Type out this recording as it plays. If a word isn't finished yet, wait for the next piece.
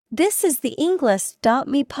This is the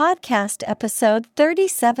Englist.me podcast episode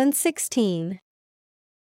 3716.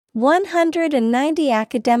 190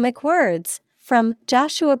 academic words, from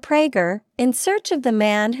Joshua Prager, In Search of the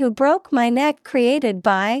Man Who Broke My Neck, created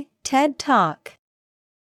by TED Talk.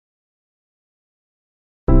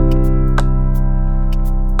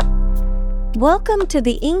 Welcome to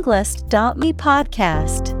the Englist.me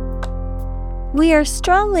podcast. We are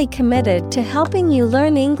strongly committed to helping you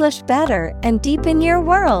learn English better and deepen your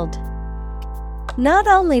world. Not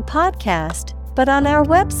only podcast, but on our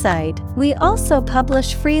website, we also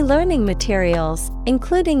publish free learning materials,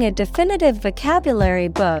 including a definitive vocabulary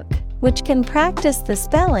book, which can practice the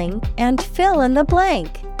spelling and fill in the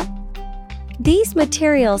blank. These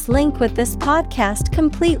materials link with this podcast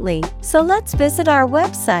completely, so let's visit our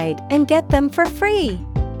website and get them for free.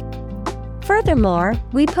 Furthermore,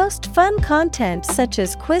 we post fun content such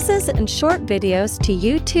as quizzes and short videos to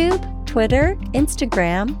YouTube, Twitter,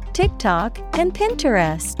 Instagram, TikTok, and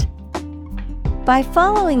Pinterest. By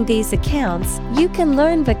following these accounts, you can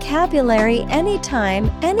learn vocabulary anytime,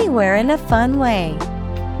 anywhere in a fun way.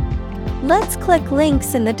 Let's click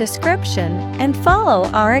links in the description and follow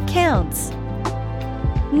our accounts.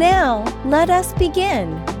 Now, let us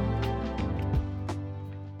begin.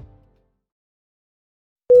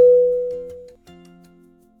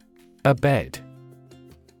 Abed.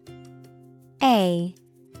 A-B-E-D.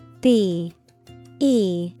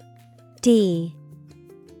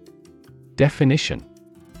 Definition: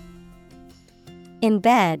 In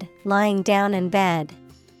bed, lying down in bed.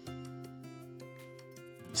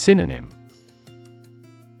 Synonym: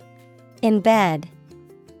 In bed,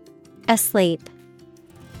 asleep,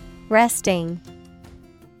 resting.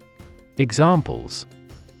 Examples: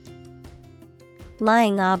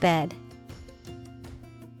 Lying abed,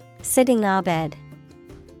 sitting abed.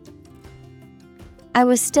 I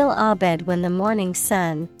was still abed when the morning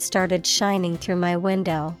sun started shining through my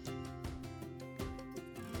window.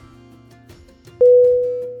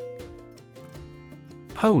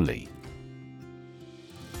 Holy.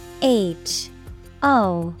 H-O-L-Y.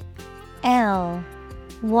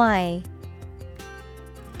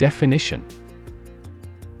 Definition: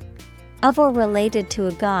 Of or related to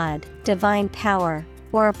a god, divine power,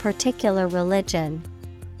 or a particular religion.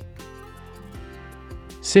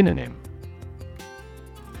 Synonym: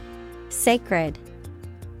 Sacred,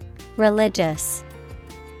 religious,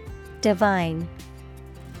 divine.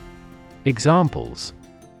 Examples: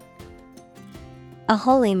 A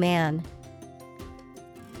holy man,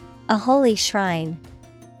 a holy shrine.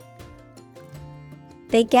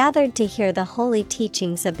 They gathered to hear the holy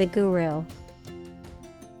teachings of the Guru.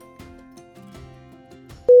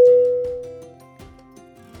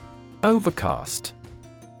 Overcast.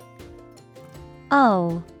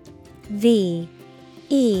 O-V-E-R-C-A-S-T.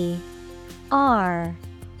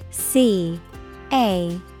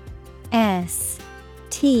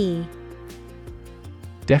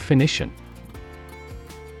 Definition: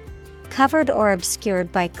 Covered or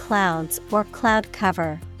obscured by clouds or cloud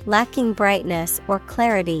cover, lacking brightness or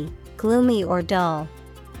clarity, gloomy or dull.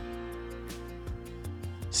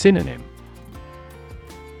 Synonym: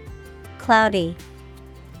 Cloudy,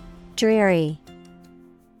 dreary,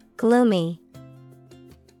 gloomy.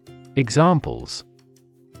 Examples: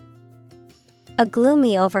 A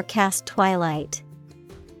gloomy overcast twilight.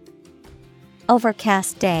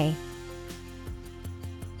 Overcast day.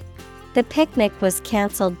 The picnic was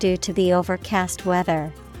canceled due to the overcast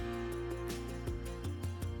weather.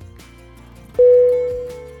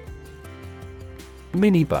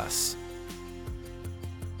 Minibus.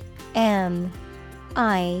 M-I-N-I-B-U-S.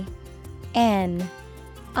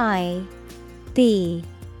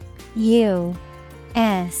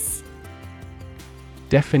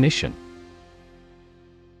 Definition: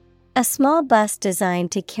 A small bus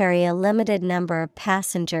designed to carry a limited number of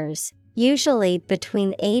passengers, usually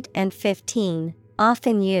between 8 and 15,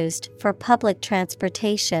 often used for public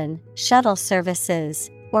transportation, shuttle services,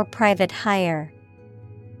 or private hire.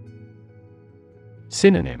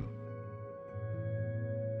 Synonym: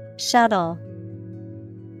 Shuttle,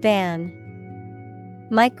 van,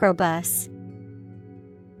 microbus.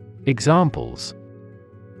 Examples: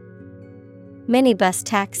 Minibus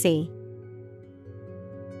taxi.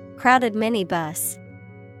 Crowded minibus.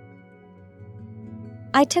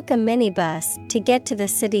 I took a minibus to get to the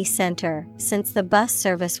city center since the bus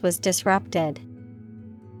service was disrupted.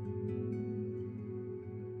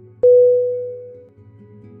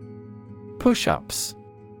 Push-ups.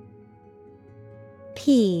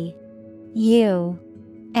 P-U-S-H-U-P-S.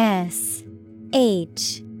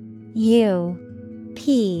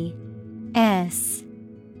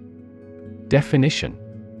 Definition: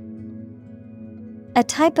 A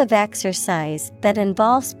type of exercise that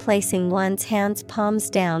involves placing one's hands palms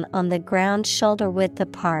down on the ground shoulder width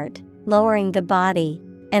apart, lowering the body,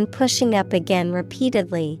 and pushing up again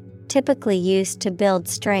repeatedly, typically used to build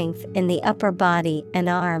strength in the upper body and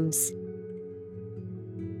arms.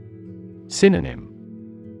 Synonym: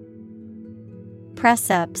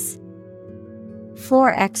 Press-ups,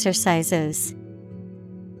 floor exercises.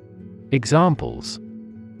 Examples: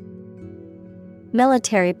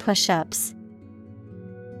 Military push-ups,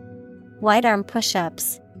 wide arm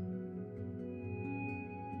push-ups.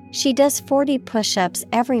 She does 40 push-ups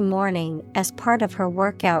every morning as part of her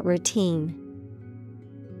workout routine.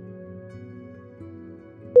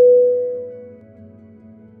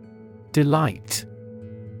 Delight.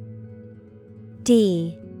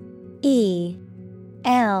 D-E-L-I-G-H-T.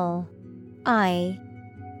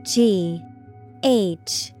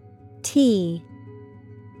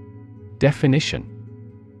 Definition: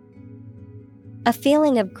 A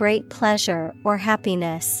feeling of great pleasure or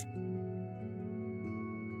happiness.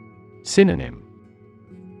 Synonym: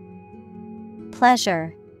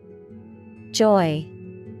 Pleasure, joy,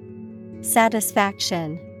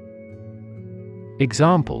 satisfaction.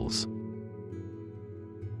 Examples: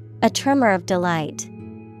 A tremor of delight.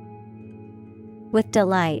 With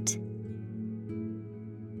delight.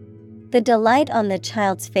 The delight on the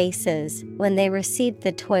child's faces when they received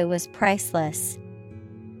the toy was priceless.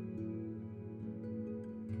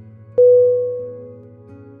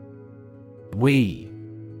 We.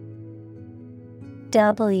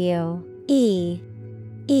 W-E-E.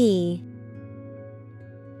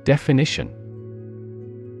 Definition: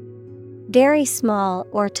 Very small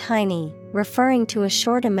or tiny, referring to a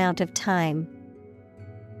short amount of time.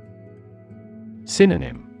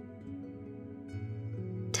 Synonym: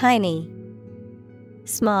 Tiny,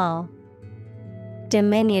 small,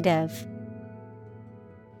 diminutive.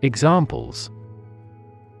 Examples: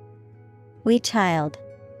 Wee child.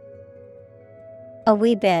 A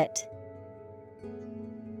wee bit.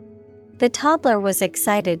 The toddler was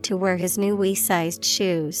excited to wear his new wee-sized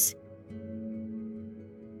shoes.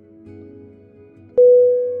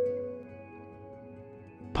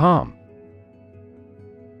 Palm.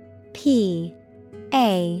 P-A-L-M.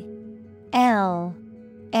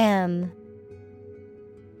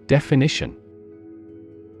 Definition: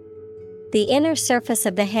 The inner surface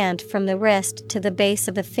of the hand from the wrist to the base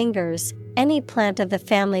of the fingers, any plant of the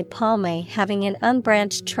family Palmae having an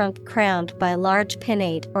unbranched trunk crowned by large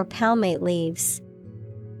pinnate or palmate leaves.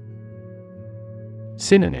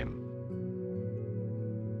 Synonym: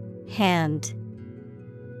 Hand,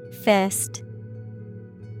 fist.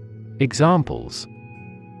 Examples: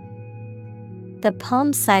 The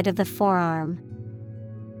palm side of the forearm.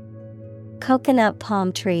 Coconut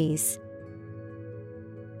palm trees.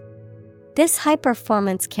 This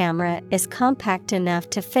high-performance camera is compact enough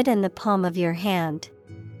to fit in the palm of your hand.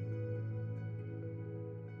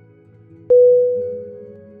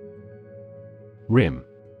 Rim.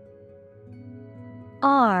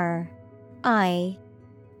 R-I-M.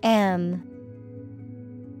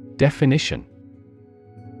 Definition: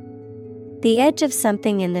 The edge of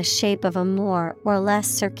something in the shape of a more or less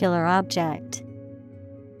circular object.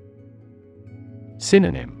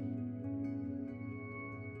 Synonym: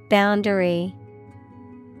 Boundary,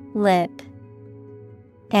 lip,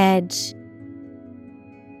 edge.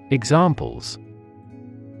 Examples: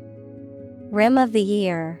 Rim of the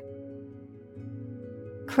ear.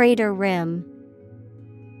 Crater rim.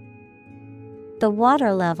 The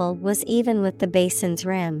water level was even with the basin's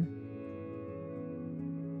rim.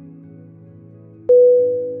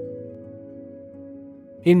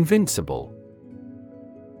 Invincible.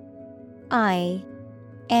 I-N-V-I-C-I-B-L-E.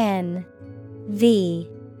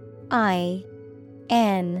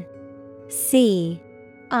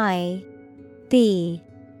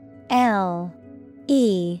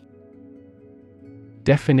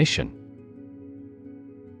 Definition: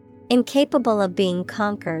 Incapable of being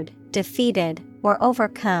conquered, defeated, or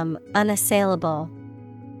overcome, unassailable.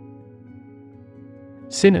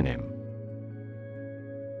 Synonym: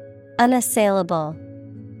 Unassailable,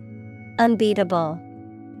 unbeatable,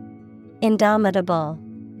 indomitable.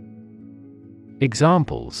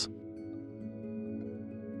 Examples: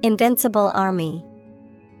 Invincible army.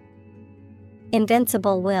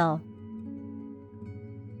 Invincible will.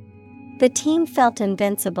 The team felt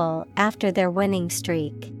invincible after their winning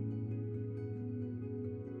streak.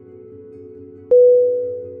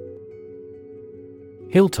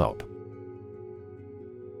 Hilltop.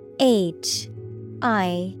 H-I-L-L-T-O-P.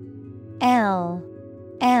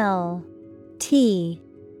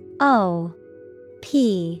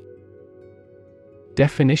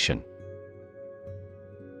 Definition: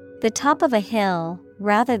 The top of a hill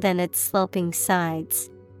rather than its sloping sides.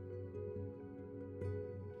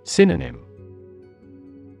 Synonym: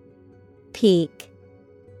 Peak,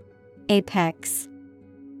 apex.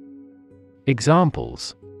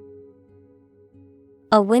 Examples: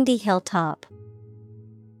 A windy hilltop.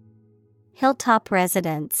 Hilltop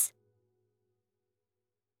residence.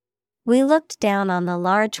 We looked down on the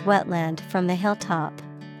large wetland from the hilltop.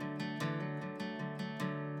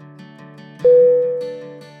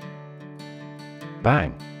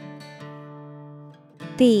 Bang.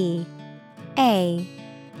 B-A-N-G.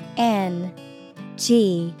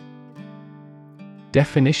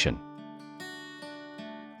 Definition: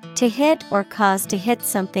 To hit or cause to hit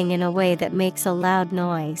something in a way that makes a loud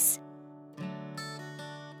noise.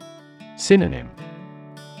 Synonym: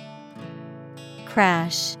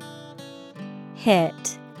 Crash,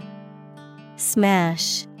 hit,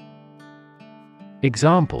 smash.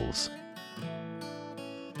 Examples: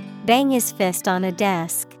 Bang his fist on a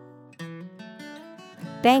desk.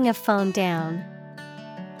 Bang a phone down.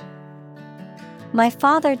 My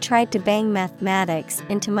father tried to bang mathematics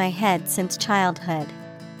into my head since childhood.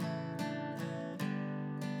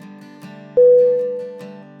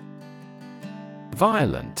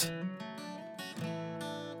 Violent.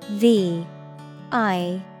 V-I-O-L-E-N-T.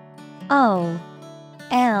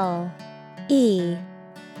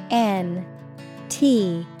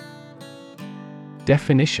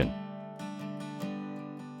 Definition: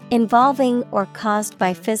 Involving or caused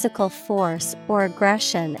by physical force or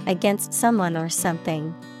aggression against someone or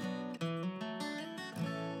something.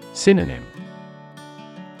 Synonym: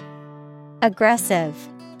 Aggressive,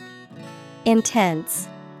 intense,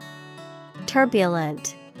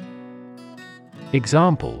 turbulent.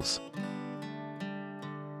 Examples: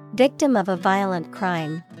 Victim of a violent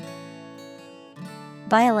crime.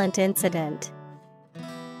 Violent incident.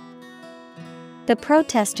 The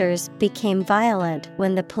protesters became violent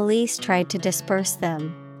when the police tried to disperse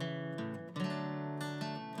them.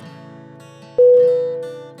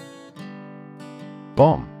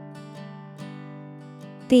 Bomb.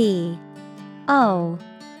 B-O-M-B.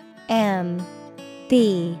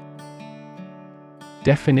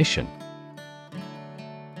 Definition: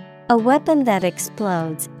 A weapon that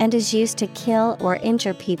explodes and is used to kill or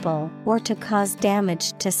injure people or to cause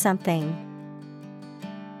damage to something.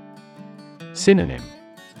 Synonym: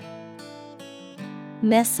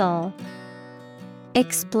 Missile,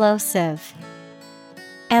 explosive,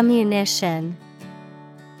 ammunition.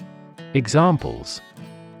 Examples: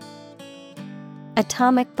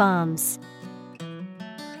 Atomic bombs.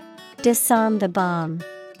 Disarm the bomb.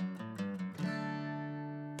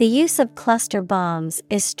 The use of cluster bombs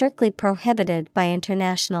is strictly prohibited by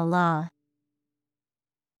international law.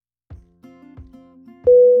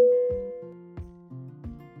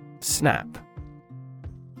 Snap.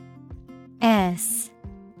 S-N-A-P.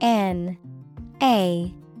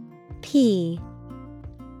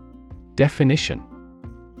 Definition: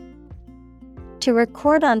 To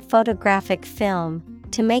record on photographic film,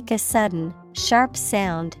 to make a sudden, sharp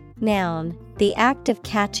sound. Noun, the act of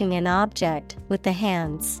catching an object with the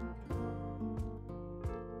hands.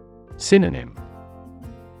 Synonym: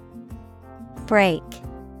 Break,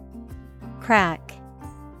 crack,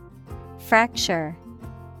 fracture.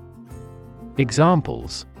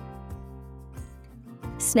 Examples: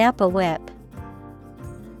 Snap a whip.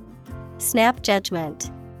 Snap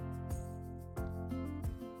judgment.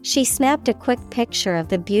 She snapped a quick picture of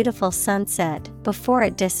the beautiful sunset before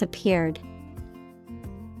it disappeared.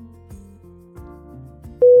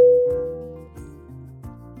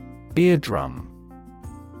 Eardrum.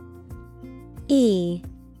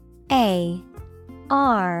 E-A-R-D-R-U-M.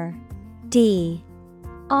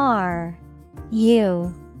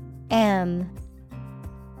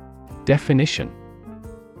 Definition: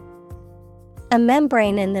 A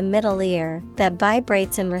membrane in the middle ear that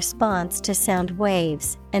vibrates in response to sound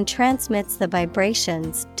waves and transmits the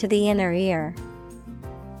vibrations to the inner ear.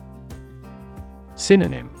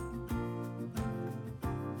 Synonym: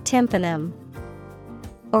 Tympanum,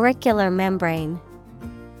 auricular membrane,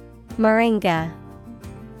 moringa.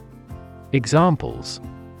 Examples: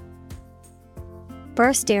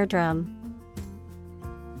 Burst eardrum.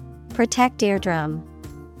 Protect eardrum.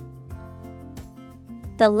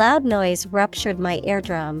 The loud noise ruptured my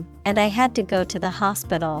eardrum, and I had to go to the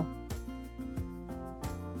hospital.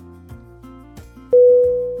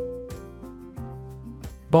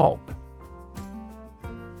 Bob.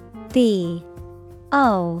 B-O-B.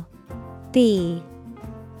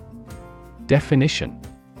 Definition: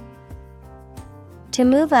 To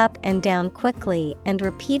move up and down quickly and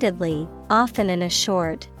repeatedly, often in a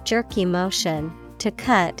short, jerky motion, to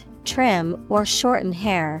cut, trim or shorten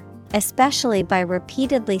hair, especially by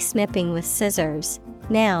repeatedly snipping with scissors.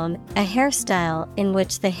 Noun, a hairstyle in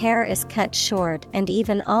which the hair is cut short and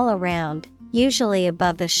even all around, usually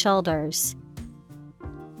above the shoulders.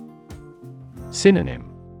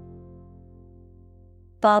 Synonym: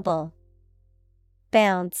 Bobble,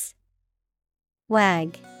 bounce,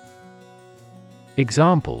 wag.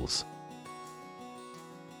 Examples: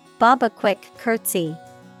 Bob a quick curtsy.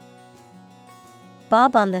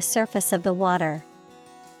 Bob on the surface of the water.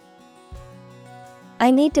 I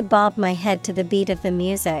need to bob my head to the beat of the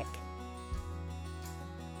music.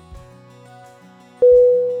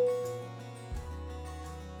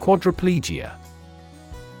 Quadriplegia.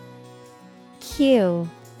 Q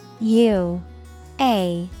U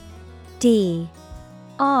A D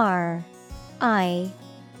R I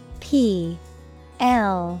P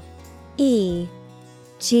L E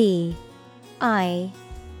G I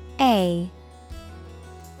A.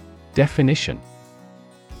 Definition: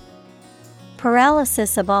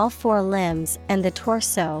 Paralysis of all four limbs and the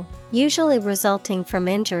torso, usually resulting from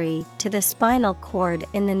injury to the spinal cord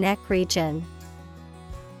in the neck region.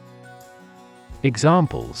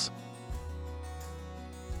 Examples: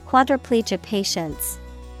 Quadriplegia patients.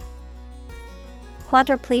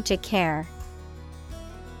 Quadriplegia care.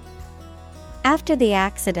 After the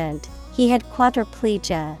accident, he had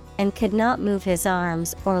quadriplegia and could not move his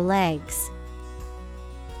arms or legs.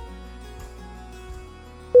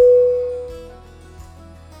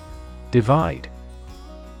 Divide.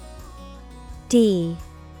 D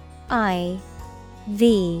I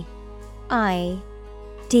V I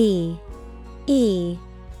D E.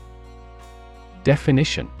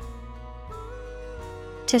 Definition: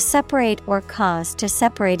 To separate or cause to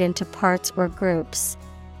separate into parts or groups.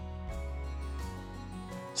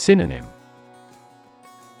 Synonym: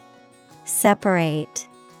 Separate,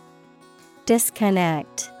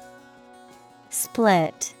 disconnect,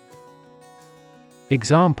 split.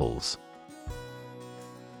 Examples: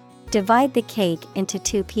 Divide the cake into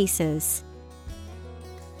two pieces.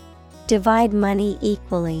 Divide money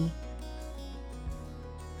equally.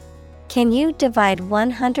 Can you divide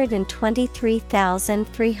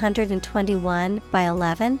 123,321 by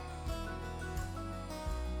 11?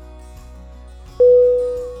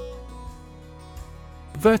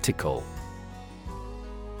 Vertical.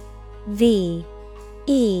 V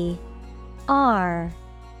E R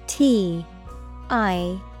T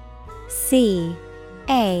I C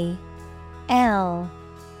A L.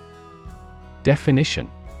 Definition: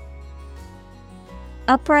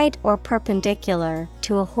 Upright or perpendicular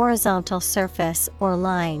to a horizontal surface or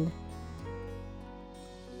line.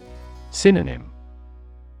 Synonym: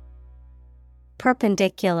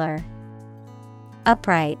 Perpendicular,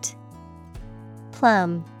 upright,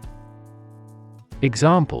 plumb.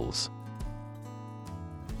 Examples: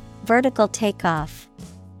 Vertical takeoff.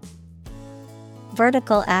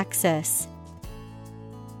 Vertical axis.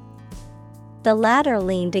 The ladder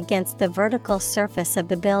leaned against the vertical surface of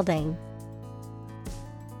the building.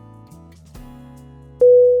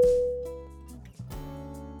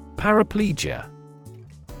 Paraplegia.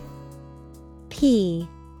 P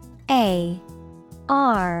A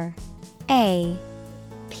R A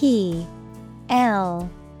P L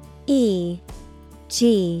E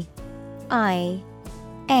G I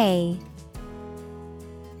A.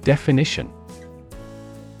 Definition: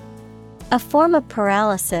 A form of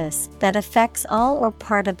paralysis that affects all or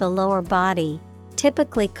part of the lower body,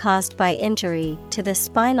 typically caused by injury to the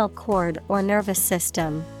spinal cord or nervous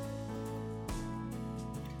system.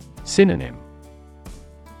 Synonym: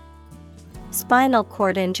 Spinal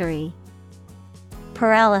cord injury,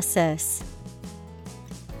 paralysis.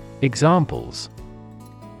 Examples: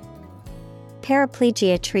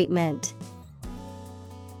 Paraplegia treatment.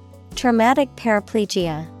 Traumatic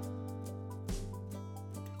paraplegia.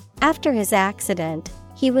 After his accident,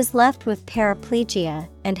 he was left with paraplegia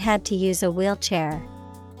and had to use a wheelchair.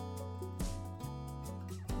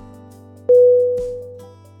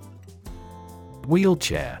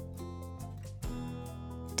 Wheelchair.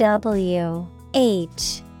 W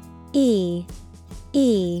H E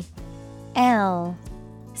E L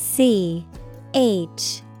C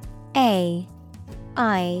H A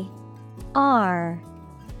I R.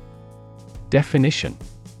 Definition: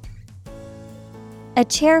 A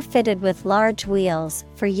chair fitted with large wheels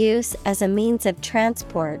for use as a means of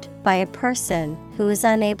transport by a person who is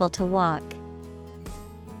unable to walk.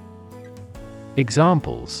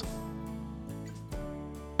 Examples: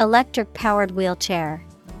 Electric-powered wheelchair.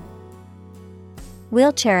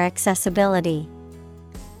 Wheelchair accessibility.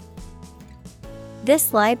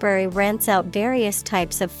 This library rents out various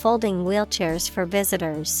types of folding wheelchairs for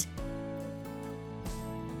visitors.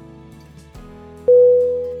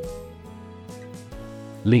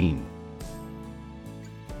 Lean.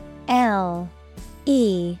 L-E-A-N.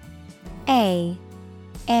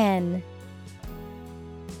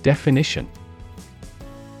 Definition: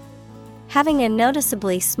 having a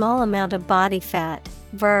noticeably small amount of body fat.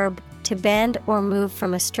 Verb, to bend or move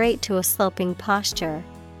from a straight to a sloping posture.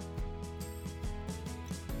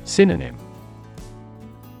 Synonym: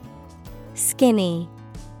 Skinny,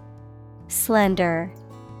 slender.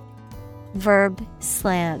 Verb,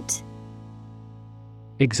 slant.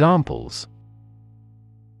 Examples: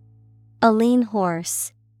 a lean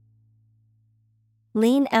horse.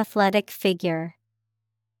 Lean athletic figure.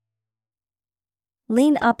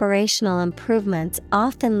 Lean operational improvements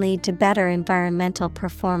often lead to better environmental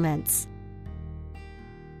performance.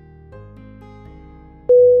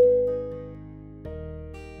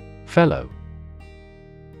 Fellow.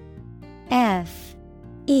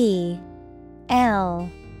 F-E-L-L-O-W.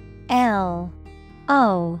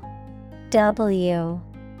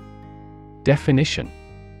 Definition: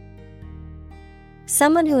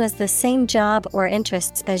 someone who has the same job or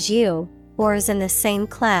interests as you, or is in the same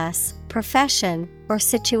class, profession, or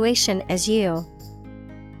situation as you.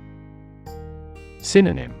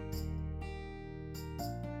 Synonym: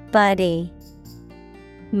 buddy,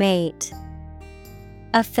 mate,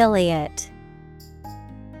 affiliate.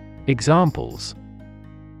 Examples: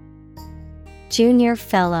 junior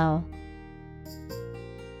fellow,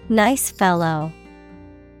 nice fellow.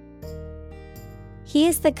 He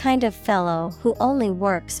is the kind of fellow who only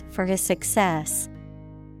works for his success.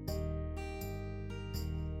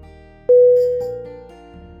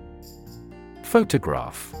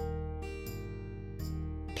 Photograph.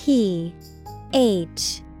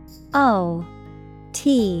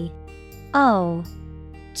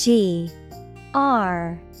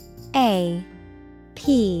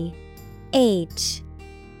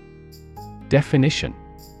 Definition: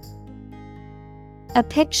 a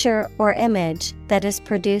picture or image that is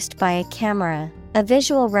produced by a camera, a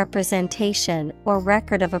visual representation or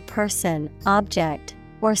record of a person, object,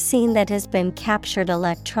 or scene that has been captured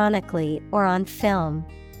electronically or on film.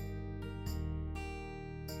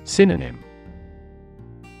 Synonym: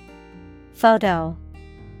 photo,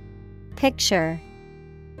 picture,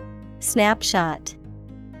 snapshot.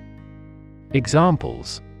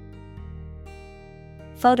 Examples: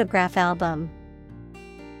 photograph album,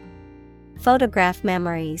 photograph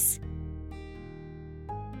memories.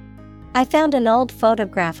 I found an old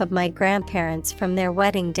photograph of my grandparents from their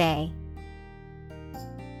wedding day.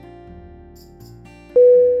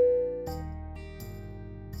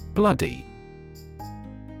 Bloody.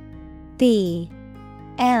 B-L-O-O-D-Y.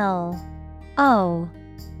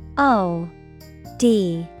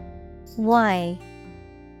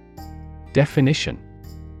 Definition: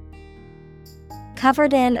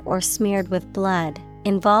 covered in or smeared with blood,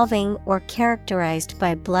 involving or characterized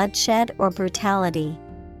by bloodshed or brutality.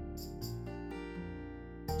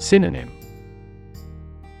 Synonym: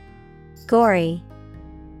 gory,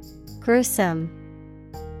 gruesome,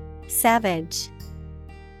 savage.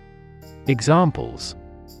 Examples: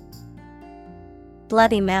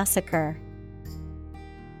 bloody massacre,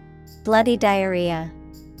 bloody diarrhea.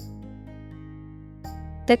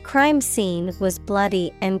 The crime scene was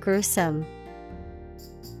bloody and gruesome.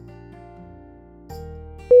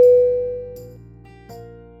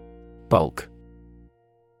 Bulk.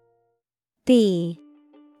 B-U-L-K.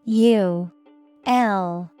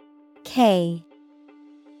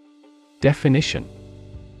 Definition: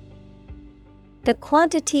 the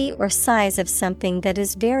quantity or size of something that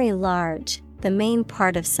is very large, the main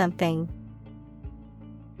part of something.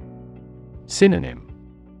 Synonym: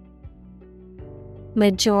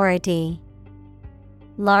 majority,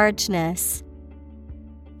 largeness,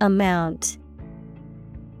 amount.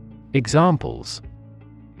 Examples: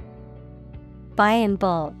 buy in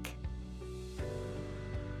bulk,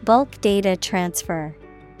 bulk data transfer.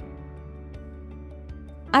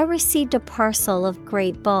 I received a parcel of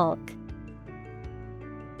great bulk.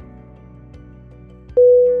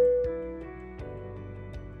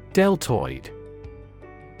 Deltoid.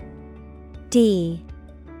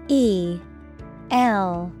 D-E-L-T-O-I-D.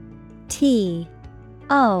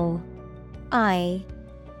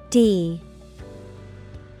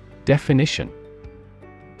 Definition: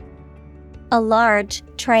 a large,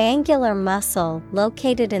 triangular muscle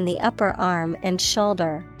located in the upper arm and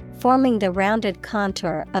shoulder, forming the rounded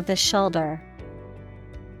contour of the shoulder.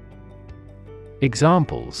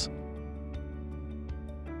 Examples: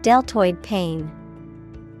 deltoid pain,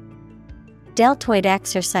 deltoid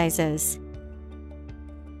exercises.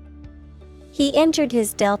 He injured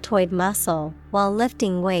his deltoid muscle while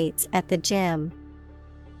lifting weights at the gym.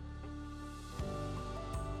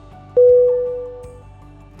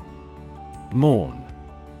 Mourn.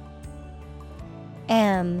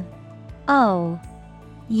 M-O-U-R-N.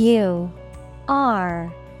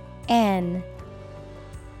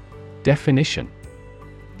 Definition: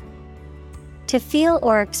 to feel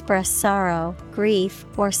or express sorrow, grief,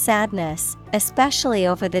 or sadness, especially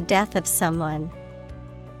over the death of someone.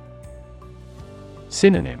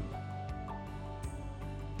 Synonym: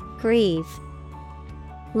 Grieve,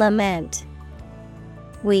 lament,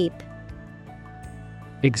 weep.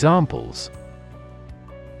 Examples: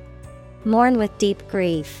 mourn with deep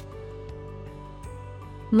grief,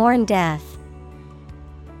 mourn death.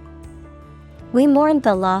 We mourned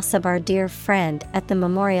the loss of our dear friend at the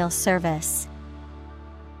memorial service.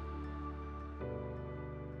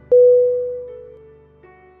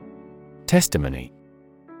 Testimony.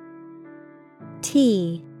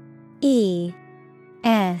 T-E-S-T-I-M-O-N-Y.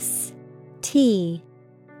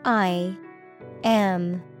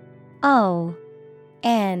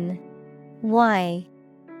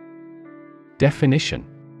 Definition: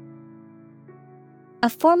 a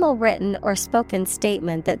formal written or spoken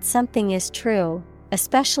statement that something is true,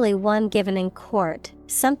 especially one given in court,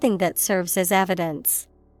 something that serves as evidence.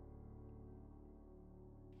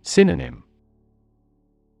 Synonym: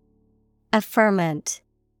 affirmant,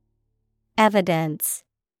 evidence,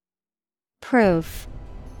 proof.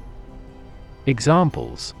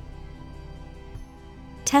 Examples: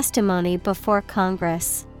 testimony before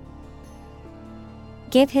Congress,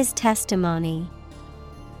 give his testimony.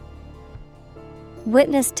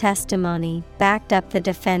 Witness testimony backed up the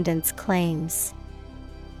defendant's claims.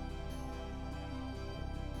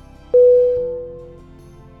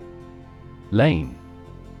 Lane.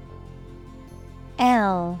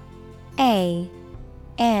 L-A-N-E.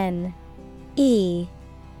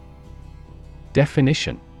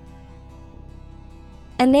 Definition: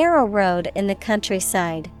 a narrow road in the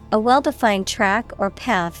countryside, a well-defined track or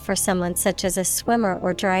path for someone such as a swimmer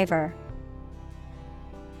or driver.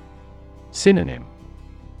 Synonym: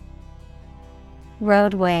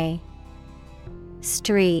 roadway,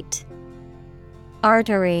 street,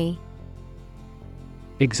 artery.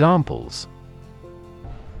 Examples: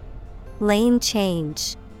 lane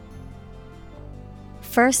change,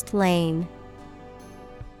 first lane.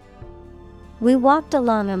 We walked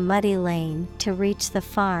along a muddy lane to reach the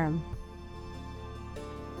farm.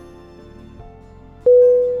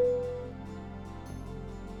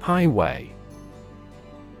 Highway.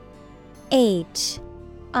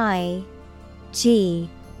 H-I-G-H-W-A-Y.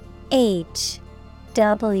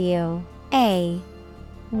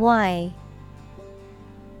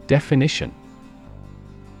 Definition: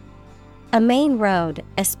 a main road,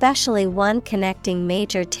 especially one connecting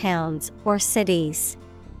major towns or cities.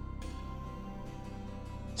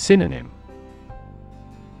 Synonym: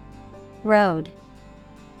 road,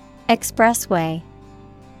 expressway,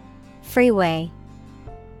 freeway.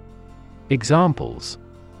 Examples: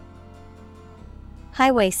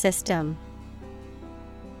 highway system,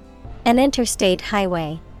 an interstate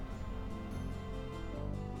highway.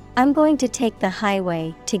 I'm going to take the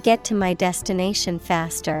highway to get to my destination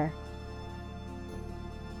faster.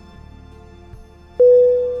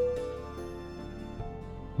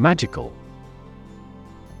 Magical.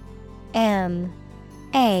 M-A-G-I-C-A-L.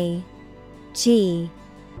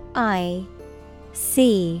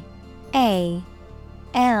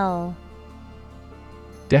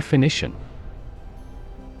 Definition: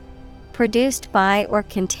 produced by or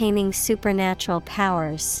containing supernatural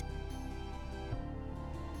powers.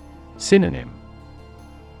 Synonym: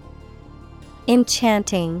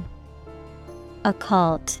 enchanting,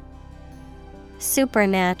 occult,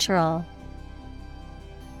 supernatural.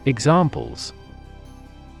 Examples: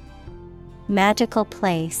 magical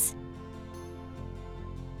place,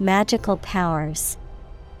 magical powers.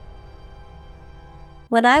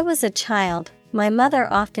 When I was a child, my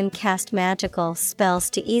mother often cast magical spells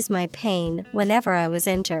to ease my pain whenever I was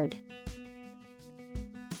injured.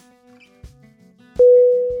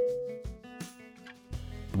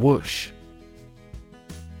 Whoosh.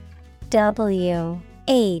 W-H-O-O-S-H.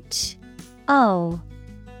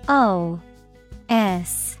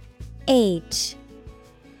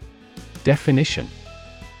 Definition: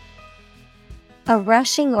 a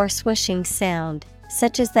rushing or swishing sound,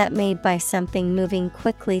 such as that made by something moving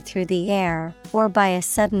quickly through the air, or by a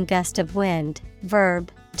sudden gust of wind.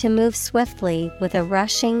 Verb, to move swiftly with a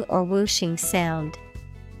rushing or whooshing sound.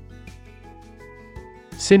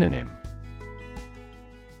 Synonym: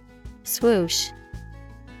 swoosh,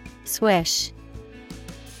 swish,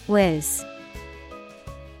 whiz.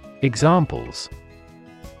 Examples: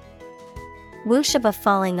 whoosh of a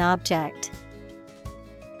falling object.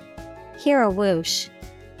 Hear a whoosh.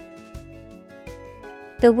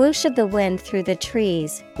 The whoosh of the wind through the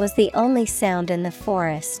trees was the only sound in the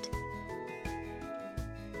forest.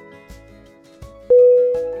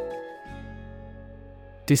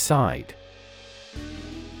 Decide.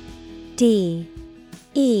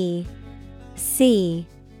 D-E-C-I-D-E.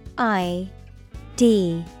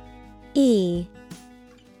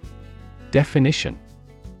 Definition.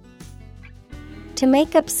 To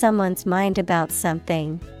make up someone's mind about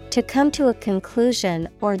something, to come to a conclusion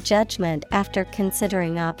or judgment after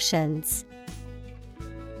considering options.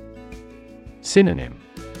 Synonym.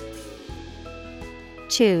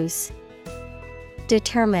 Choose,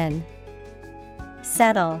 determine,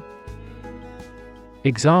 settle.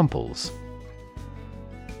 Examples.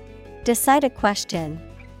 Decide a question.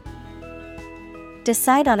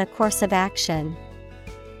 Decide on a course of action.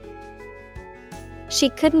 She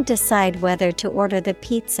couldn't decide whether to order the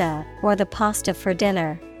pizza or the pasta for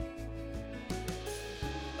dinner.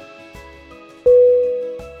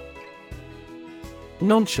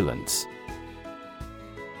 Nonchalance.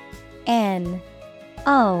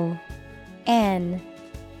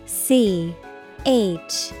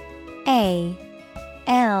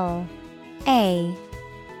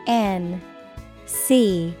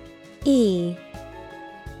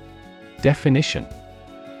 Definition.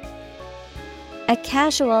 A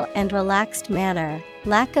casual and relaxed manner,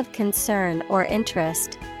 lack of concern or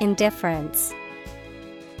interest, indifference.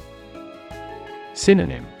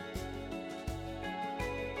 Synonym.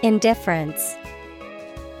 Indifference,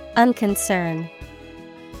 unconcern,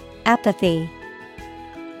 apathy.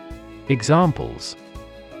 Examples.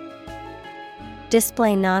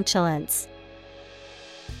 Display nonchalance.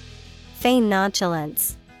 Feign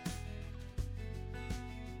nonchalance.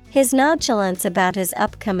 His nonchalance about his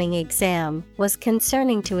upcoming exam was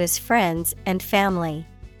concerning to his friends and family.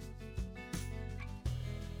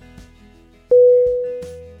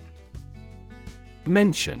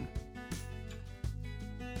 Mention.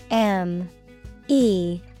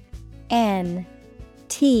 M-E-N-T-I-O-N.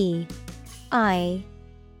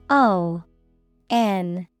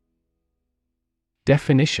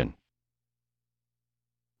 Definition.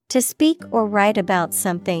 To speak or write about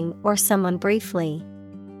something or someone briefly.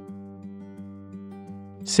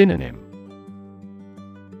 Synonym.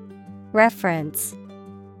 Reference,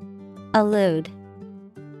 allude,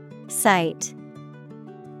 cite.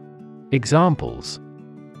 Examples.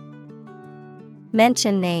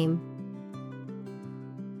 Mention name.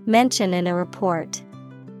 Mention in a report.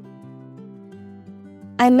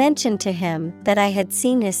 I mentioned to him that I had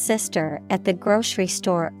seen his sister at the grocery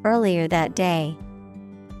store earlier that day.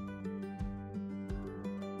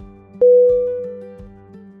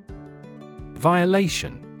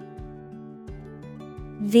 Violation.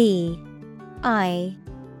 V-I-O-L-A-T-I-O-N.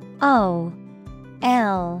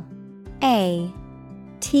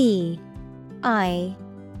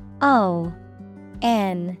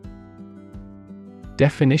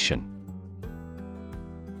 Definition.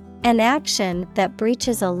 An action that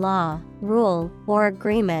breaches a law, rule, or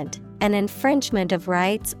agreement, an infringement of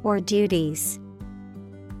rights or duties.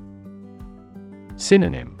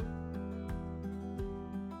 Synonym.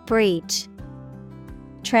 Breach,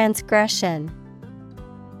 transgression,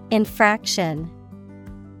 infraction.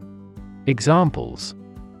 Examples.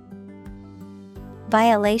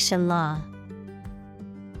 Violation law.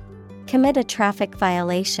 Commit a traffic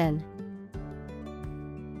violation.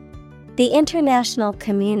 The international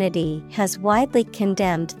community has widely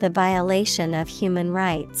condemned the violation of human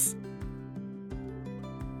rights.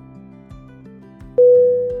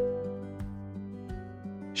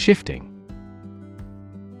 Shifting.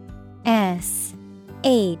 S-H-I-F-T-I-N-G.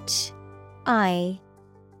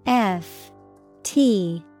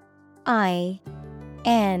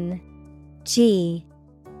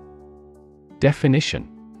 Definition.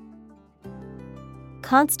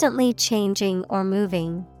 Constantly changing or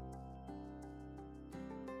moving.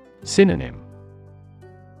 Synonym.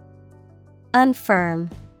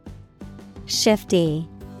 Unfirm, shifty,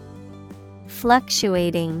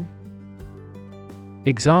 fluctuating.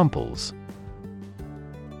 Examples.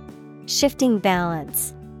 Shifting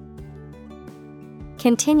balance.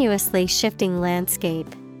 Continuously shifting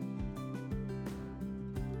landscape.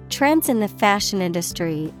 Trends in the fashion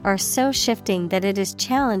industry are so shifting that it is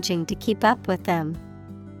challenging to keep up with them.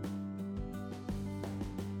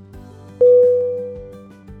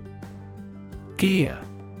 Gear.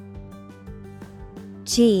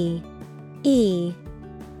 G-E-A-R.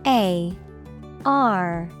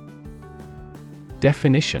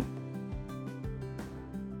 Definition.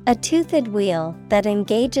 A toothed wheel that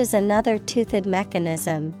engages another toothed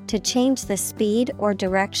mechanism to change the speed or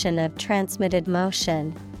direction of transmitted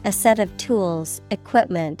motion, a set of tools,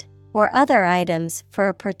 equipment, or other items for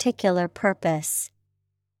a particular purpose.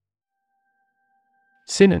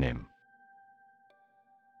 Synonym: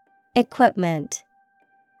 Equipment,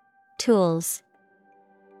 tools,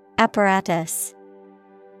 apparatus.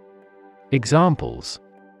 Examples: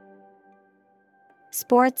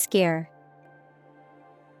 Sports gear,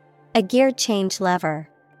 a gear change lever.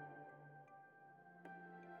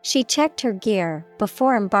 She checked her gear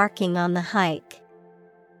before embarking on the hike.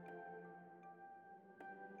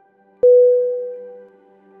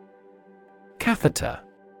 Catheter.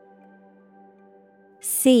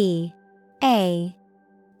 C-A-T-H-E-T-E-R.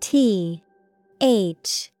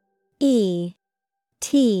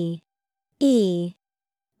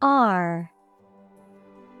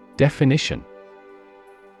 Definition: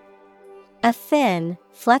 A thin,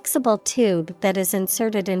 flexible tube that is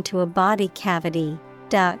inserted into a body cavity,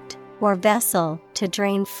 duct, or vessel to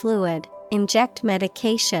drain fluid, inject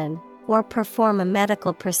medication, or perform a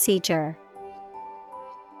medical procedure.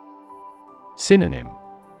 Synonym: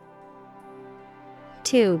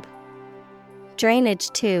 Tube, drainage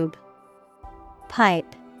tube,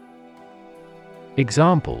 pipe.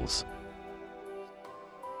 Examples: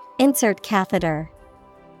 Insert catheter,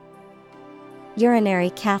 urinary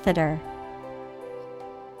catheter.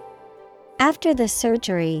 After the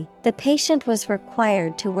surgery, the patient was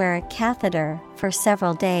required to wear a catheter for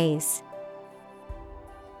several days.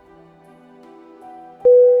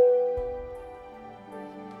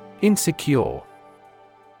 Insecure.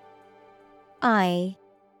 I-N-S-E-C-U-R-E.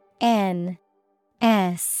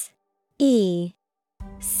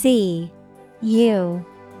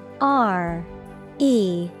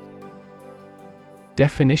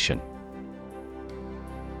 Definition: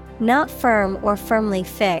 Not firm or firmly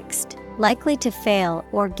fixed, likely to fail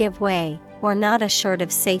or give way, or not assured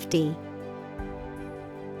of safety.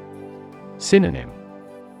 Synonym: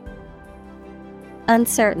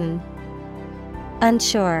 Uncertain,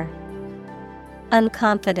 unsure,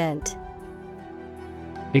 unconfident.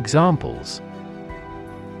 Examples: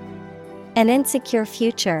 An insecure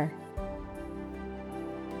future,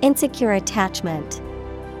 insecure attachment.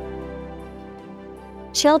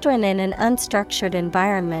 Children in an unstructured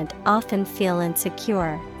environment often feel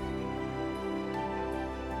insecure.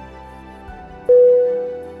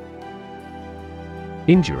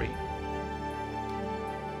 Injury.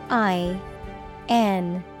 I-N-J-U-R-Y.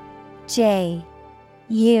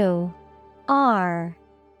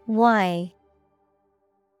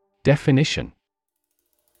 Definition: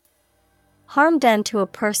 Harm done to a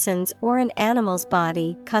person's or an animal's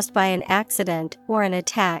body caused by an accident or an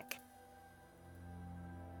attack.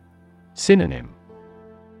 Synonym: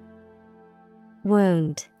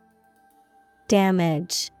 Wound,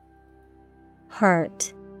 damage,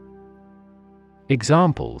 hurt.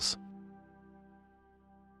 Examples: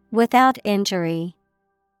 Without injury,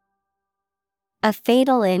 a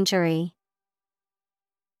fatal injury.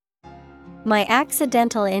 My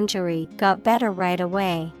accidental injury got better right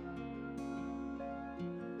away.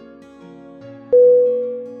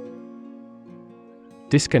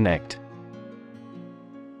 Disconnect.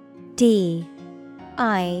 D-I-S-C-O-N-N-E-C-T.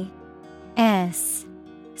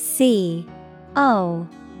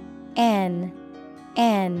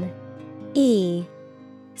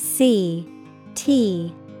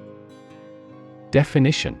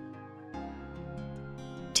 Definition: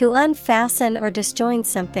 To unfasten or disjoin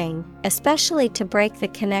something, especially to break the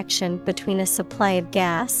connection between a supply of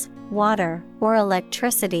gas, water, or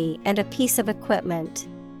electricity and a piece of equipment.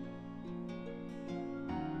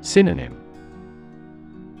 Synonym: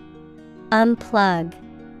 Unplug,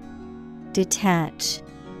 detach,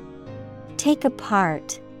 take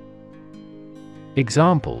apart.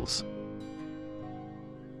 Examples: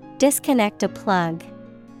 Disconnect a plug,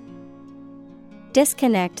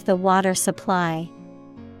 disconnect the water supply.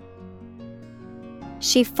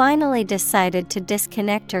 She finally decided to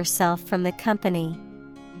disconnect herself from the company.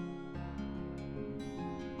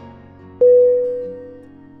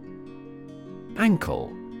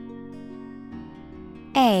 Ankle.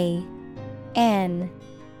 A-N-K-L-E.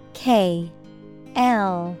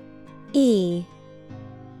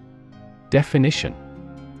 Definition: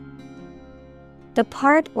 The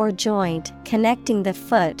part or joint connecting the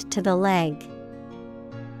foot to the leg.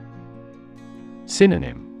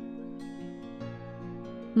 Synonym: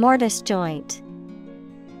 Mortise joint.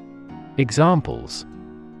 Examples: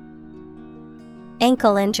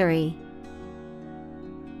 Ankle injury,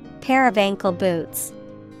 pair of ankle boots.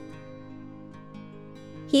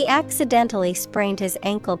 He accidentally sprained his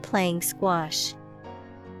ankle playing squash.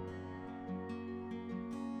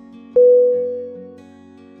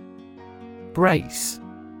 Brace.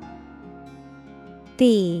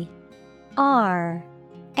 B-R-A-C-E.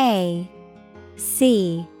 A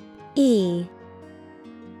C E.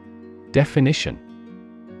 Definition: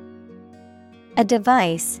 A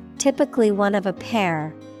device, typically one of a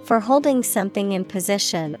pair, for holding something in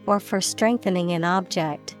position or for strengthening an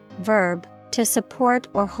object. Verb, to support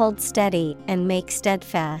or hold steady and make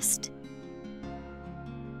steadfast.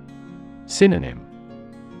 Synonym: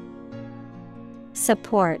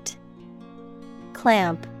 Support,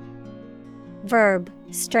 clamp. Verb,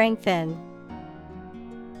 strengthen.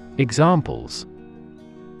 Examples: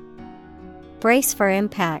 Brace for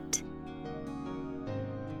impact.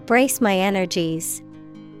 Brace my energies.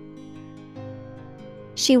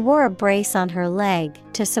 She wore a brace on her leg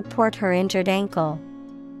to support her injured ankle.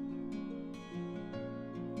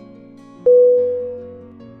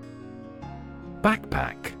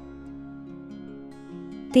 Backpack.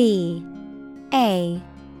 B A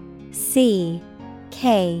C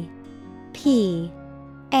K P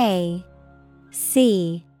A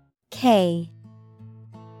C K.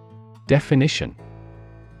 Definition: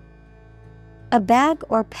 A bag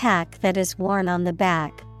or pack that is worn on the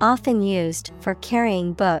back, often used for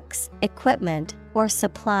carrying books, equipment, or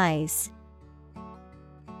supplies.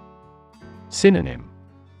 Synonym: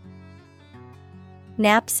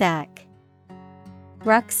 Knapsack,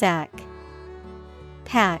 rucksack,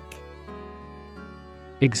 pack.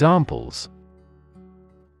 Examples: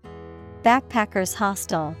 Backpackers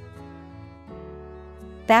hostel.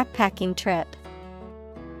 Backpacking trip.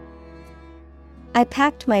 I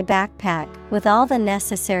packed my backpack with all the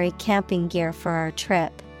necessary camping gear for our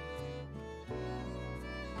trip.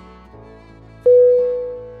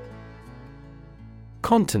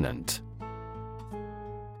 Continent.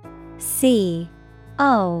 C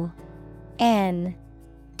O N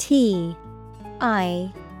T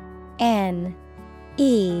I N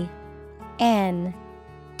E N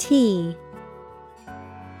T.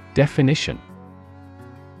 Definition: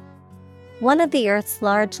 One of the Earth's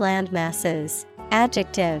large landmasses.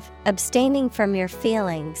 Adjective, abstaining from your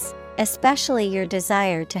feelings, especially your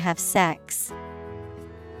desire to have sex.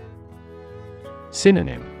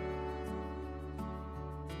 Synonym: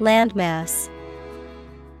 Landmass.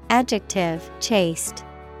 Adjective, chaste.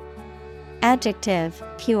 Adjective,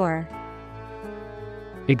 pure.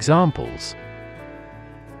 Examples: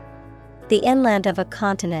 The inland of a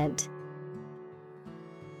continent.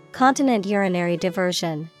 Continent urinary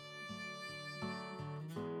diversion.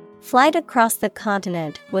 Flight across the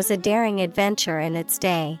continent was a daring adventure in its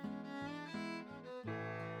day.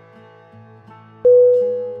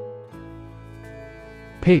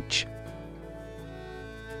 Pitch.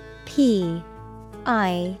 P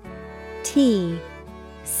I T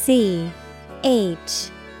C H.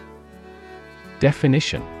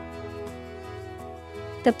 Definition: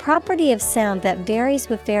 The property of sound that varies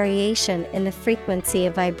with variation in the frequency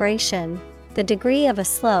of vibration, the degree of a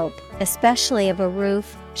slope, especially of a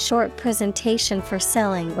roof, short presentation for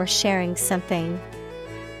selling or sharing something.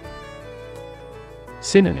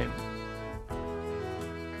 Synonym: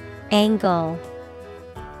 Angle,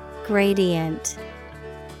 gradient,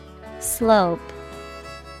 slope.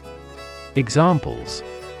 Examples: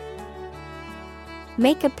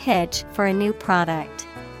 Make a pitch for a new product.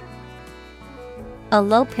 A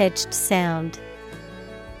low-pitched sound.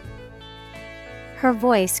 Her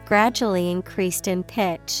voice gradually increased in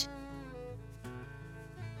pitch.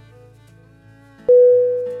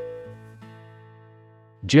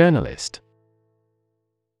 Journalist.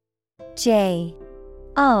 J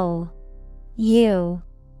O U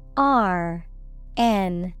R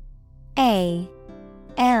N A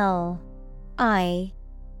L I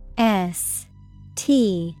S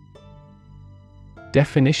T.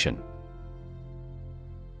 Definition: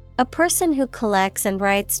 A person who collects and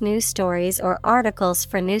writes news stories or articles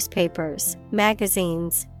for newspapers,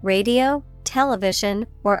 magazines, radio, television,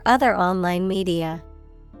 or other online media.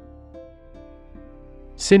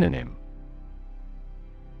 Synonym: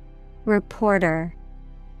 Reporter,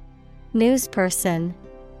 newsperson,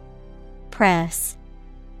 press.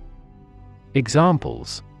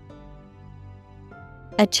 Examples: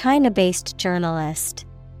 A China-based journalist.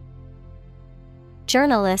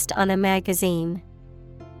 Journalist on a magazine.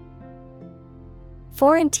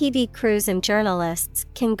 Foreign TV crews and journalists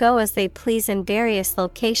can go as they please in various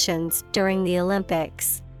locations during the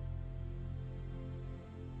Olympics.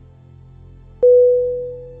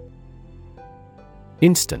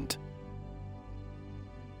 Instant.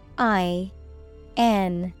 I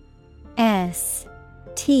N S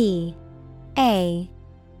T A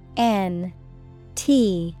N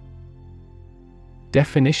T.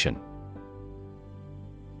 Definition: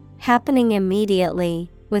 Happening immediately,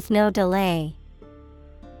 with no delay.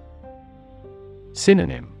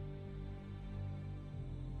 Synonym: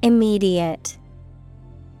 Immediate,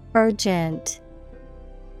 urgent,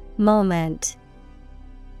 moment.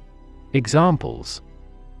 Examples: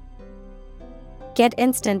 Get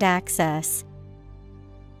instant access.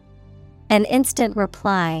 An instant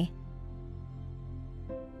reply.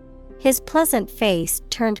 His pleasant face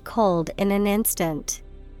turned cold in an instant.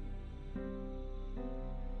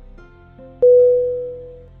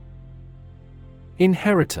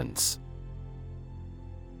 Inheritance.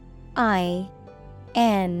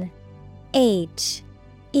 INHERITANCE.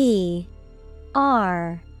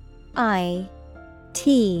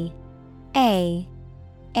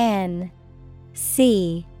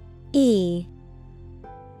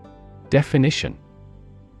 Definition: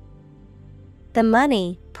 The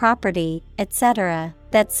money, property, etc.,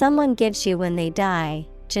 that someone gives you when they die.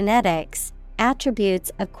 Genetics,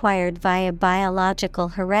 attributes acquired via biological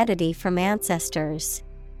heredity from ancestors.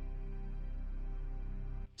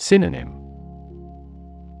 Synonym: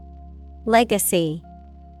 Legacy,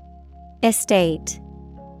 estate,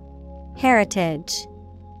 heritage.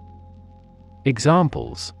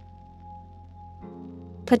 Examples: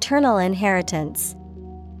 Paternal inheritance.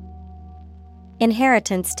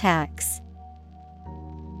 Inheritance tax.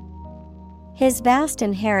 His vast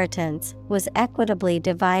inheritance was equitably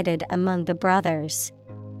divided among the brothers.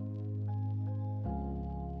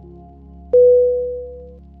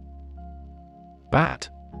 Bat.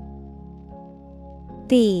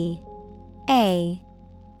 B-A-T.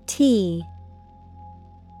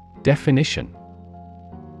 Definition: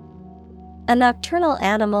 A nocturnal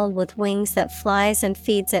animal with wings that flies and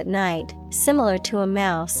feeds at night, similar to a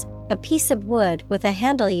mouse. A piece of wood with a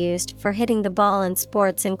handle used for hitting the ball in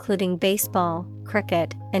sports including baseball,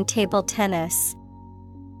 cricket, and table tennis.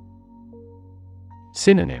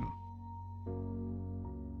 Synonym: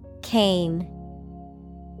 Cane,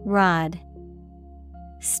 rod,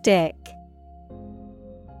 stick.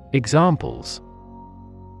 Examples: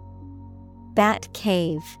 Bat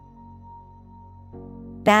cave.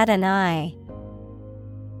 Bat an eye.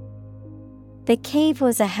 The cave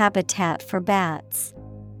was a habitat for bats.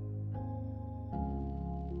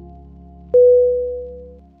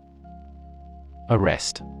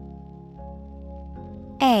 Arrest.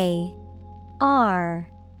 A-R-R-E-S-T.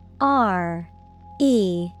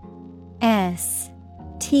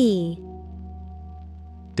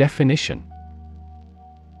 Definition: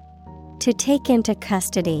 To take into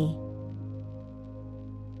custody.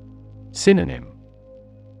 Synonym: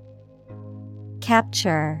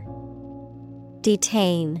 Capture,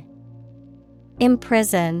 detain,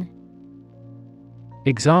 imprison.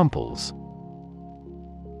 Examples: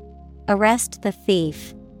 Arrest the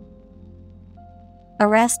thief.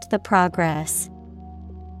 Arrest the progress.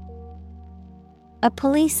 A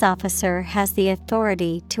police officer has the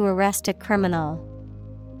authority to arrest a criminal.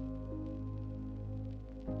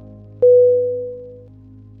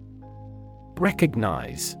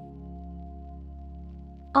 Recognize.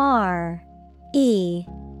 R-E-C-O-G-N-I-Z-E.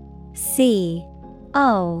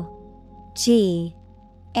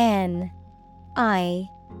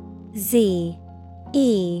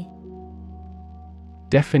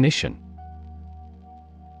 Definition: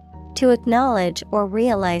 To acknowledge or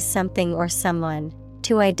realize something or someone,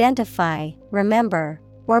 to identify, remember,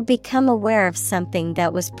 or become aware of something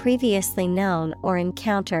that was previously known or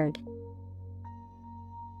encountered.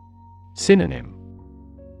 Synonym: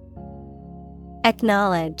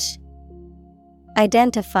 Acknowledge,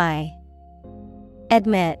 identify,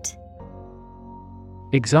 admit.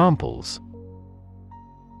 Examples: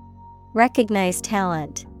 Recognize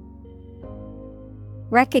talent.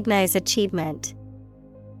 Recognize achievement.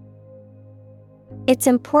 It's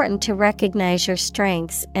important to recognize your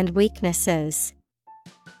strengths and weaknesses.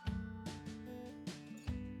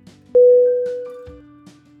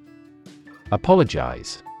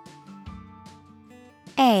 Apologize.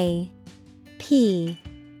 A-P-O-L-O-G-I-Z-E.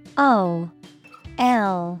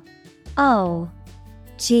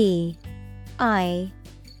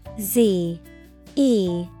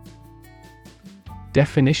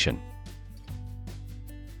 Definition: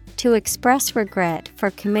 To express regret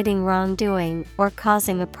for committing wrongdoing or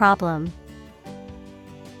causing a problem.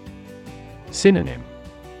 Synonym: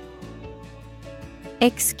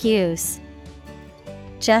 Excuse,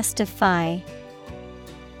 justify,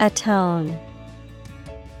 atone.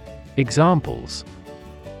 Examples: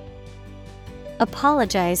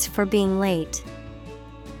 Apologize for being late.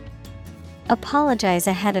 Apologize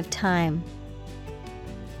ahead of time.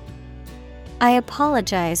 I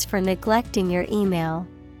apologize for neglecting your email.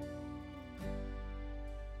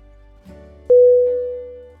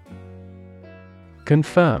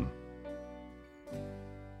 Confirm.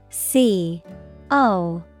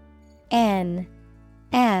 C-O-N-F-I-R-M.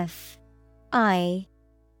 F-I-R-M.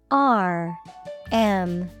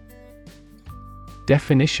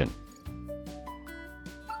 Definition: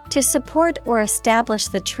 to support or establish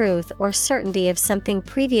the truth or certainty of something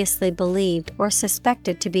previously believed or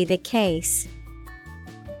suspected to be the case.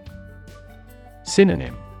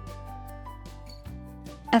 Synonym: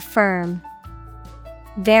 Affirm,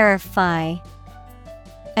 verify,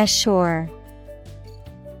 assure.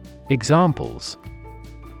 Examples: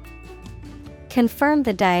 confirm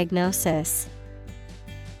the diagnosis,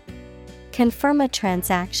 confirm a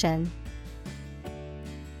transaction.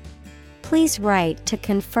 Please write to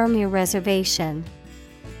confirm your reservation.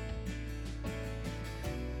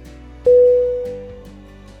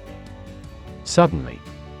 Suddenly.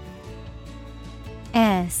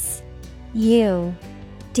 S-U-D-D-E-N-L-Y.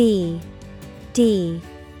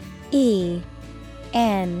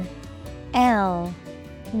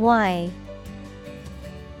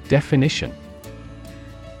 Definition: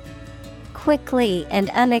 quickly and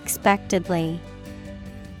unexpectedly.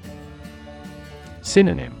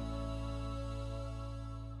 Synonym: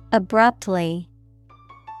 abruptly,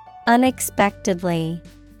 unexpectedly,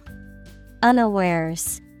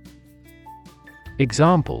 unawares.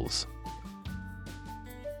 Examples: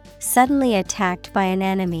 suddenly attacked by an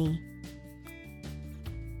enemy,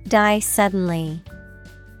 die suddenly.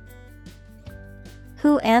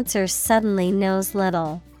 Who answers suddenly knows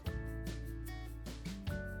little.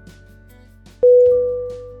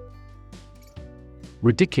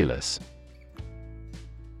 Ridiculous.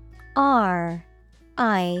 R-I-D-I-C-U-L-O-U-S.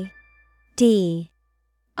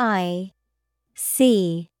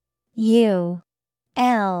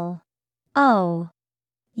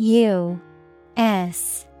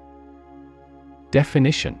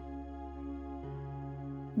 Definition: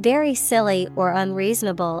 very silly or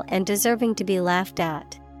unreasonable and deserving to be laughed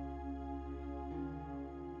at.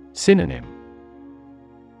 Synonym: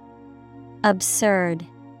 absurd,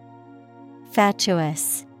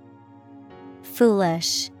 fatuous,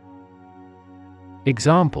 foolish.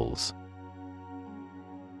 Examples: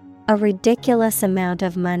 a ridiculous amount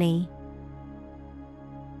of money,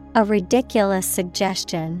 a ridiculous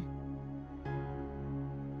suggestion.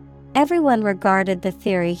 Everyone regarded the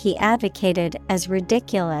theory he advocated as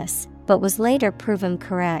ridiculous, but was later proven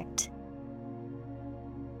correct.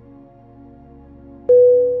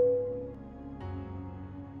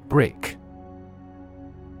 Brick.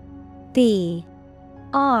 B-R-I-C-K.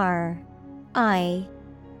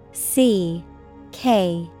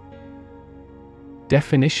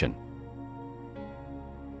 Definition: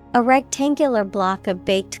 a rectangular block of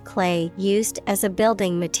baked clay used as a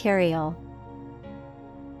building material.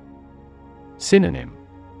 Synonym: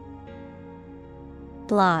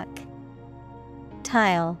 block,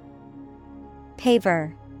 tile,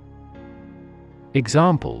 paver.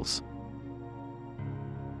 Examples: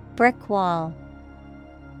 brick wall,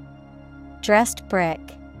 dressed brick.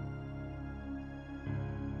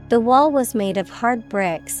 The wall was made of hard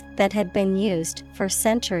bricks that had been used for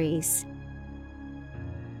centuries.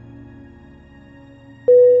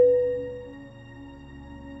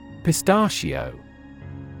 Pistachio.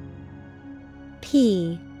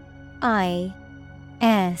 P-I-S-T-A-C-H-I-O.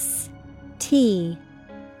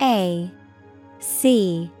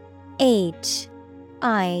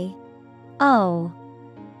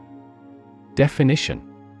 Definition: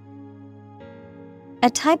 a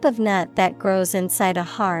type of nut that grows inside a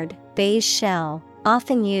hard, beige shell,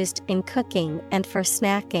 often used in cooking and for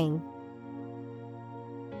snacking.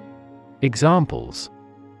 Examples: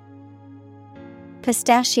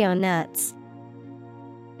 pistachio nuts,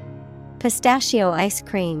 pistachio ice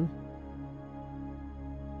cream.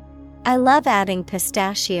 I love adding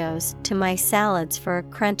pistachios to my salads for a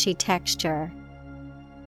crunchy texture.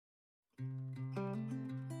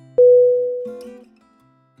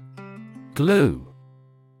 Glue.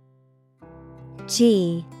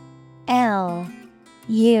 G-L-U-E.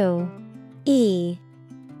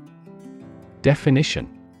 Definition: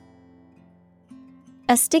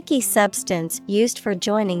 a sticky substance used for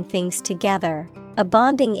joining things together, a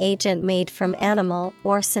bonding agent made from animal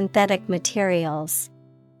or synthetic materials.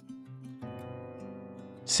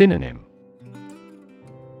 Synonym: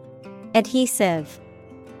 adhesive,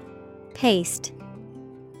 paste,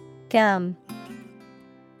 gum.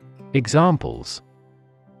 Examples: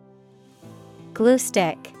 glue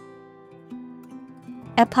stick,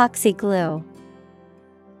 epoxy glue.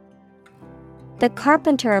 The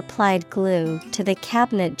carpenter applied glue to the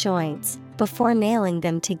cabinet joints before nailing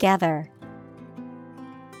them together.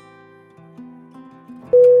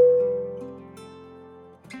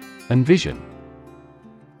 Envision.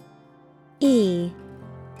 E-N-V-I-S-I-O-N.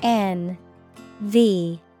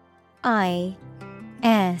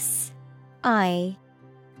 S-I-O-N.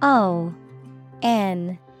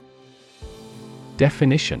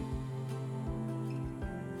 Definition: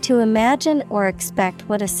 to imagine or expect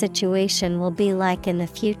what a situation will be like in the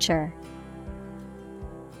future.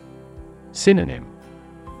 Synonym: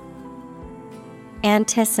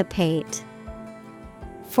 Anticipate,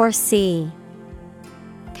 foresee,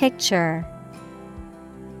 picture.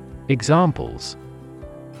 Examples: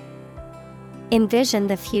 Envision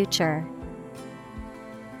the future.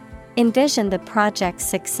 Envision the project's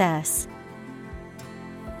success.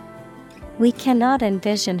 We cannot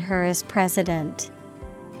envision her as president.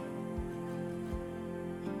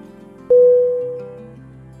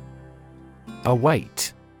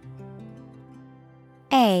 Await.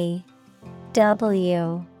 A-W-A-I-T.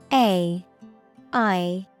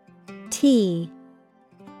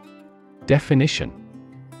 Definition: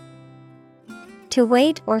 to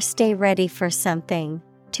wait or stay ready for something,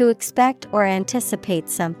 to expect or anticipate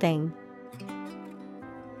something.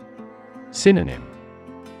 Synonym: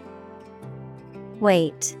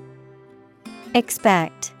 Wait,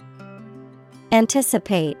 expect,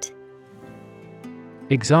 anticipate.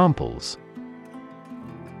 Examples: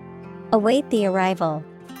 await the arrival.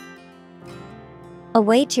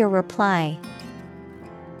 Await your reply.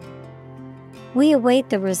 We await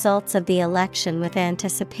the results of the election with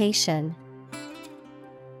anticipation.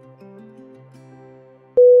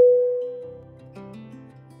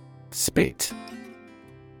 Spit.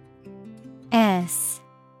 S-P-I-T.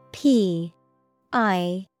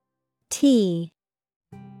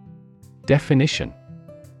 Definition: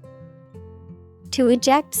 to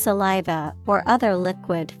eject saliva or other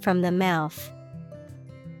liquid from the mouth.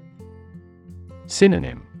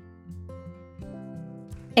 Synonym: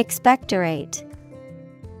 expectorate,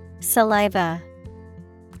 saliva,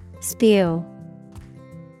 spew.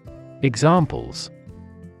 Examples: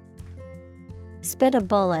 spit a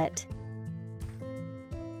bullet.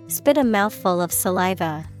 Spit a mouthful of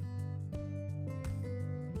saliva.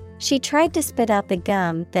 She tried to spit out the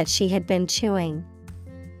gum that she had been chewing.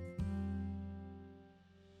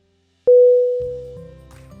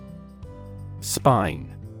 Spine.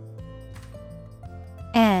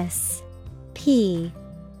 S-P-I-N-E.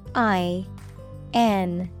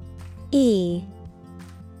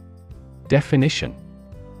 Definition: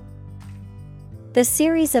 the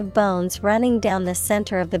series of bones running down the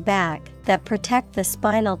center of the back that protect the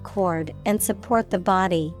spinal cord and support the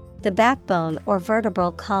body, the backbone or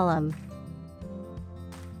vertebral column.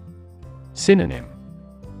 Synonym: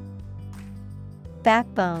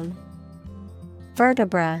 backbone,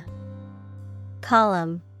 vertebra,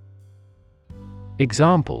 column.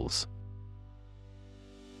 Examples: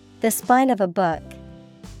 the spine of a book.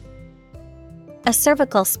 A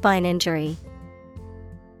cervical spine injury.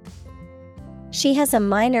 She has a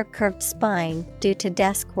minor curved spine due to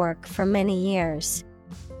desk work for many years.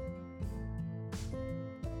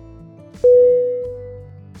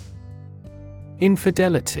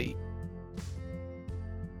 Infidelity.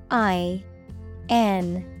 I-N-F-I-D-E-L-I-T-Y.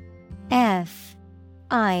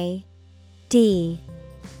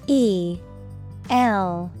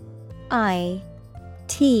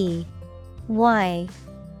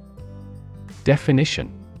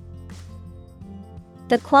 Definition: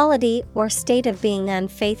 the quality or state of being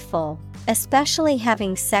unfaithful, especially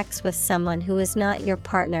having sex with someone who is not your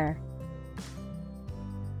partner.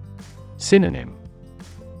 Synonym: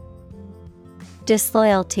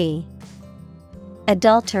 disloyalty,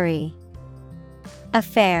 adultery,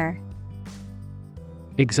 affair.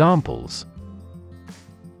 Examples: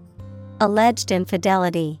 alleged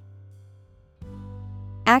infidelity,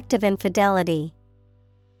 act of infidelity.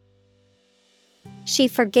 She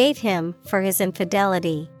forgave him for his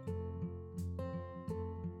infidelity.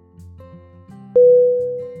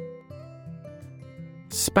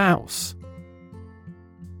 Spouse.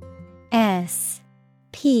 S-P-O-U-S-E.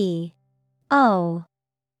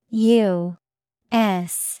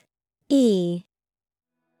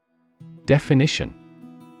 Definition: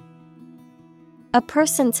 a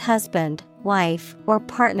person's husband, wife, or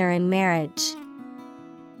partner in marriage.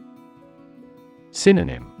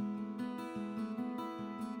 Synonym: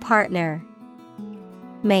 partner,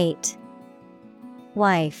 mate,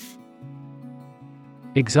 wife.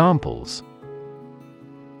 Examples: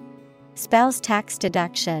 spouse tax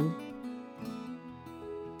deduction,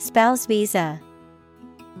 spouse visa.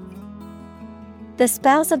 The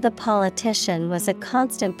spouse of the politician was a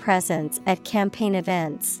constant presence at campaign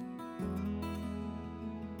events.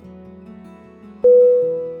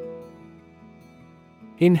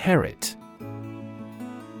 Inherit.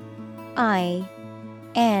 I-N-H-E-R-I-T.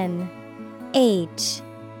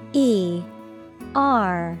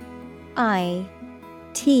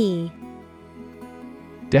 T.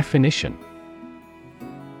 Definition: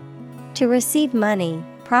 To receive money,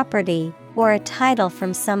 property, or a title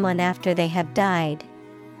from someone after they have died.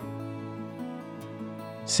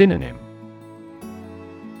 Synonym: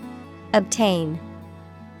 Obtain,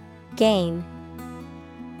 gain,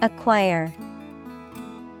 acquire.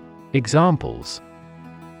 Examples: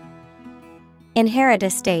 Inherit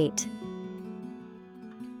estate.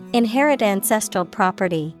 Inherit ancestral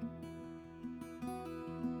property.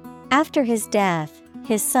 After his death,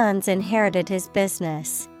 his sons inherited his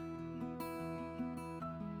business.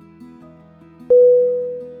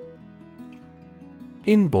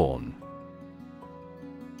 Inborn.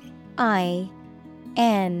 INBORN.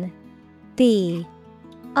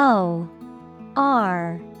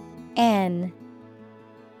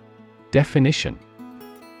 Definition: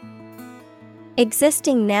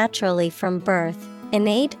 Existing naturally from birth,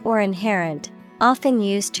 innate or inherent, often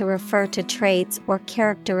used to refer to traits or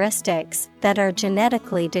characteristics that are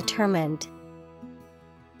genetically determined.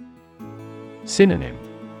 Synonym: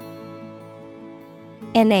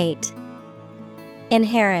 Innate,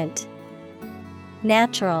 inherent,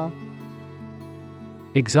 natural.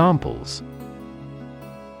 Examples: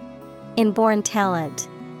 Inborn talent.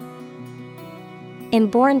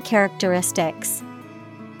 Inborn characteristics.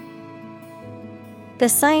 The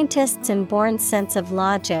scientist's inborn sense of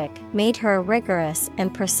logic made her a rigorous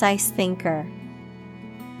and precise thinker.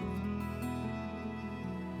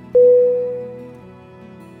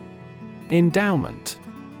 Endowment.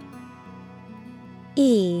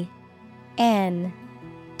 ENDOWMENT.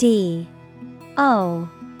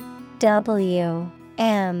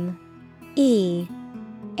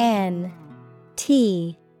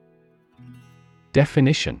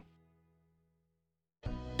 Definition: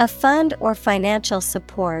 A fund or financial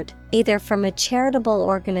support, either from a charitable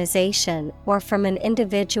organization or from an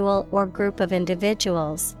individual or group of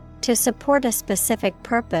individuals, to support a specific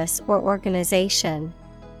purpose or organization.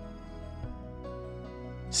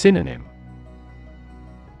 Synonym: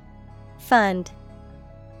 Fund,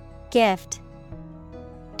 gift,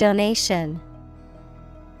 donation.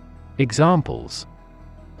 Examples: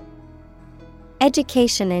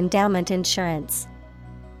 Education endowment insurance.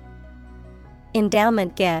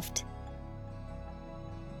 Endowment gift.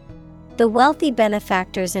 The wealthy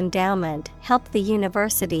benefactor's endowment helped the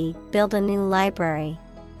university build a new library.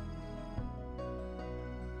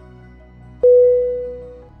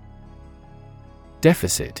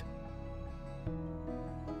 Deficit.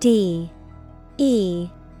 DEFICIT.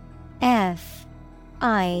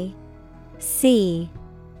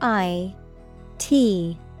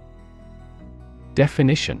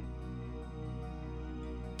 Definition: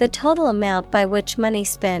 The total amount by which money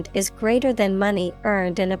spent is greater than money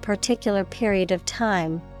earned in a particular period of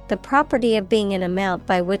time, the property of being an amount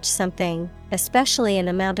by which something, especially an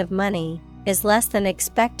amount of money, is less than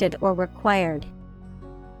expected or required.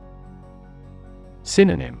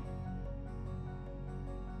 Synonym: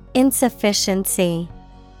 Insufficiency,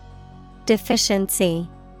 deficiency,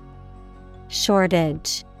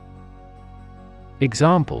 shortage.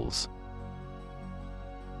 Examples: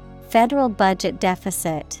 Federal budget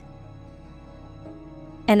deficit.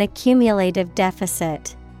 An accumulative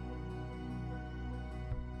deficit.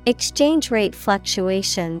 Exchange rate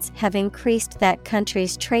fluctuations have increased that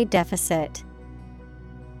country's trade deficit.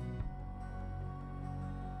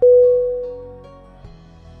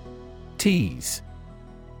 Tease.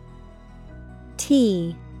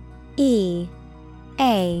 TEASE.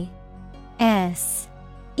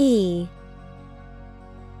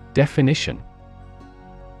 Definition: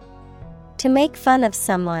 To make fun of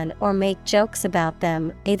someone or make jokes about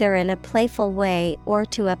them, either in a playful way or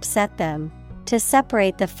to upset them. To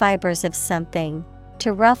separate the fibers of something.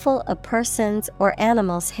 To ruffle a person's or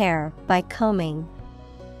animal's hair by combing.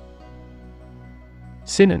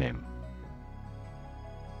 Synonym: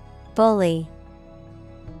 Bully,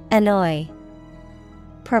 annoy,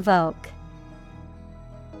 provoke.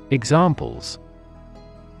 Examples: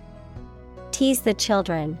 Tease the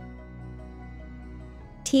children.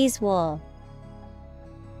 Tease wool.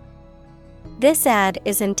 This ad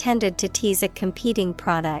is intended to tease a competing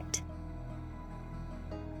product.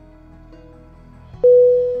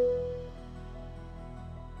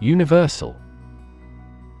 Universal.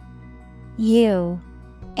 UNIVERSAL.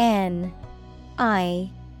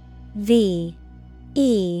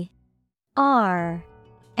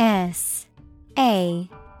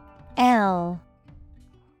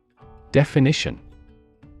 Definition: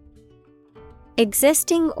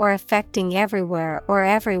 Existing or affecting everywhere or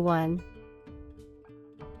everyone.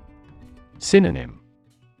 Synonym: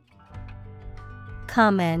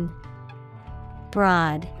 Common,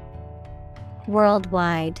 broad,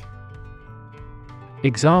 worldwide.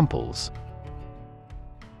 Examples: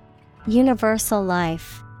 Universal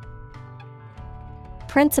life.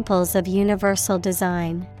 Principles of universal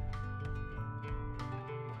design.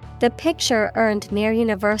 The picture earned near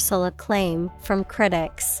universal acclaim from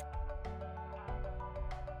critics.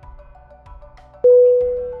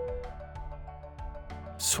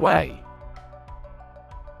 Sway.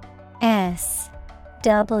 S-W-A-Y.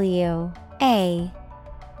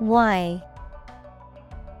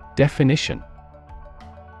 Definition: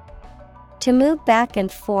 To move back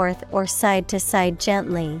and forth or side to side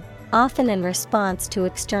gently, often in response to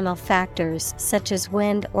external factors such as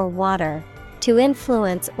wind or water. To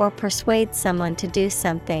influence or persuade someone to do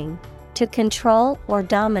something. To control or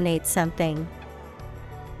dominate something.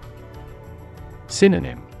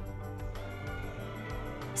 Synonym: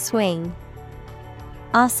 Swing,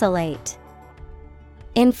 oscillate,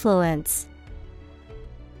 influence.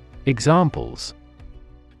 Examples: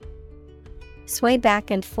 Sway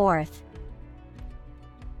back and forth.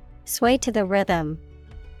 Sway to the rhythm.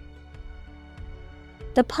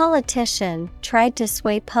 The politician tried to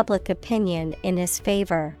sway public opinion in his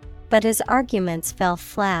favor, but his arguments fell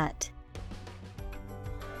flat.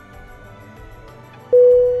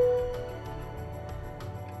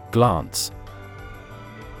 Glance.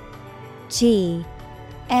 G-L-A-N-C-E.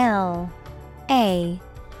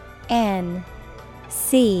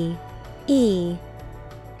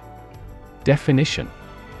 Definition: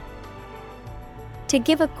 To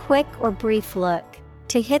give a quick or brief look,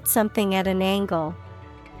 to hit something at an angle.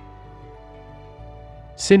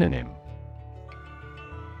 Synonym: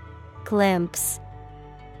 Glimpse,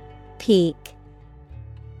 peek,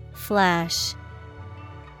 flash.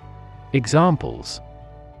 Examples: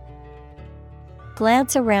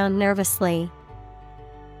 Glance around nervously.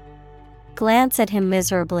 Glance at him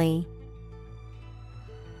miserably.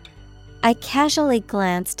 I casually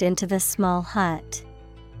glanced into the small hut.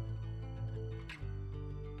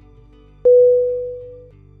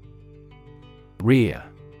 Rear.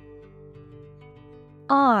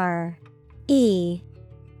 R-E-A-R.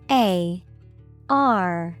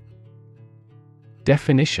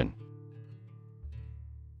 Definition: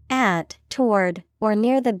 At, toward, or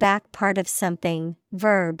near the back part of something.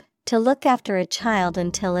 Verb, to look after a child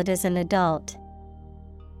until it is an adult.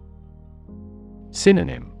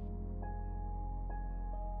 Synonym: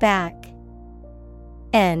 Back,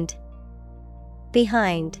 end,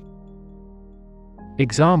 behind.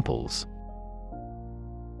 Examples: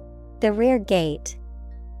 The rear gate.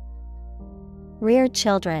 Rear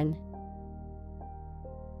children.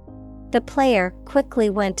 The player quickly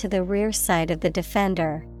went to the rear side of the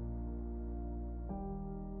defender.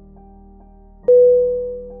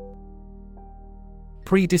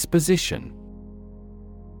 Predisposition.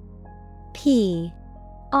 P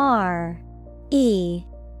R E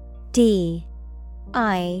D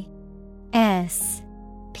I S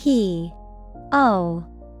P O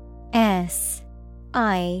S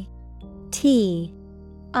I T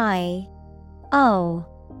I O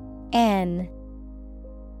N.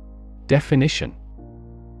 Definition: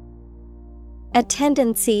 A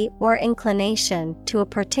tendency or inclination to a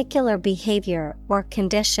particular behavior or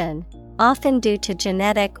condition, often due to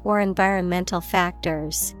genetic or environmental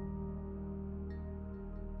factors.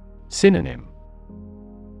 Synonym: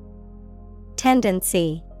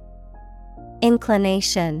 Tendency,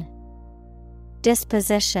 inclination,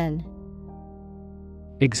 disposition.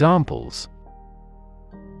 Examples: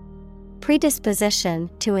 Predisposition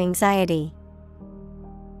to anxiety.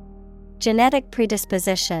 Genetic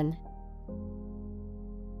predisposition.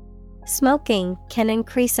 Smoking can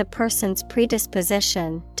increase a person's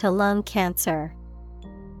predisposition to lung cancer.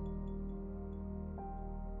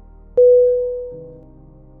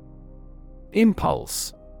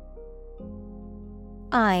 Impulse.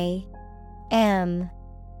 I M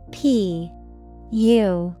P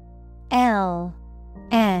U L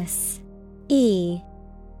S E.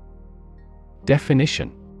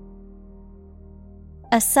 Definition: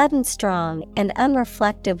 A sudden strong and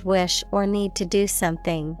unreflective wish or need to do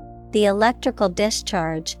something. The electrical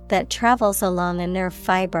discharge that travels along a nerve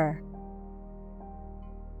fiber.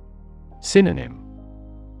 Synonym: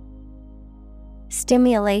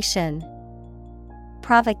 Stimulation,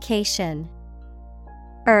 provocation,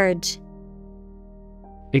 urge.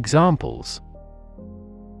 Examples: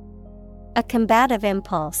 A combative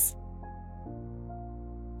impulse.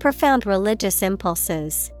 Profound religious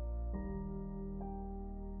impulses.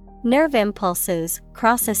 Nerve impulses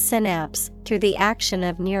cross a synapse through the action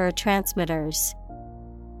of neurotransmitters.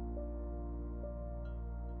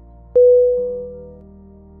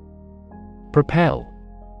 Propel.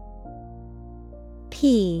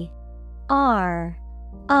 P R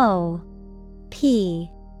O P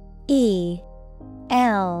E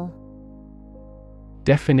L.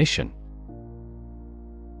 Definition: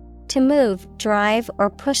 to move, drive, or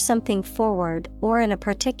push something forward or in a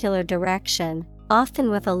particular direction, often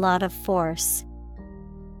with a lot of force.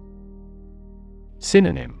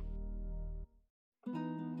 Synonym: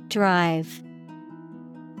 Drive,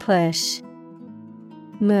 push,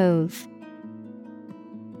 move.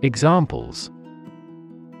 Examples: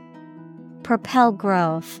 propel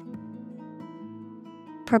growth,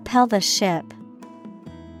 propel the ship.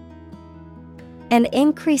 An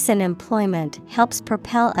increase in employment helps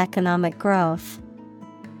propel economic growth.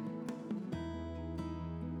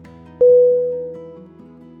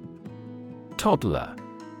 Toddler.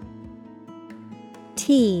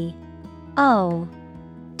 T O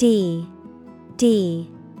D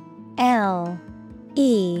D L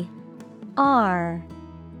E R.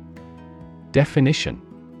 Definition: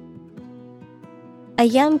 a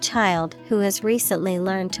young child who has recently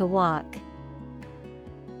learned to walk.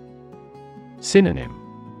 Synonym: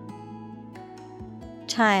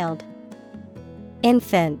 child,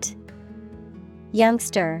 infant,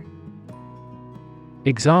 youngster.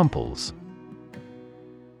 Examples: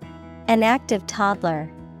 an active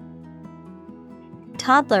toddler,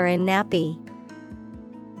 toddler in nappy.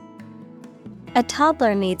 A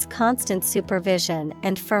toddler needs constant supervision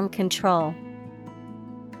and firm control.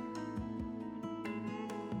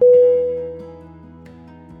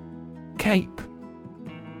 Cape.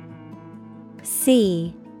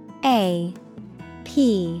 C A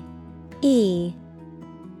P E.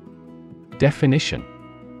 Definition: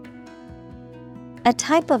 a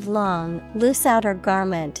type of long, loose outer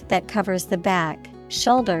garment that covers the back,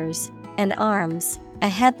 shoulders, and arms, a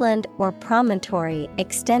headland or promontory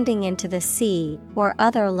extending into the sea or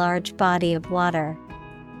other large body of water.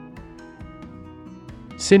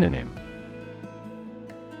 Synonym: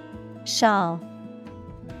 shawl,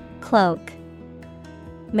 cloak,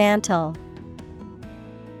 mantle.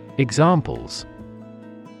 Examples: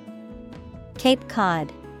 Cape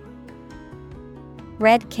Cod,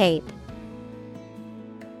 red cape.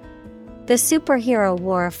 The superhero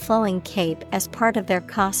wore a flowing cape as part of their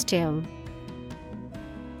costume.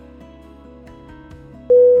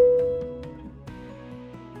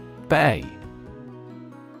 Bay.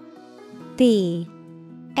 B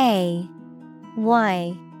A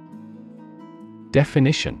Y.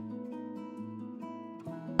 Definition: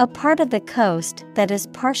 a part of the coast that is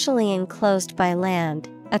partially enclosed by land,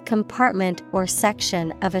 a compartment or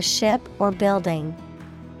section of a ship or building.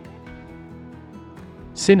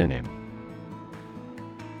 Synonym: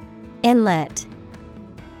 inlet,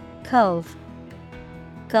 cove,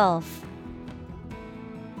 gulf.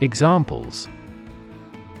 Examples: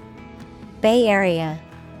 Bay Area,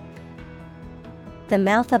 the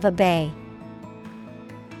mouth of a bay.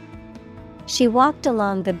 She walked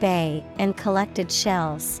along the bay and collected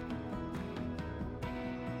shells.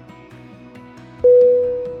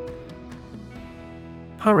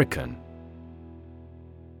 Hurricane.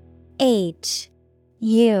 H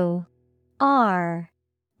U R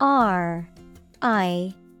R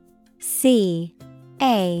I C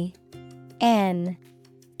A N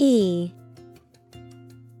E.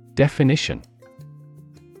 Definition: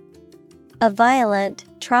 a violent,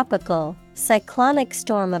 tropical, cyclonic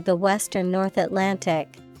storm of the western North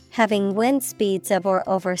Atlantic, having wind speeds of or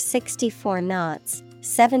over 64 knots,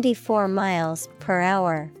 74 miles per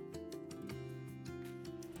hour.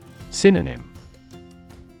 Synonym: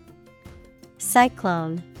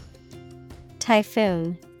 cyclone,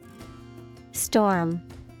 typhoon, storm.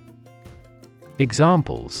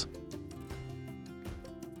 Examples: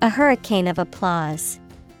 a hurricane of applause.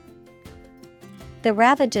 The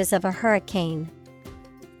ravages of a hurricane.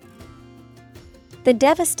 The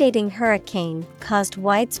devastating hurricane caused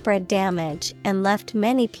widespread damage and left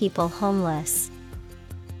many people homeless.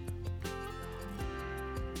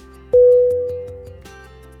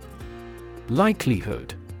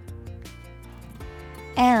 Likelihood.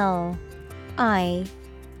 L I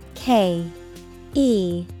K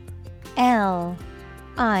E L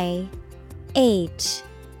I H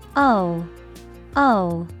O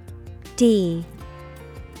O D.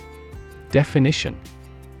 Definition: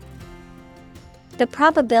 the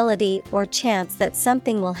probability or chance that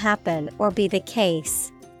something will happen or be the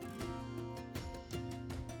case.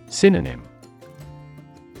 Synonym: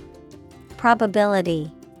 probability,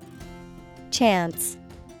 chance,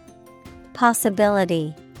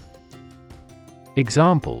 possibility.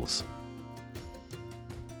 Examples: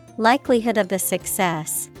 likelihood of the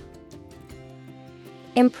success.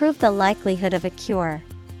 Improve the likelihood of a cure.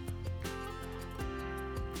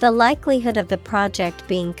 The likelihood of the project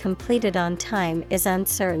being completed on time is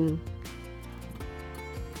uncertain.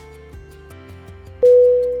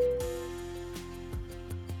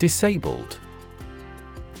 Disabled.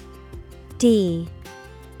 D-I-S-A-B-L-E-D.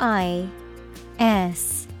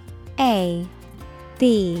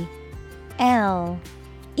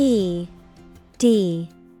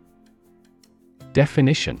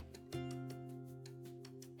 Definition: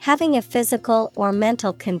 having a physical or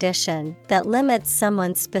mental condition that limits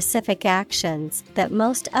someone's specific actions that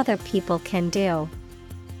most other people can do.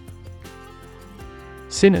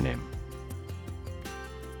 Synonym: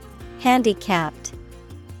 Handicapped,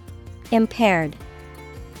 impaired,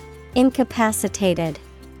 incapacitated.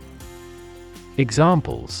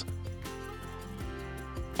 Examples: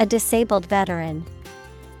 a disabled veteran,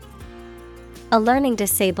 a learning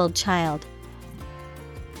disabled child.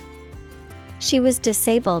 She was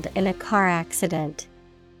disabled in a car accident.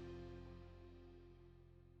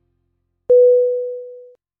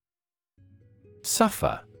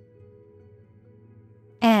 Suffer.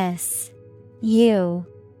 S-U-F-F-E-R.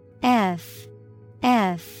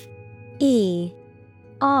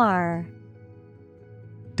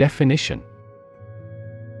 Definition: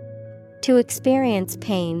 to experience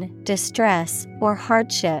pain, distress, or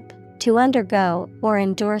hardship, to undergo or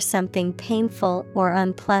endure something painful or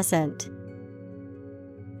unpleasant.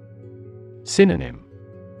 Synonym: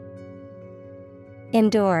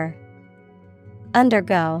 endure,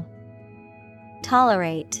 undergo,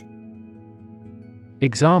 tolerate.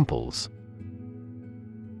 Examples: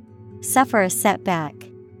 suffer a setback,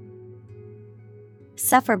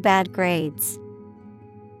 suffer bad grades.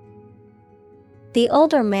 The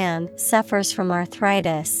older man suffers from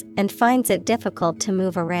arthritis and finds it difficult to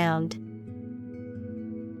move around.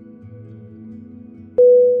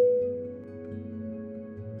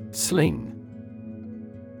 Sling.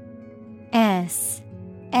 S-L-I-N-G.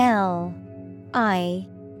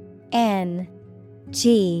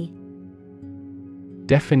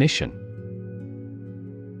 Definition: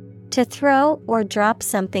 to throw or drop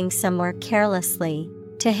something somewhere carelessly,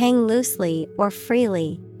 to hang loosely or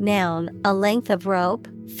freely. Noun, a length of rope,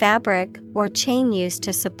 fabric, or chain used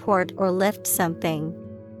to support or lift something.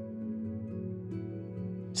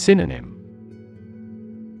 Synonym: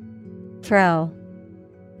 throw,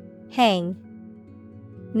 hang.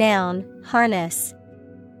 Noun, harness.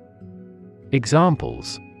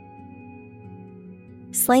 Examples: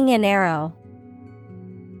 sling an arrow,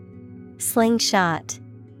 slingshot.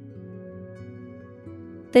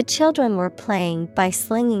 The children were playing by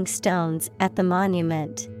slinging stones at the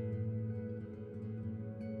monument.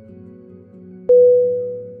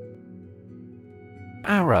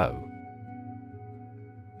 Arrow.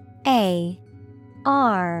 A-R-R-O-W.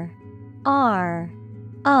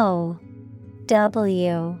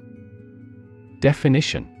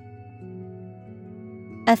 Definition: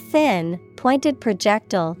 a thin, pointed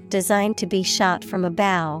projectile designed to be shot from a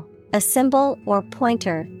bow, a symbol or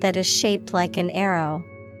pointer that is shaped like an arrow.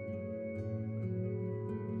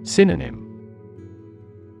 Synonym: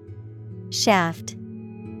 shaft,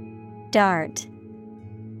 dart,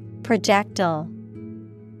 projectile.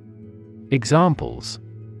 Examples: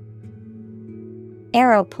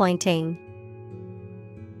 arrow pointing,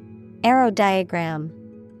 arrow diagram.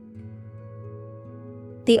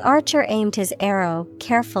 The archer aimed his arrow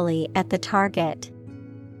carefully at the target.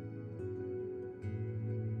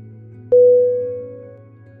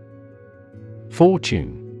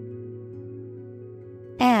 Fortune.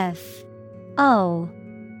 F-O-R-T-U-N-E.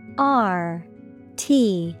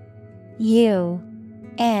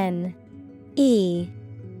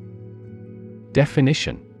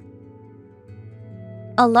 Definition: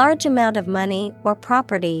 a large amount of money or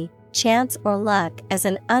property, chance or luck as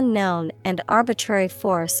an unknown and arbitrary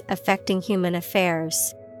force affecting human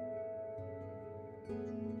affairs.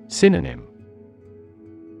 Synonym: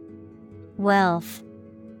 wealth,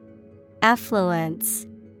 affluence,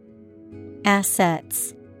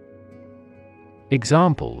 assets.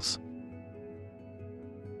 Examples: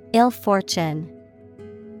 ill fortune,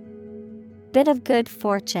 bit of good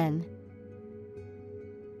fortune.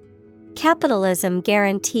 Capitalism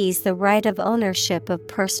guarantees the right of ownership of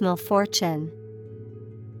personal fortune.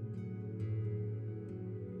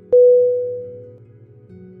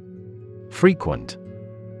 Frequent.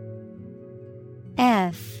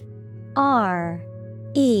 F-R-E-Q-U-E-N-T.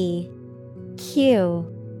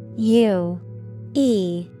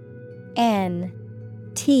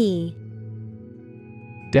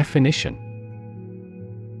 Definition: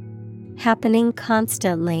 happening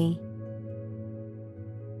constantly.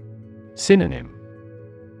 Synonym: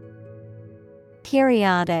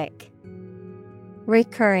 periodic,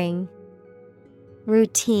 recurring,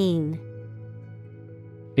 routine.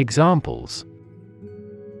 Examples: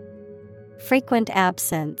 Frequent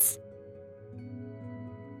absence,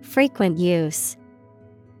 frequent use.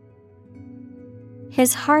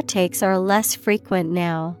 His heartaches are less frequent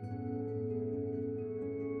now.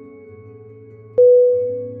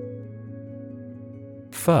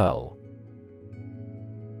 Furl.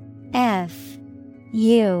 F-U-R-L.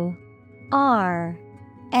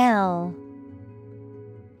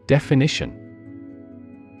 Definition: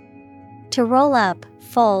 To roll up,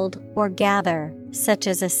 fold, or gather, such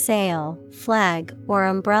as a sail, flag, or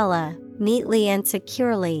umbrella, neatly and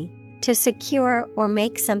securely, to secure or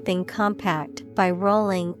make something compact by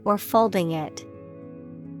rolling or folding it.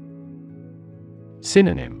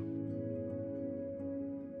 Synonym: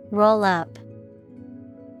 Roll up,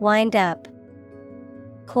 wind up,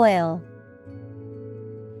 coil.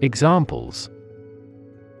 Examples: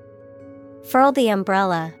 Furl the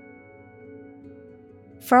umbrella,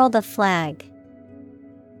 furl the flag.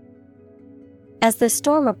 As the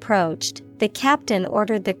storm approached, the captain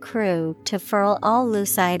ordered the crew to furl all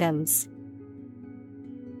loose items.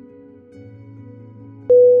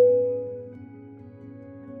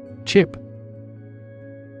 Chip.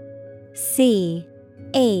 C-H-I-P.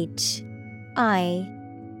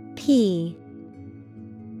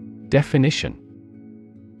 Definition: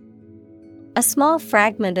 A small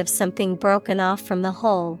fragment of something broken off from the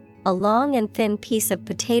whole, a long and thin piece of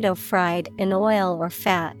potato fried in oil or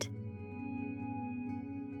fat.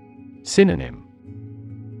 Synonym: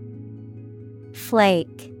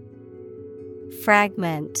 Flake,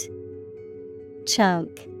 fragment,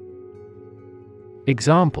 chunk.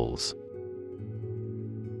 Examples: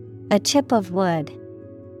 A chip of wood.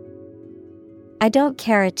 I don't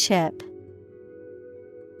care a chip.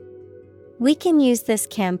 We can use this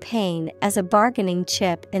campaign as a bargaining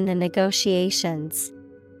chip in the negotiations.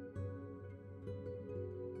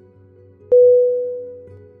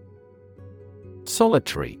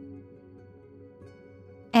 Solitary.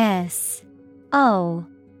 S-O-L-I-T-A-R-Y.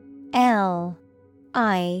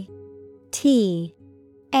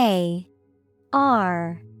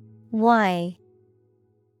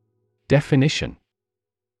 Definition: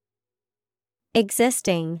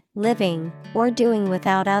 Existing, living, or doing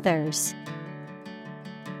without others.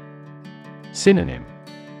 Synonym: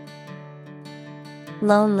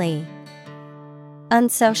 Lonely,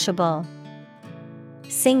 unsociable,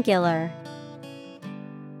 singular.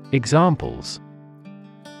 Examples: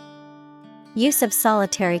 Use of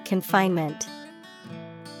solitary confinement.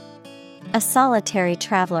 A solitary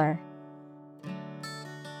traveler.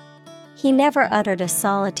 He never uttered a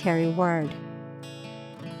solitary word.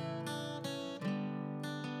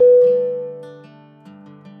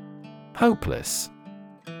 Hopeless.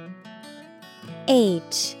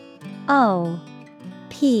 H-O-P-E-L-E-S-S.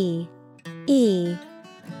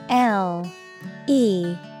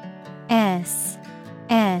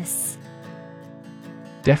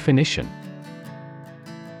 Definition: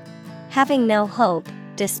 Having no hope,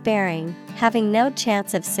 despairing, having no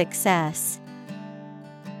chance of success.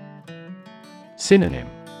 Synonym: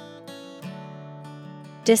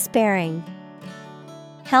 Despairing,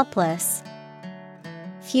 helpless,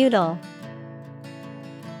 futile.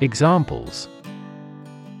 Examples: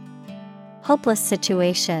 Hopeless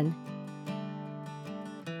situation.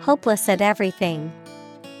 Hopeless at everything.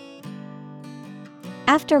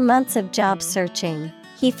 After months of job searching,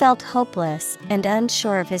 he felt hopeless and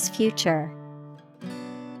unsure of his future.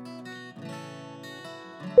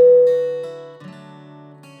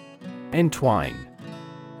 Entwine.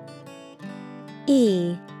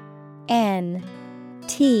 E-N-T-W-I-N-E.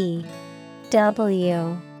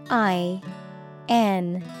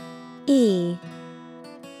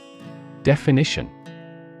 Definition: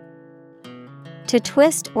 To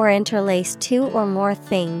twist or interlace two or more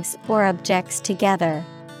things or objects together,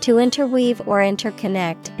 to interweave or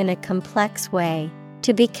interconnect in a complex way,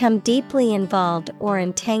 to become deeply involved or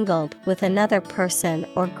entangled with another person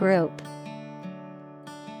or group.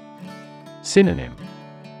 Synonym: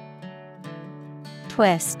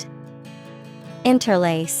 Twist,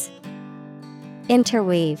 interlace,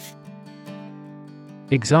 interweave.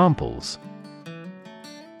 Examples: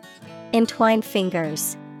 Entwine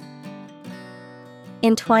fingers.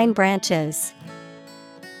 Entwine branches.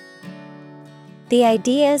 The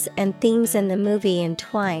ideas and themes in the movie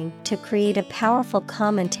entwine to create a powerful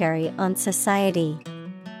commentary on society.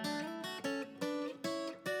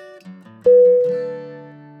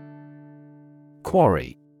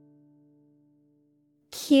 Quarry.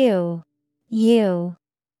 Q-U-A-R-R-Y.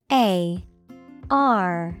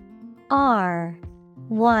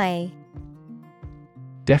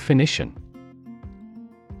 Definition: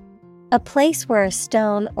 A place where a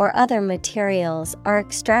stone or other materials are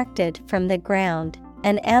extracted from the ground,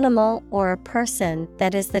 an animal or a person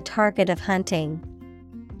that is the target of hunting.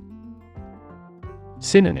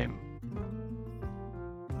 Synonym: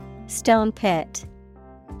 Stone pit,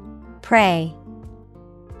 prey,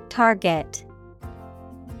 target.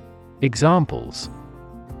 Examples: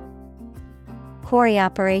 Quarry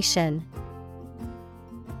operation,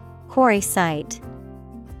 quarry site.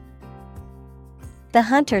 The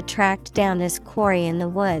hunter tracked down his quarry in the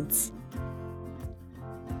woods.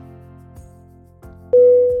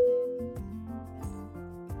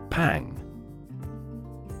 Pang.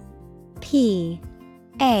 P-A-N-G.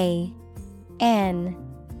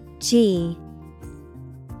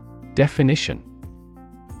 Definition: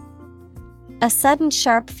 A sudden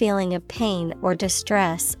sharp feeling of pain or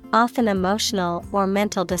distress, often emotional or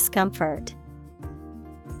mental discomfort.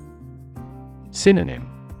 Synonym: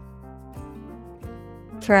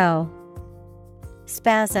 Throw,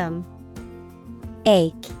 spasm,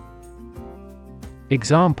 ache.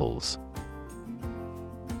 Examples: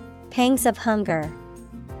 Pangs of hunger,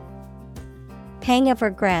 pang of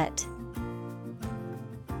regret.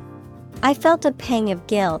 I felt a pang of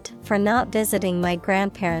guilt for not visiting my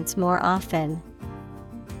grandparents more often.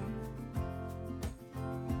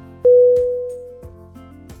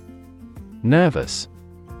 Nervous.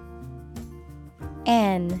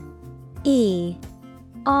 N-E-R-V-O-U-S.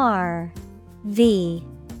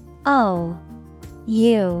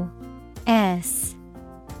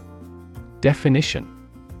 Definition: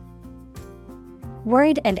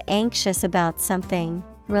 Worried and anxious about something,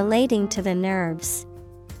 relating to the nerves.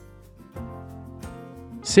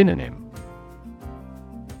 Synonym: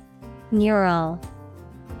 Neural,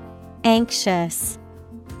 anxious,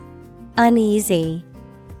 uneasy.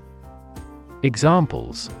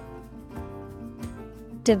 Examples: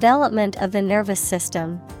 Development of the nervous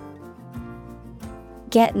system.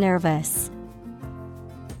 Get nervous.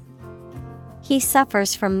 He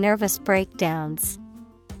suffers from nervous breakdowns.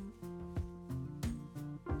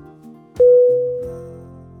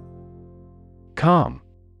 Calm.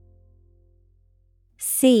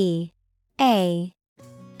 C-A-L-M.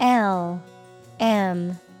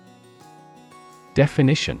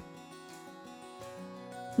 Definition: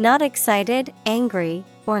 Not excited, angry,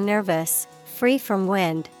 or nervous, free from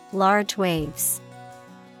wind, large waves.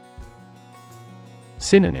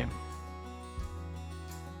 Synonym: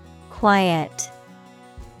 Quiet,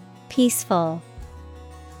 peaceful,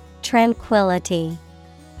 tranquility.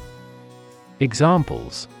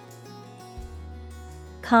 Examples: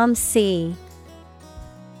 Calm sea,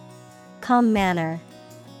 calm manner.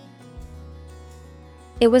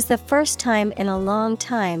 It was the first time in a long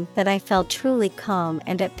time that I felt truly calm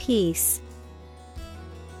and at peace.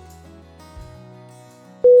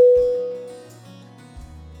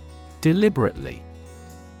 Deliberately.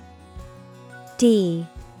 D-E-L-I-B-E-R-A-T-E-L-Y.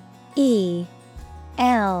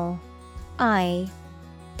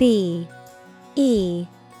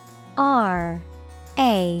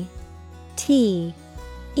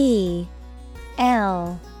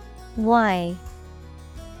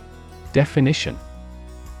 Definition: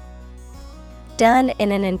 Done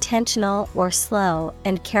in an intentional or slow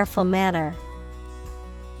and careful manner.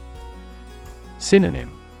 Synonym: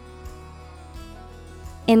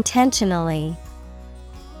 Intentionally,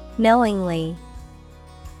 knowingly,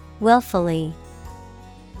 willfully.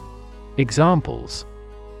 Examples: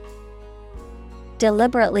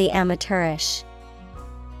 Deliberately amateurish.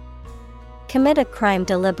 Commit a crime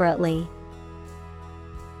deliberately.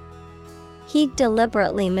 He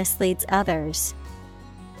deliberately misleads others.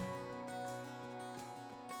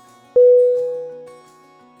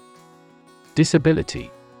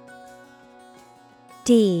 Disability.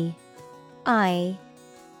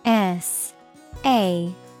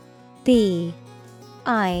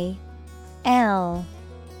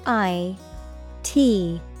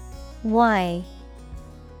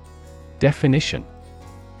 Definition: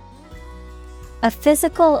 A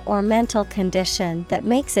physical or mental condition that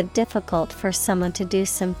makes it difficult for someone to do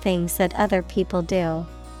some things that other people do.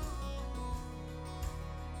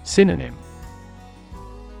 Synonym: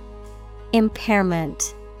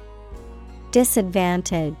 Impairment,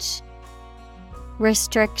 disadvantage,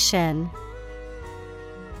 restriction.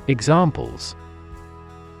 Examples: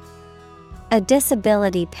 A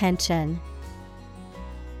disability pension.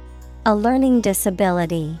 A learning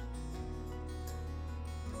disability.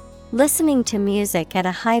 Listening to music at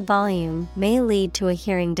a high volume may lead to a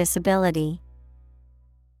hearing disability.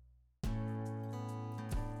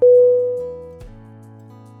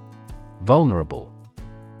 Vulnerable.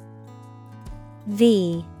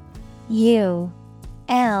 V-U-L-N-E-R-A-B-L-E.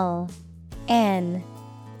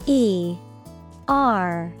 E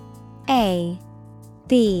R A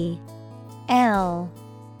B L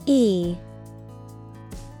E.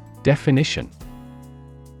 Definition: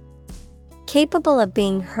 capable of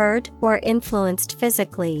being hurt or influenced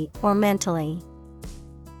physically or mentally.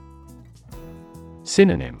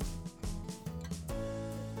 Synonym: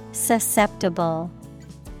 Susceptible,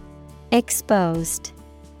 exposed,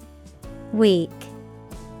 weak.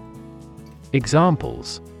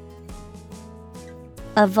 Examples: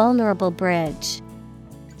 a vulnerable bridge,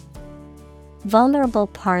 vulnerable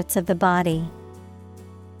parts of the body.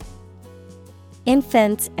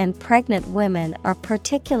 Infants and pregnant women are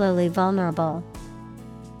particularly vulnerable.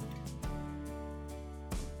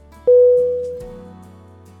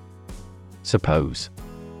 Suppose.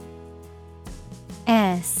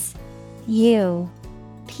 S U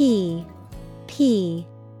P P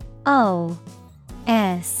O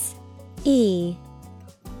S E.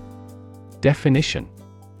 Definition: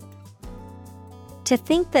 to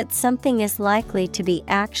think that something is likely to be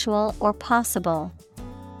actual or possible.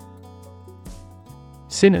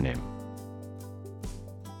 Synonym: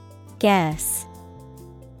 Guess,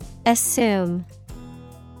 assume,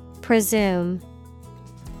 presume.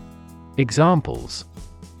 Examples: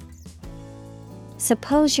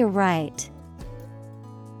 suppose you're right.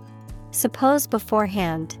 Suppose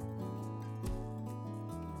beforehand.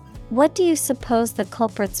 What do you suppose the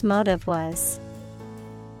culprit's motive was?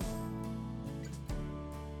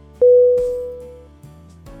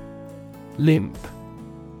 Limp.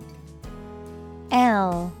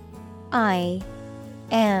 L I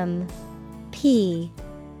M P.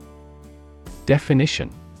 Definition: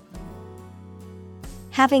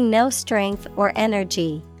 having no strength or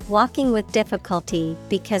energy, walking with difficulty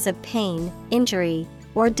because of pain, injury,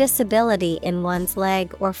 or disability in one's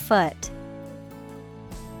leg or foot.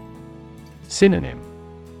 Synonym: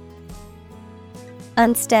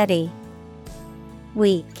 unsteady,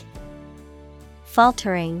 weak,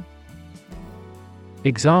 faltering.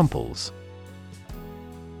 Examples: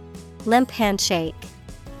 limp handshake,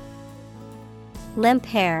 limp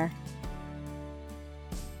hair.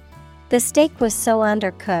 The steak was so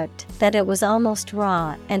undercooked that it was almost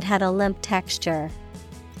raw and had a limp texture.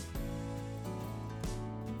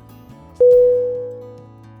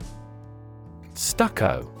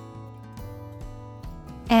 Stucco.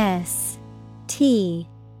 S T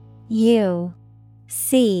U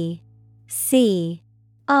C C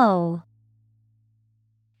O.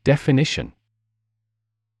 Definition: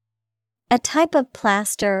 a type of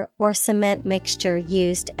plaster or cement mixture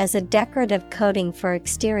used as a decorative coating for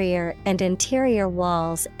exterior and interior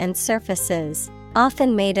walls and surfaces,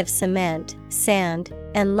 often made of cement, sand,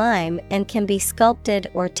 and lime, and can be sculpted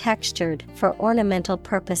or textured for ornamental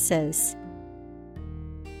purposes.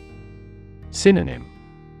 Synonym: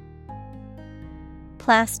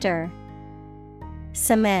 plaster,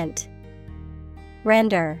 cement,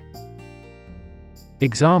 render.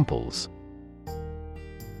 Examples: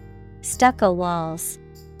 stucco walls,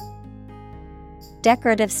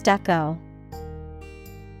 decorative stucco.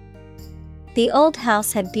 The old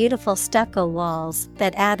house had beautiful stucco walls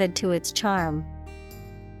that added to its charm.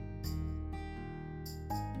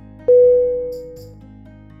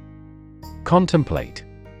 Contemplate.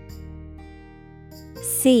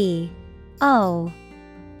 C O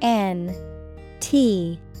N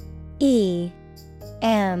T E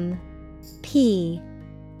M P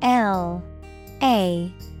L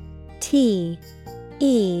A T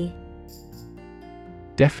E.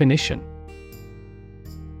 Definition: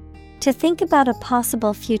 to think about a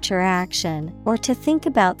possible future action, or to think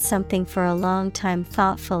about something for a long time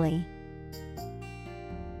thoughtfully.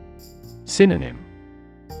 Synonym: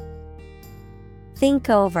 think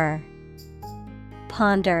over,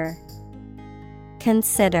 ponder,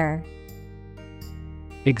 consider.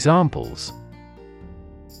 Examples: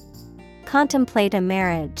 contemplate a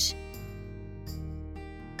marriage,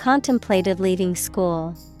 contemplated leaving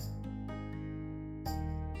school.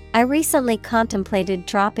 I recently contemplated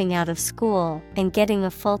dropping out of school and getting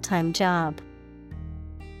a full-time job.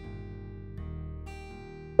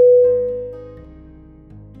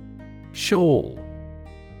 Shawl.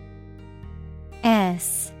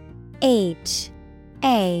 S H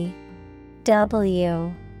A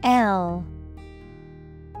W L.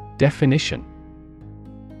 Definition: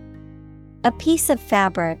 a piece of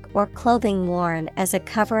fabric or clothing worn as a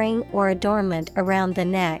covering or adornment around the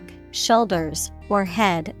neck, shoulders, or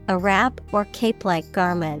head, a wrap or cape-like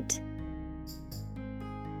garment.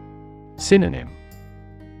 Synonym: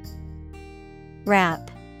 wrap,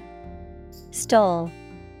 stole,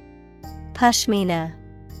 pashmina.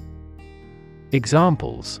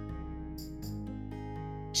 Examples: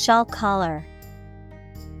 shawl collar,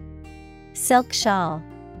 silk shawl.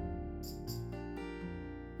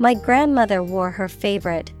 My grandmother wore her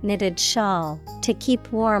favorite knitted shawl to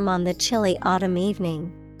keep warm on the chilly autumn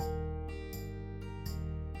evening.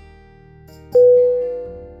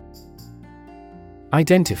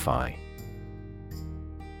 Identify.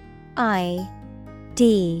 I-D-E-N-T-I-F-Y.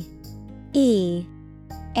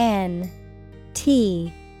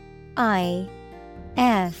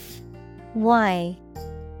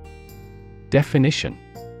 Definition.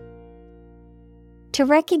 To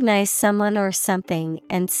recognize someone or something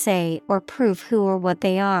and say or prove who or what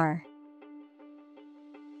they are.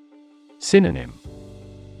 Synonym.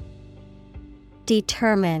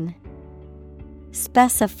 Determine,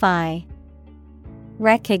 specify,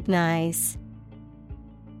 recognize.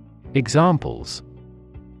 Examples.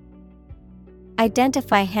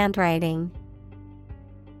 Identify handwriting.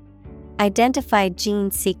 Identify gene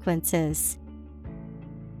sequences.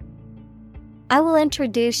 I will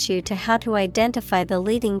introduce you to how to identify the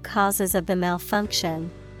leading causes of the malfunction.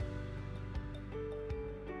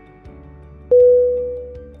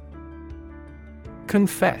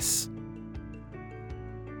 Confess.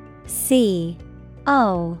 C-O-N-F-E-S-S.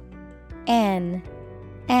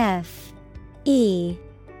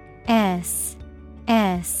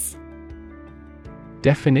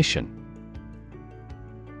 Definition.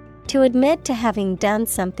 To admit to having done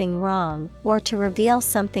something wrong or to reveal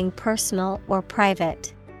something personal or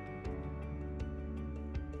private.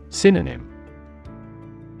 Synonym.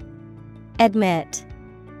 Admit,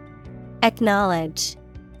 acknowledge,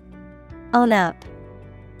 own up.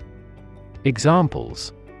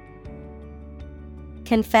 Examples.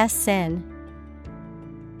 Confess sin.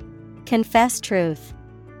 Confess truth.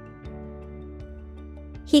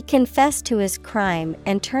 He confessed to his crime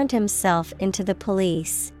and turned himself into the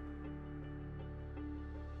police.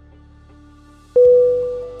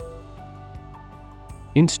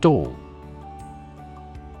 Install.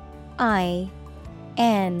 I-N-S-T-A-L-L.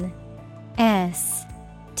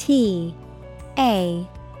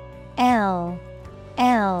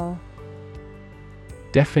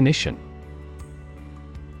 Definition.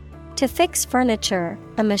 To fix furniture,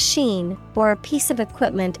 a machine, or a piece of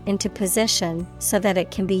equipment into position so that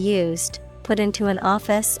it can be used, put into an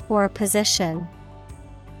office or a position.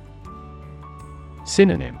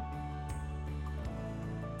 Synonym.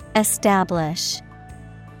 Establish,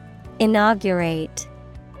 inaugurate,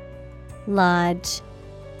 lodge.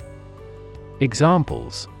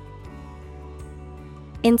 Examples.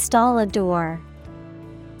 Install a door.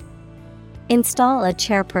 Install a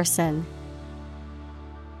chairperson.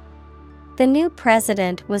 The new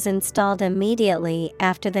president was installed immediately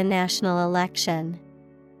after the national election.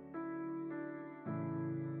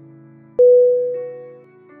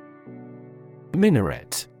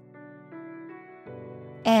 Minaret.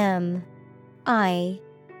 M-I-N-A-R-E-T.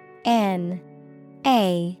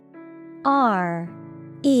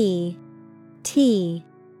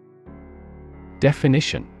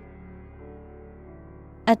 Definition.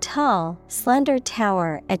 A tall, slender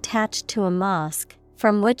tower attached to a mosque,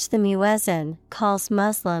 from which the muezzin calls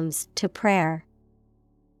Muslims to prayer.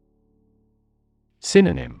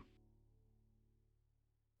 Synonym.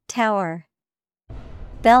 Tower,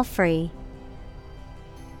 belfry.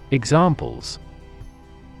 Examples.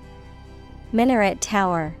 Minaret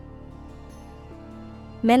tower.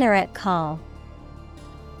 Minaret call.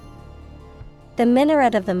 The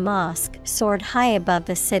minaret of the mosque soared high above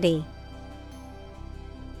the city.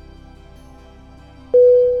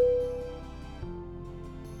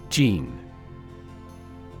 Gene.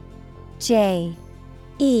 J-E-A-N.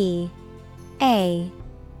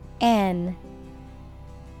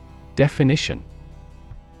 Definition.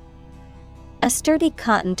 A sturdy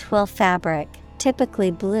cotton twill fabric,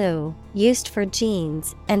 typically blue, used for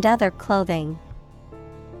jeans and other clothing.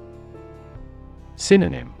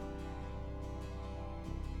 Synonym.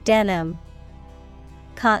 Denim,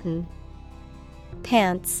 cotton,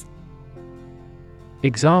 pants.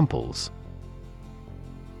 Examples.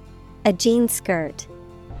 A jean skirt.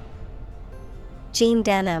 Jean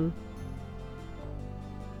denim.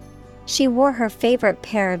 She wore her favorite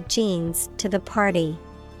pair of jeans to the party.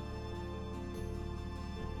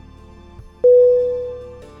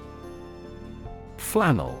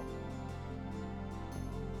 Flannel.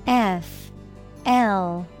 F-L-A-N-N-E-L.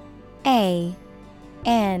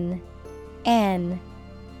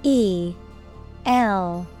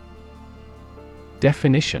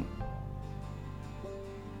 Definition.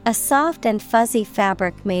 A soft and fuzzy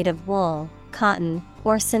fabric made of wool, cotton,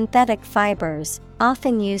 or synthetic fibers,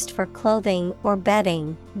 often used for clothing or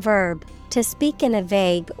bedding. Verb, to speak in a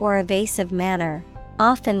vague or evasive manner,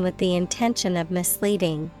 often with the intention of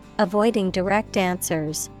misleading, avoiding direct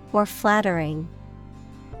answers, or flattering.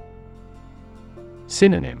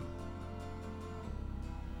 Synonym: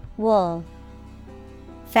 Wool,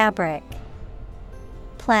 fabric,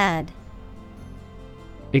 plaid.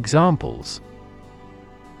 Examples: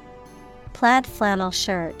 Plaid flannel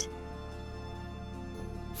shirt,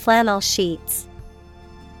 flannel sheets.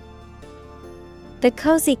 The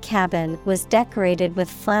cozy cabin was decorated with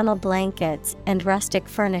flannel blankets and rustic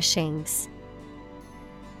furnishings.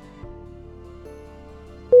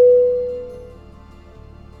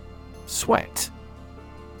 Sweat.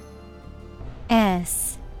 S-W-E-A-T.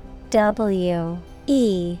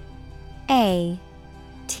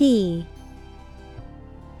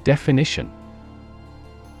 Definition: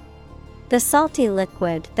 The salty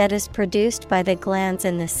liquid that is produced by the glands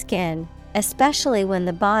in the skin, especially when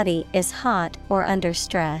the body is hot or under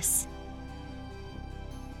stress.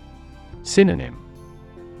 Synonym: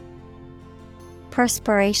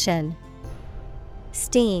 Perspiration,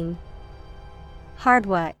 steam, hard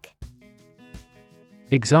work.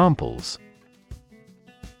 Examples: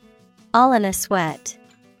 All in a sweat,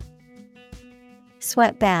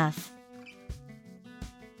 sweat bath.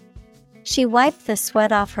 She wiped the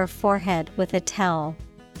sweat off her forehead with a towel.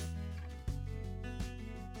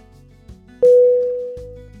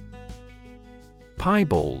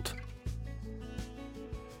 Piebald.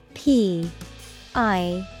 P-I-E-B-A-L-D.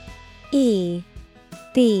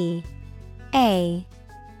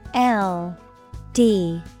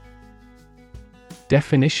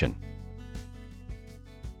 Definition: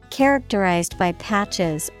 Characterized by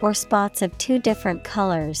patches or spots of two different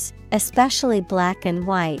colors, especially black and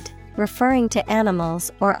white, referring to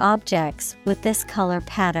animals or objects with this color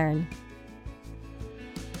pattern.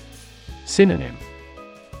 Synonym: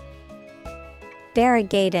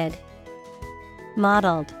 Variegated,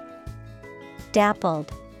 mottled,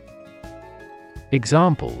 dappled.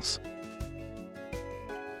 Examples: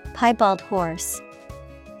 Piebald horse,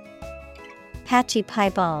 patchy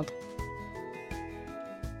piebald.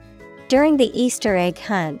 During the Easter egg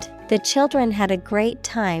hunt, the children had a great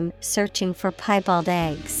time searching for piebald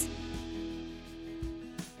eggs.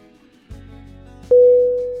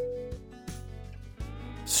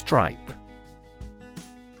 Stripe.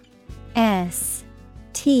 S-T-R-I-P-E.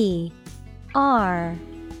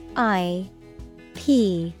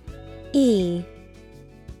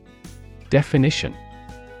 Definition: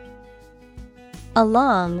 A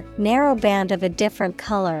long, narrow band of a different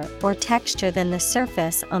color or texture than the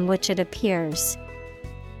surface on which it appears.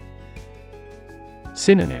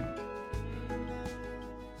 Synonym: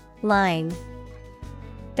 Line,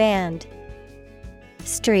 band,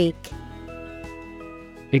 streak.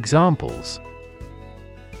 Examples: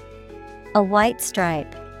 A white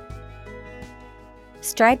stripe,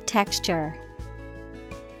 stripe texture.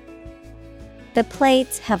 The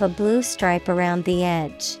plates have a blue stripe around the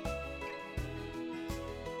edge.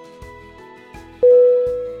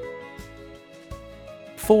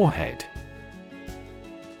 Forehead.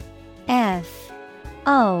 F-O-R-E-H-E-A-D.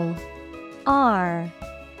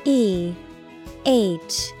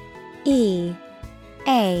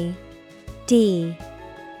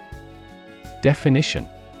 Definition: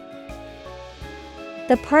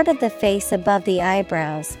 The part of the face above the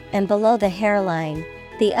eyebrows and below the hairline,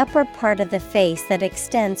 the upper part of the face that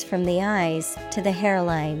extends from the eyes to the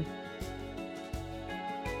hairline.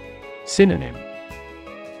 Synonym: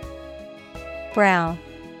 Brow,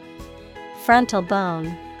 frontal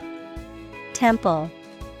bone, temple.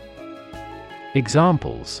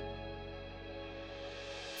 Examples: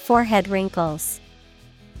 Forehead wrinkles,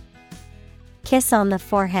 kiss on the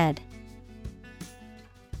forehead.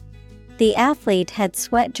 The athlete had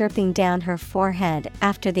sweat dripping down her forehead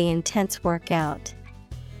after the intense workout.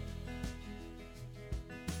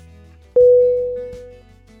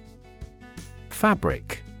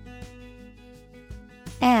 Fabric.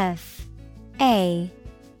 F-A-B-R-I-C.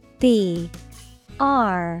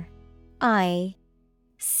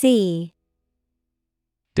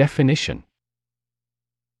 Definition: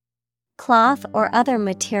 Cloth or other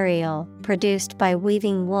material produced by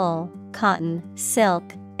weaving wool, cotton,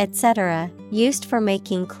 silk, etc., used for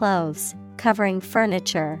making clothes, covering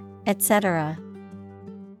furniture, etc.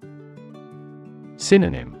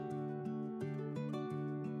 Synonym: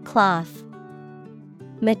 Cloth,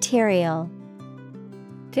 material,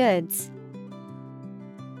 goods.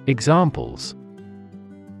 Examples: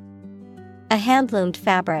 A hand-loomed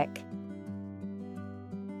fabric,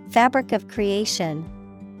 fabric of creation.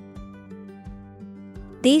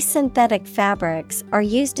 These synthetic fabrics are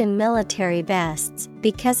used in military vests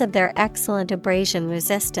because of their excellent abrasion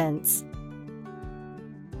resistance.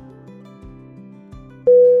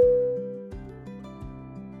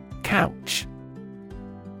 Couch.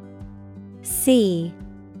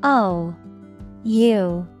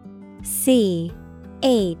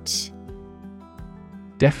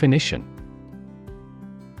 Definition.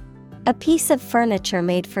 A piece of furniture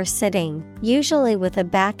made for sitting, usually with a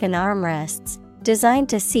back and armrests, designed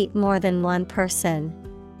to seat more than one person.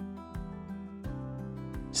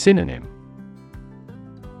 Synonym.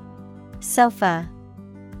 Sofa,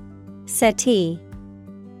 settee,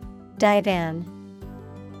 divan.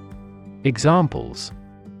 Examples.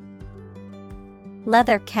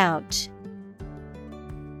 Leather couch.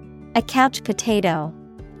 A couch potato.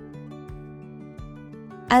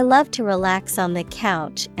 I love to relax on the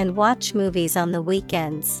couch and watch movies on the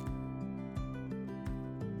weekends.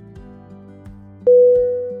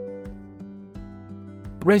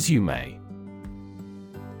 Resume.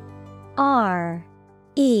 R-E-S-U-M-E.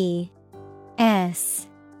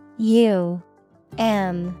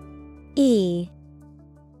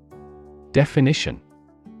 Definition.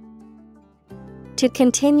 To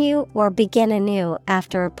continue or begin anew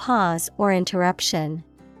after a pause or interruption.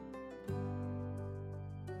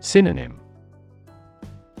 Synonym.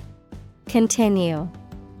 Continue,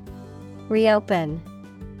 reopen,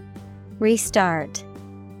 restart.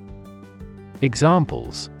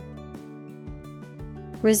 Examples.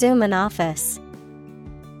 Resume an office.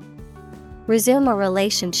 Resume a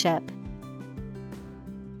relationship.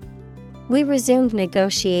 We resumed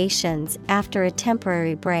negotiations after a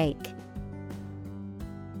temporary break.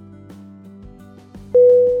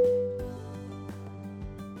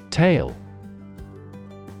 Tale.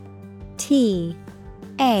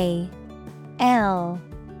 T-A-L-E.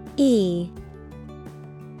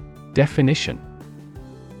 Definition.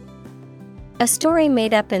 A story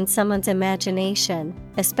made up in someone's imagination,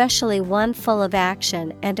 especially one full of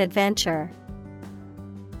action and adventure.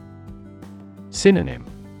 Synonym.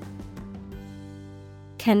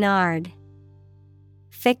 Canard,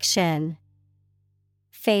 fiction,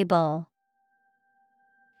 fable.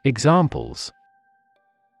 Examples.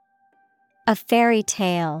 A fairy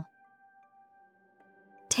tale.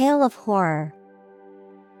 Tale of horror.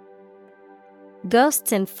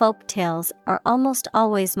 Ghosts in folk tales are almost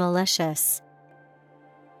always malicious.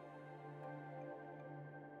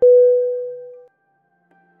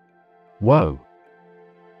 Woe.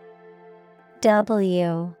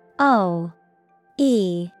 W-O-E.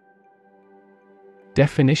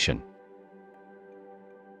 Definition.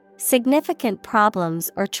 Significant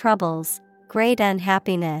problems or troubles, great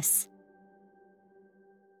unhappiness.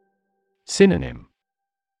 Synonym.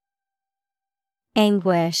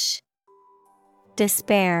 Anguish,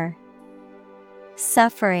 despair,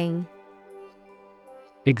 suffering.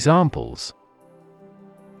 Examples.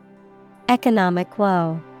 Economic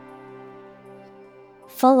woe.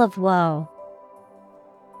 Full of woe.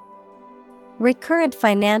 Recurrent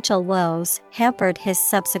financial woes hampered his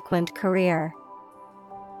subsequent career.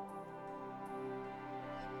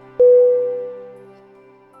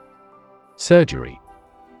 Surgery.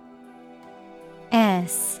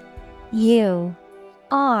 S-U-R-G-E-R-Y.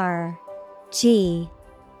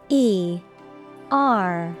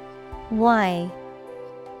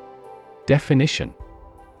 Definition.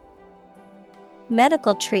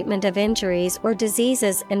 Medical treatment of injuries or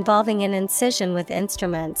diseases involving an incision with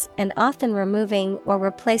instruments and often removing or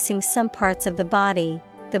replacing some parts of the body,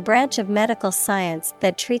 the branch of medical science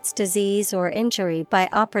that treats disease or injury by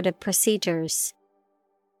operative procedures.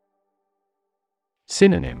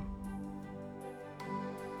 Synonym.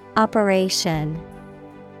 Operation,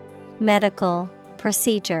 medical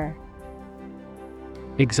procedure.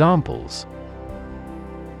 Examples.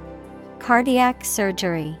 Cardiac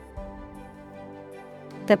surgery.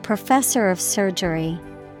 The professor of surgery.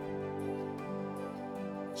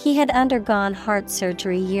 He had undergone heart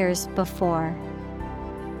surgery years before.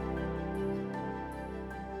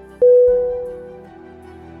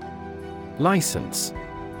 License.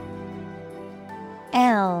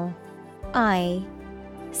 L-I-C-E-N-S-E.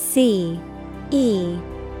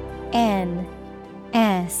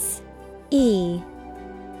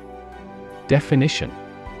 Definition.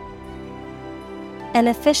 An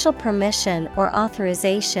official permission or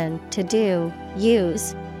authorization to do,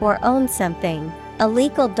 use, or own something, a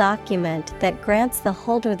legal document that grants the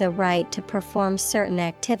holder the right to perform certain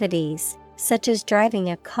activities, such as driving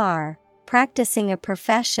a car, practicing a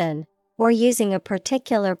profession, or using a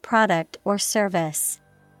particular product or service.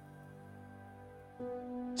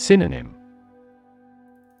 Synonym.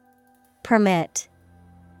 Permit,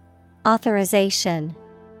 authorization,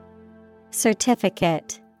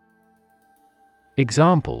 certificate.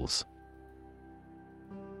 Examples.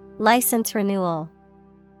 License renewal.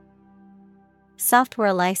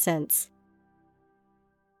 Software license.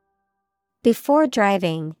 Before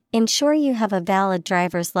driving, ensure you have a valid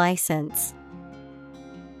driver's license.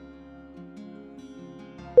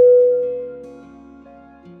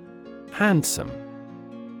 Handsome.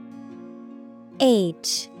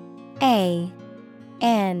 Handsom.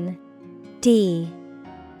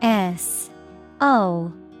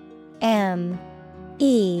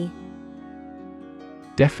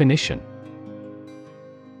 Definition.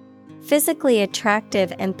 Physically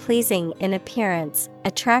attractive and pleasing in appearance,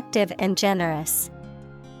 attractive and generous.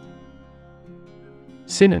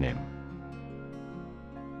 Synonym.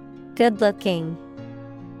 Good-looking,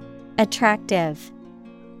 attractive,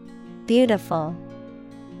 beautiful.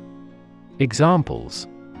 Examples.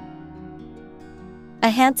 A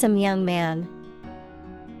handsome young man.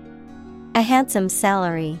 A handsome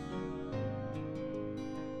salary.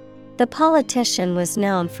 The politician was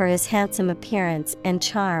known for his handsome appearance and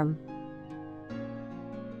charm.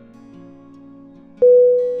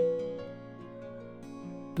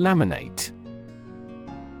 Laminate.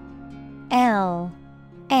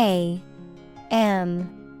 Laminate.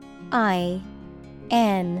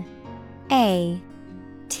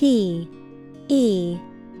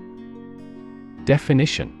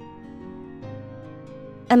 Definition.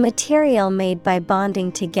 A material made by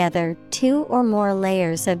bonding together two or more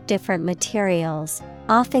layers of different materials,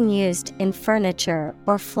 often used in furniture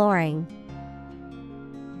or flooring.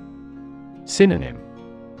 Synonym.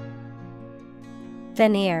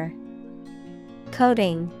 Veneer,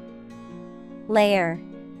 coating, layer.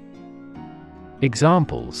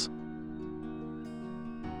 Examples.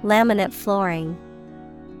 Laminate flooring.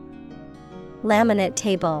 Laminate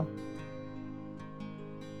table.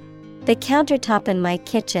 The countertop in my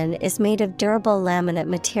kitchen is made of durable laminate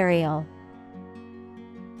material.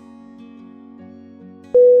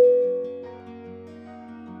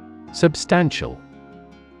 Substantial. Substantial.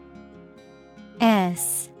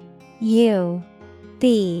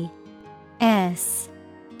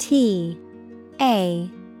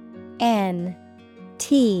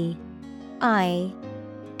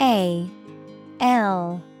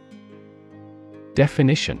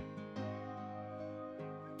 Definition.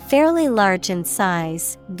 Fairly large in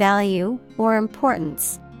size, value, or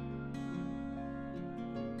importance.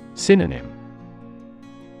 Synonym.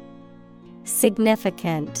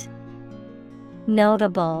 Significant,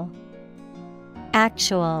 notable,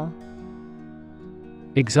 actual.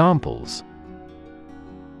 Examples.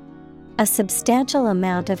 A substantial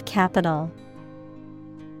amount of capital.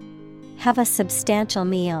 Have a substantial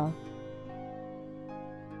meal.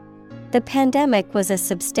 The pandemic was a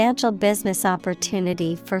substantial business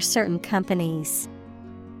opportunity for certain companies.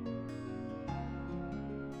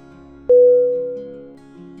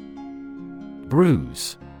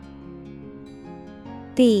 Bruise.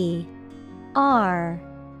 Bruise.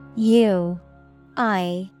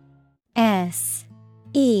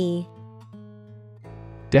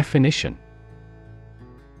 Definition.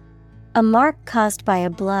 A mark caused by a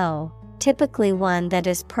blow, typically one that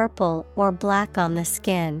is purple or black on the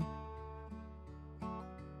skin.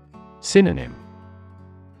 Synonym.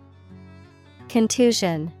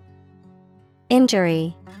 Contusion,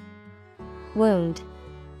 injury, wound.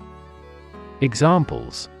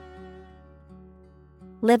 Examples.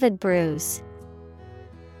 Livid bruise.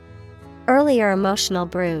 Earlier emotional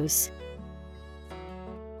bruise.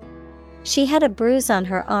 She had a bruise on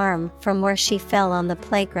her arm from where she fell on the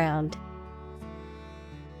playground.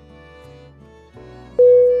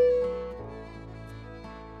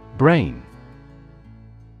 Brain.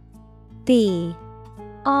 Brain.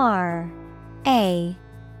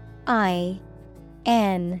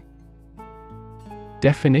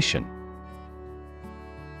 Definition.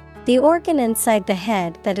 The organ inside the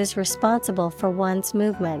head that is responsible for one's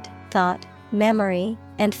movement, thought, memory,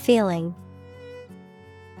 and feeling.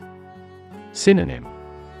 Synonym.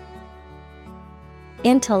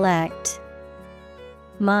 Intellect,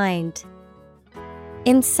 mind,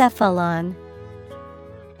 encephalon.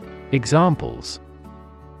 Examples.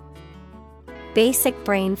 Basic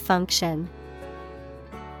brain function.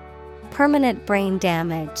 Permanent brain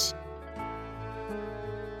damage.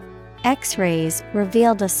 X-rays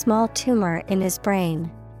revealed a small tumor in his brain.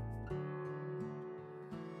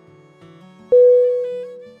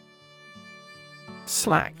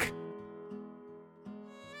 Slack.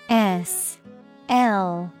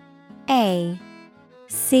 S-L-A-C-K.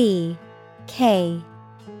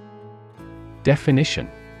 Definition.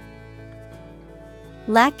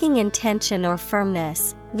 Lacking in tension or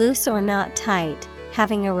firmness, loose or not tight,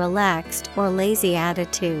 having a relaxed or lazy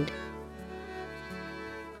attitude.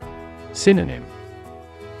 Synonym.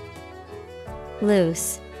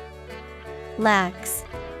 Loose, lax,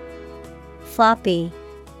 floppy.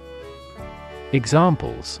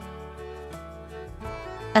 Examples: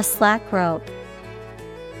 a slack rope,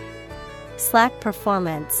 slack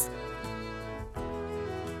performance.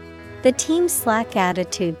 The team's slack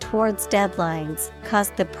attitude towards deadlines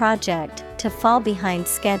caused the project to fall behind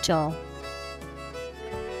schedule.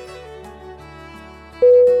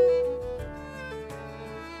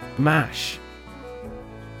 Mash.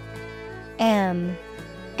 M-A-S-H.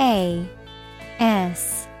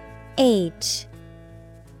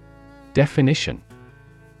 Definition: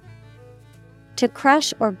 to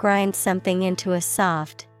crush or grind something into a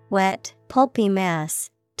soft, wet, pulpy mass,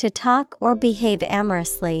 to talk or behave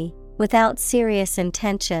amorously, without serious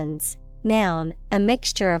intentions. Noun, a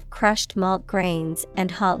mixture of crushed malt grains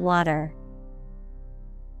and hot water.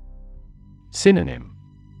 Synonym: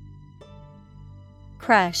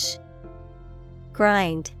 Crush,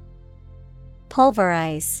 grind,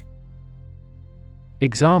 pulverize.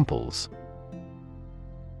 Examples: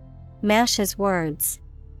 mash his words.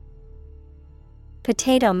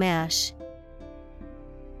 Potato mash.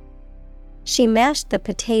 She mashed the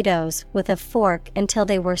potatoes with a fork until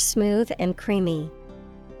they were smooth and creamy.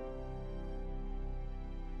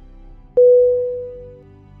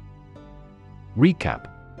 Recap.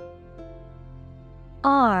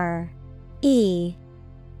 R-E-C-A-P.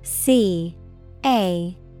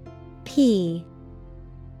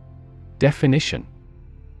 Definition: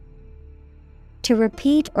 to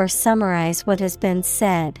repeat or summarize what has been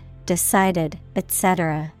said, decided,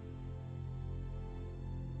 etc.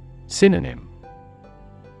 Synonym: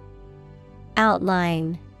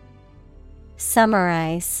 outline,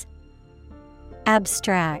 summarize,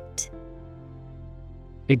 abstract.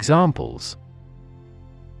 Examples: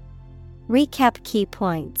 recap key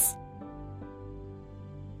points.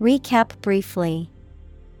 Recap briefly.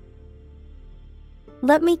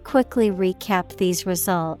 Let me quickly recap these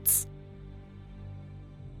results.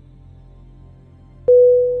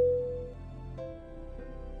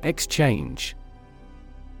 Exchange.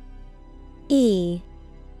 E-X-C-H-A-N-G-E.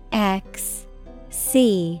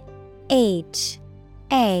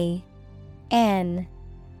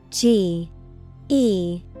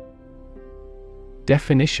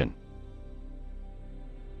 Definition: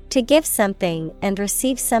 to give something and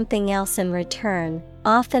receive something else in return,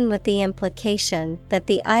 often with the implication that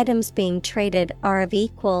the items being traded are of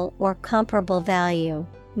equal or comparable value.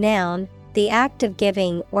 Noun, the act of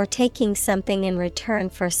giving or taking something in return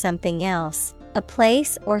for something else, a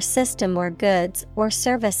place or system where goods or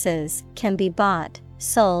services can be bought,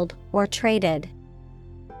 sold, or traded.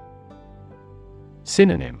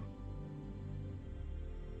 Synonym: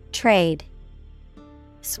 trade,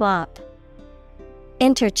 swap,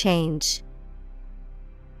 interchange.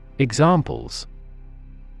 Examples: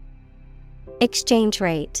 exchange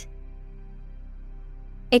rate.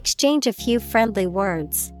 Exchange a few friendly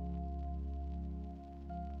words.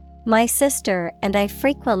 My sister and I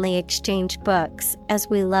frequently exchange books as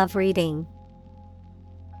we love reading.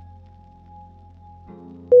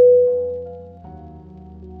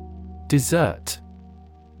 Dessert.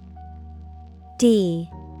 D-E-S-S-E-R-T.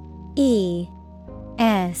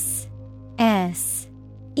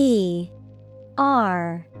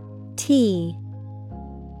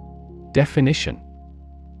 Definition: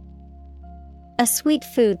 a sweet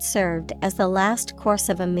food served as the last course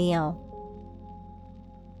of a meal.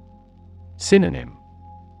 Synonym: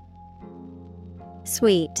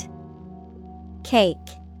 sweet, cake,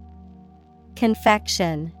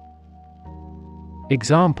 confection.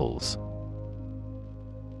 Examples: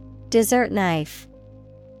 dessert knife.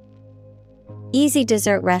 Easy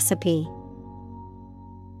dessert recipe.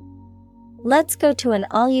 Let's go to an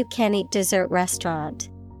all-you-can-eat dessert restaurant.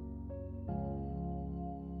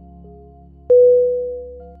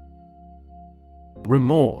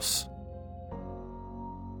 Remorse.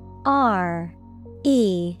 R-E-M-O-R-S-E.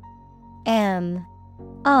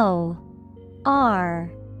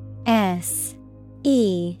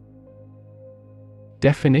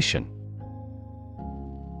 Definition: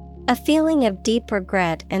 a feeling of deep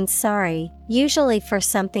regret and sorry, usually for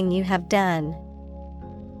something you have done.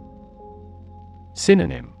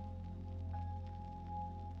 Synonym: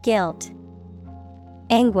 guilt,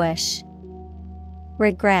 anguish,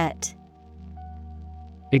 regret.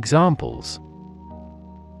 Examples: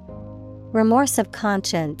 remorse of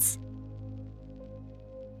conscience.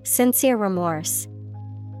 Sincere remorse.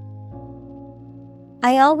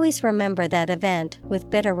 I always remember that event with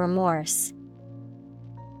bitter remorse.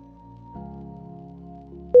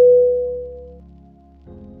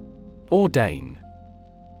 Ordain.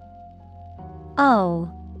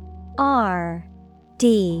 O-R-D-A-I-N.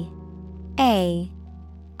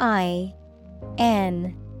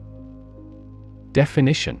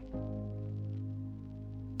 Definition: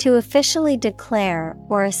 To officially declare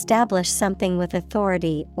or establish something with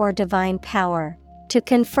authority or divine power. To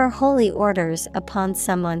confer holy orders upon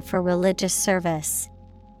someone for religious service.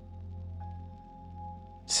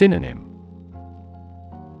 Synonym: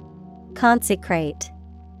 Consecrate,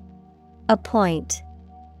 appoint,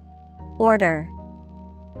 order.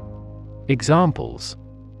 Examples: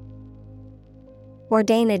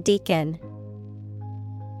 Ordain a deacon.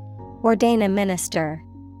 Ordain a minister.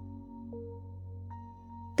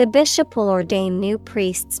 The bishop will ordain new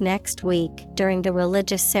priests next week during the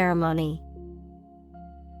religious ceremony.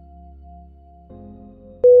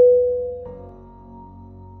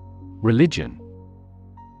 Religion.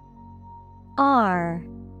 R-E-L-I-G-I-O-N.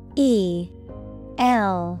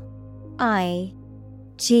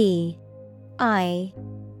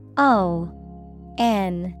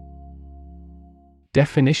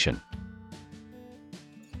 Definition: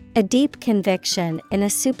 A deep conviction in a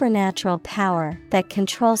supernatural power that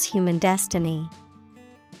controls human destiny.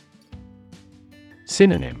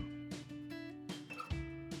 Synonym: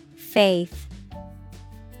 Faith,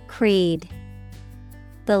 creed,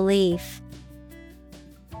 belief.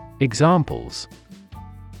 Examples: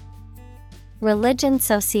 Religion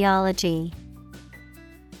sociology.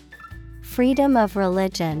 Freedom of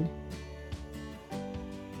religion.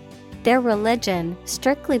 Their religion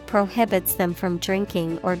strictly prohibits them from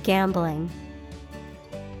drinking or gambling.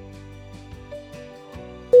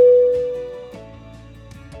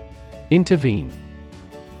 Intervene.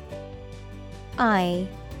 I-N-T-E-R-V-E-N-E.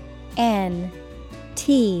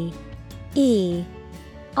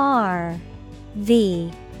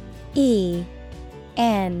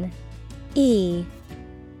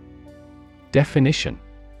 Definition: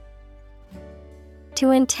 To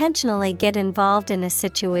intentionally get involved in a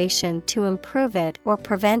situation to improve it or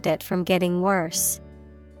prevent it from getting worse.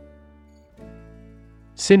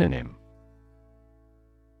 Synonym: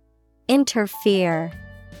 Interfere,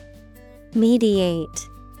 mediate,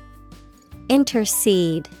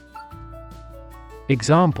 intercede.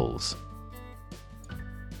 Examples: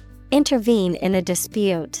 Intervene in a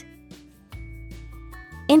dispute.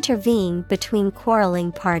 Intervene between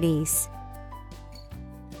quarreling parties.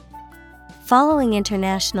 Following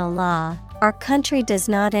international law, our country does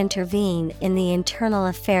not intervene in the internal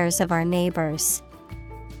affairs of our neighbors.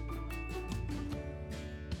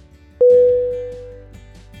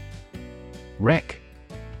 Wreck.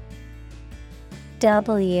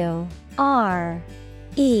 W-R-E-C-K.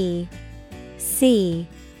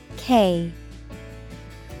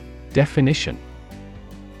 Definition: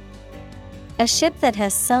 A ship that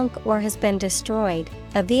has sunk or has been destroyed,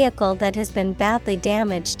 a vehicle that has been badly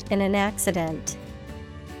damaged in an accident.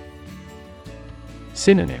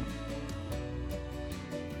 Synonym: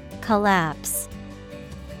 Collapse,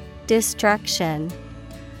 destruction,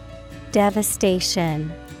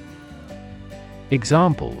 devastation.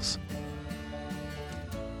 Examples: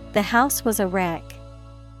 The house was a wreck.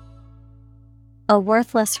 A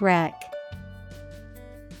worthless wreck.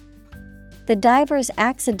 The divers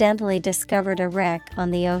accidentally discovered a wreck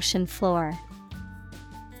on the ocean floor.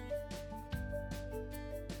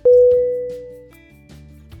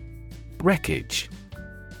 Wreckage.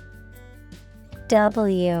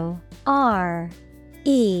 W-R-E-C-K-A-G-E.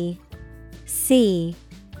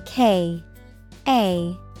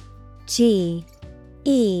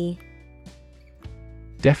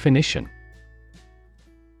 Definition: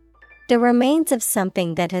 The remains of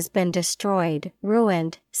something that has been destroyed,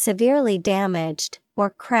 ruined, severely damaged, or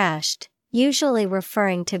crashed, usually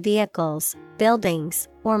referring to vehicles, buildings,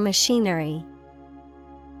 or machinery.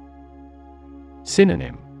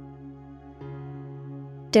 Synonym: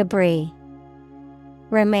 Debris,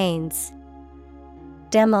 remains,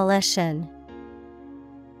 demolition.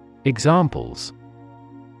 Examples: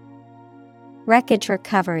 Wreckage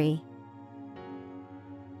recovery.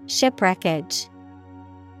 Shipwreckage.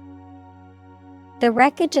 The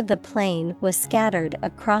wreckage of the plane was scattered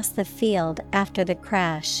across the field after the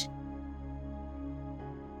crash.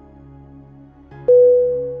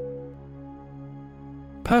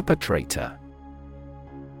 Perpetrator.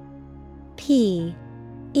 P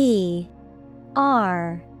E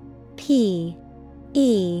R P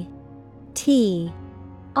E T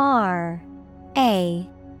R A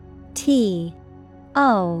T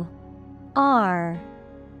O R.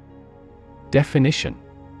 Definition: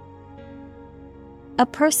 A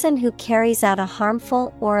person who carries out a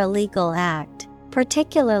harmful or illegal act,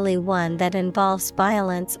 particularly one that involves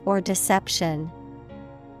violence or deception.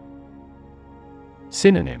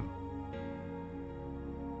 Synonym: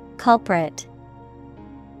 Culprit,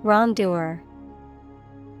 wrongdoer,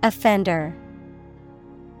 offender.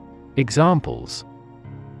 Examples: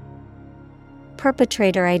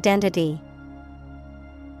 Perpetrator identity.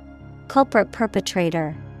 Culprit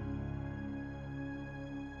perpetrator.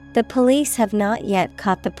 The police have not yet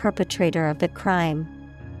caught the perpetrator of the crime.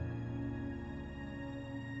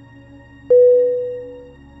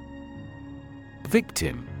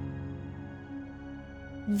 Victim.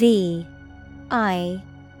 V-I-C-T-I-M.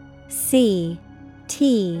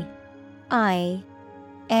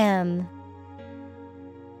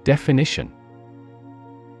 Definition.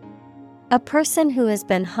 A person who has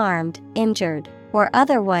been harmed, injured, or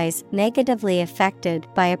otherwise negatively affected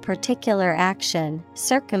by a particular action,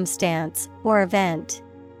 circumstance, or event.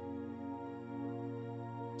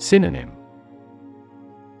 Synonym.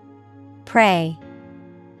 Prey,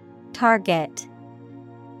 target,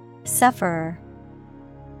 sufferer.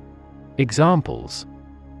 Examples.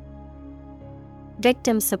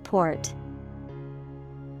 Victim support.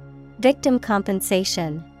 Victim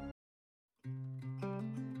compensation.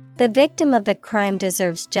 The victim of the crime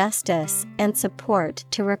deserves justice and support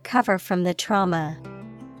to recover from the trauma.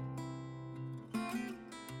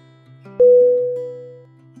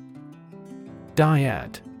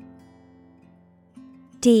 Dyad.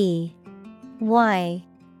 D-Y-A-D.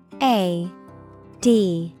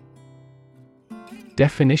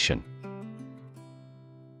 Definition.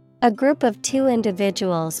 A group of two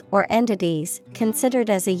individuals or entities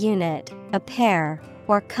considered as a unit, a pair,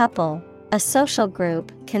 or couple, a social group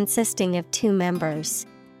consisting of two members.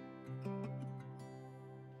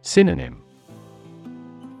 Synonym.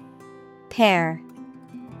 Pair,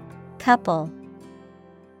 couple,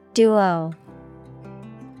 duo.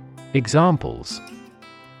 Examples.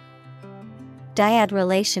 Dyad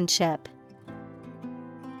relationship.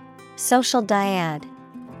 Social dyad.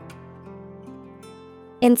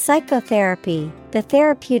 In psychotherapy, the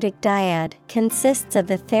therapeutic dyad consists of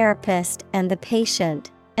the therapist and the patient,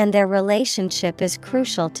 and their relationship is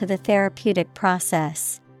crucial to the therapeutic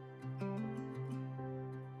process.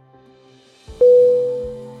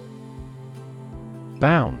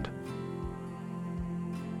 Bound.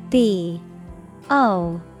 B-O-U-N-D.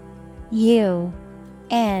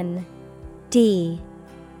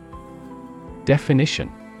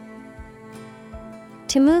 Definition.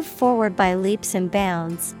 To move forward by leaps and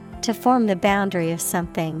bounds, to form the boundary of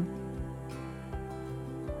something.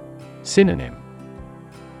 Synonym.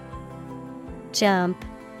 Jump,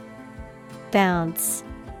 bounce,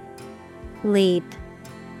 leap.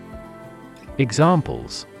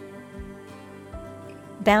 Examples.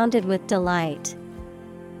 Bounded with delight.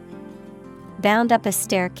 Bound up a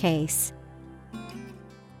staircase.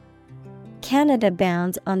 Canada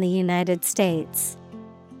bounds on the United States.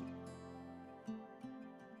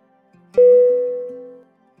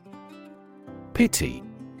 Pity.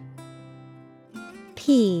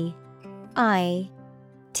 P-I-T-Y.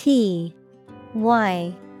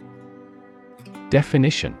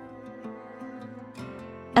 Definition.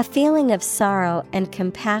 A feeling of sorrow and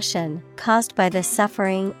compassion caused by the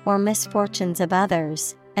suffering or misfortunes of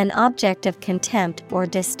others, an object of contempt or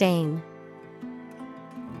disdain.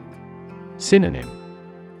 Synonym.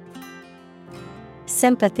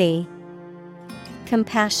 Sympathy,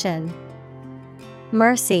 compassion,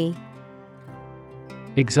 mercy.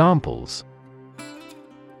 Examples.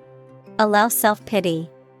 Allow self-pity.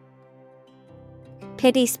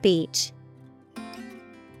 Pity speech.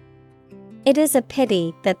 It is a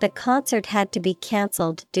pity that the concert had to be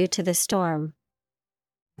cancelled due to the storm.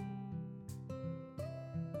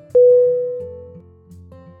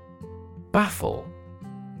 Baffle.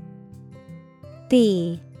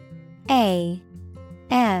 B-A-F-F-L-E.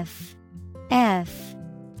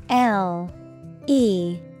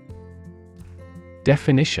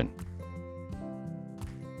 Definition.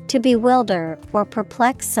 To bewilder or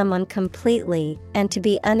perplex someone completely and to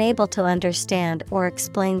be unable to understand or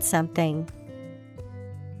explain something.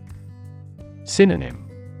 Synonym.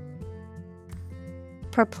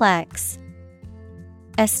 Perplex,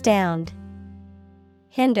 astound,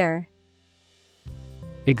 hinder.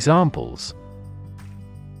 Examples.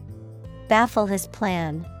 Baffle his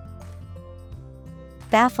plan.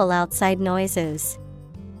 Baffle outside noises.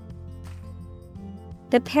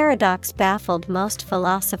 The paradox baffled most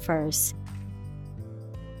philosophers.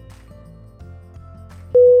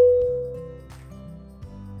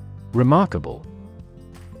 Remarkable.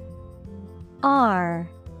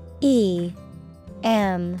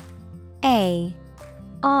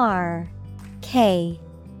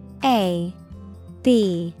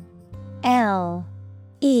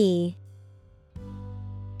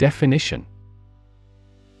 Definition.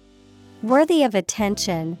 Worthy of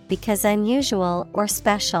attention because unusual or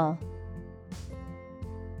special.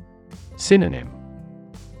 Synonym.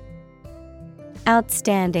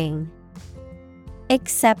 Outstanding,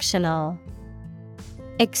 exceptional,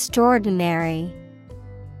 extraordinary.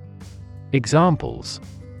 Examples: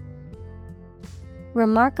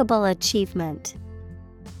 Remarkable achievement.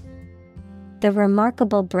 The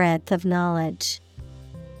remarkable breadth of knowledge.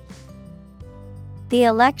 The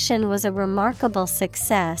election was a remarkable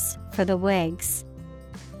success for the Whigs.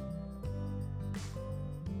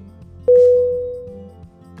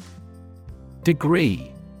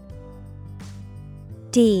 Degree.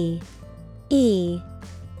 D-E-G-R-E-E.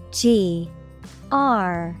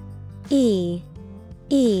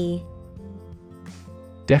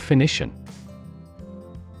 Definition: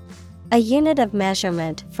 a unit of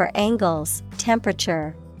measurement for angles,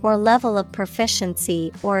 temperature, or level of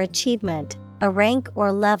proficiency or achievement, a rank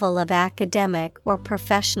or level of academic or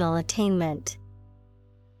professional attainment.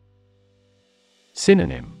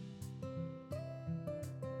 Synonym: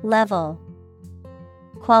 Level,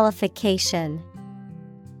 qualification,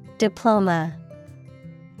 diploma.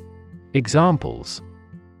 Examples: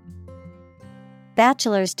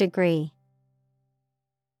 Bachelor's degree,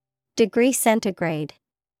 degree centigrade.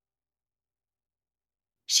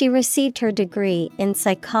 She received her degree in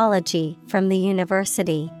psychology from the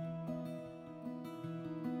university.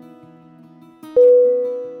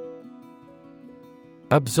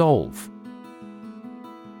 Absolve.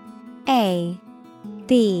 A-B-S-O-L-V-E.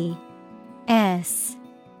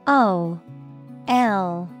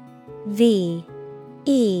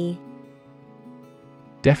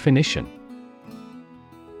 Definition: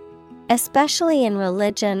 especially in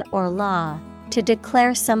religion or law, to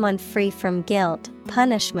declare someone free from guilt,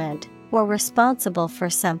 punishment, or responsible for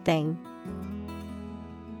something.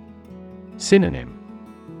 Synonym: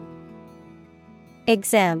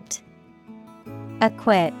 exempt,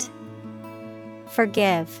 acquit,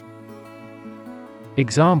 forgive.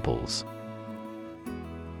 Examples: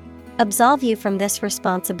 absolve you from this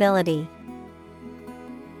responsibility.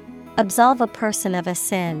 Absolve a person of a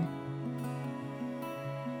sin.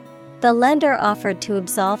 The lender offered to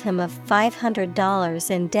absolve him of $500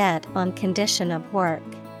 in debt on condition of work.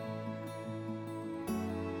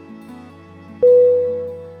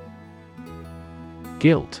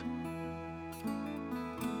 Guilt.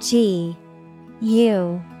 G-U-I-L-T.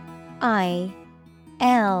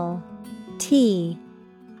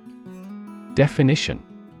 Definition: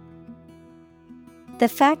 the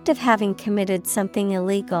fact of having committed something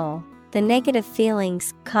illegal, the negative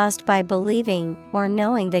feelings caused by believing or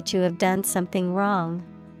knowing that you have done something wrong.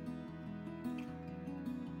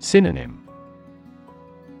 Synonym: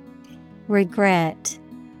 regret,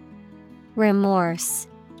 remorse,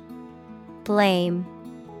 blame.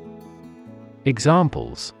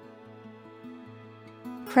 Examples: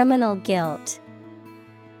 criminal guilt,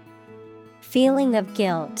 feeling of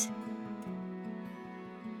guilt.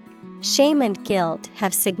 Shame and guilt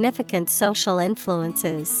have significant social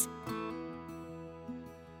influences.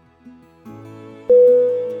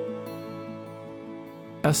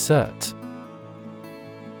 Assert.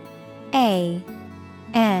 A-S-S-E-R-T.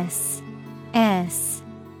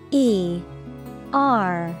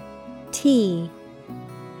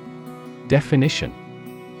 Definition: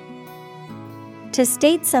 to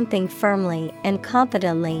state something firmly and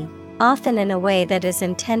confidently, often in a way that is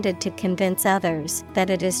intended to convince others that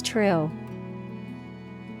it is true.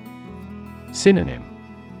 Synonym: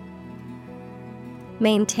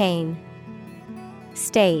 maintain,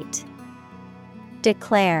 state,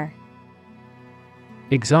 declare.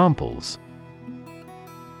 Examples: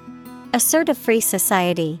 assert a free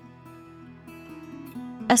society.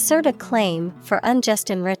 Assert a claim for unjust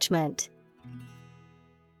enrichment.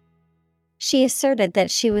 She asserted that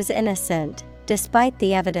she was innocent, despite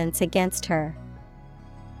the evidence against her.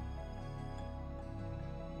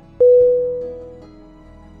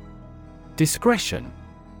 Discretion.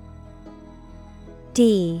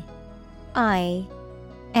 D-I-S-C-R-E-T-I-O-N.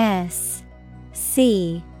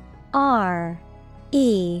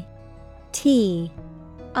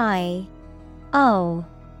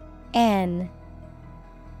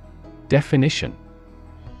 Definition: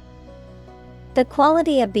 the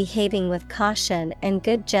quality of behaving with caution and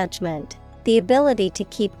good judgment, the ability to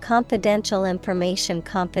keep confidential information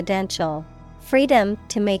confidential, freedom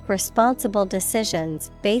to make responsible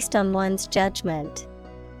decisions based on one's judgment.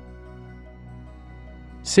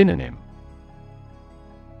 Synonym: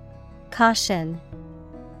 caution,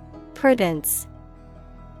 prudence,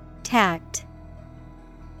 tact.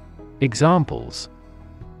 Examples: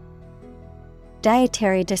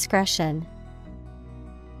 dietary discretion.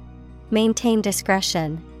 Maintain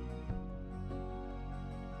discretion.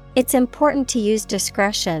 It's important to use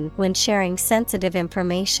discretion when sharing sensitive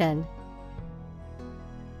information.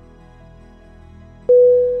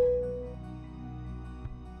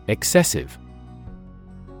 Excessive.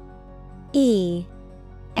 E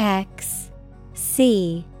X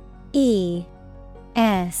C E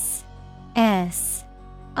S S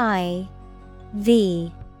I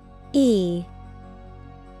V E.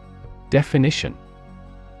 Definition: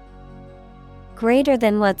 greater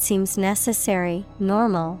than what seems necessary,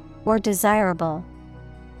 normal, or desirable.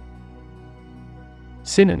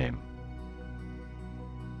 Synonym: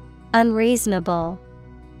 unreasonable,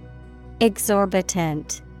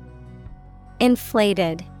 exorbitant,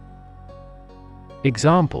 inflated.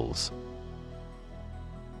 Examples: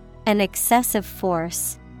 an excessive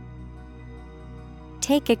force.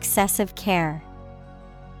 Take excessive care.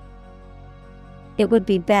 It would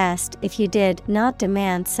be best if you did not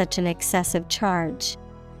demand such an excessive charge.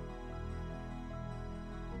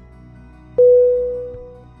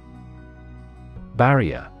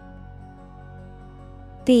 Barrier.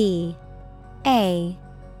 B A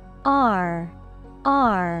R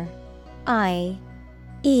R I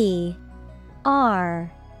E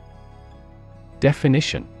R.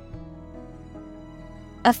 Definition: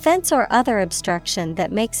 a fence or other obstruction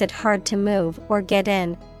that makes it hard to move or get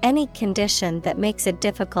in, any condition that makes it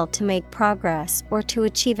difficult to make progress or to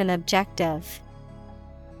achieve an objective.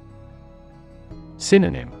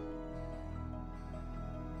 Synonym: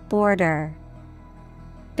 border,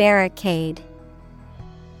 barricade,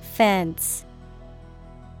 fence.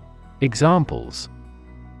 Examples: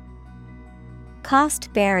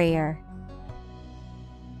 cost barrier,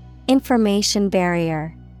 information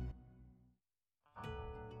barrier.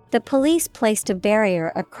 The police placed a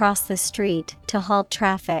barrier across the street to halt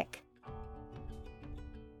traffic.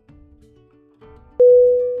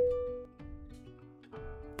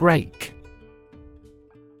 Break.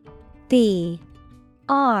 B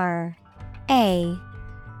R A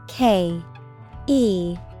K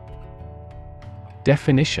E.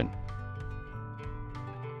 Definition: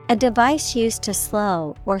 a device used to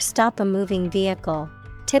slow or stop a moving vehicle,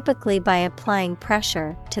 typically by applying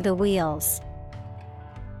pressure to the wheels.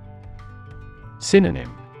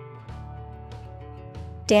 Synonym: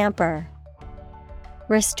 damper,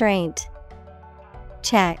 restraint,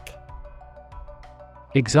 check.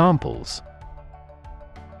 Examples: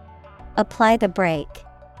 apply the brake,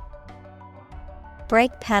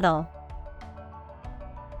 brake pedal.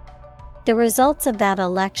 The results of that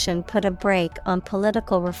election put a brake on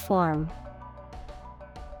political reform.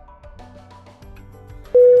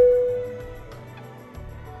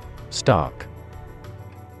 Stark.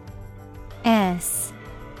 S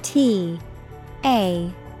T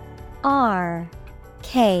A R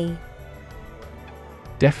K.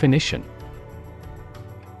 Definition: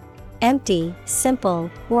 empty,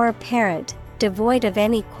 simple, or apparent, devoid of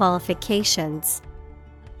any qualifications.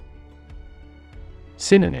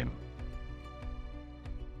 Synonym: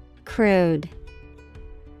 crude,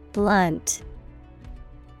 blunt,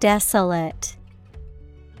 desolate.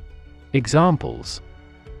 Examples: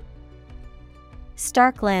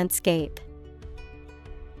 stark landscape,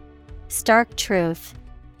 stark truth.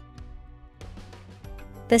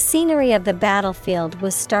 The scenery of the battlefield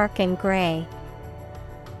was stark and gray.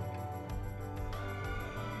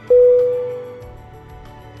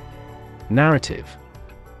 Narrative.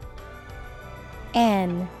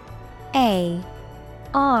 N A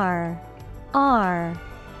R R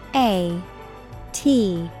A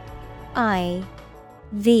T I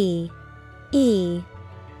V E.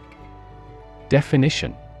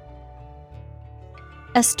 Definition: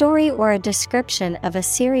 a story or a description of a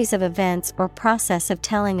series of events or process of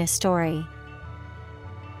telling a story.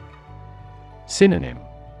 Synonym: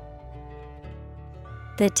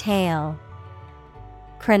 the tale,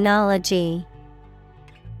 chronology,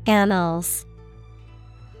 annals.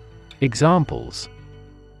 Examples: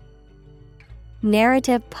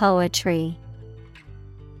 narrative poetry,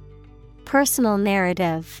 personal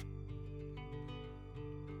narrative.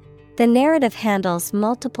 The narrative handles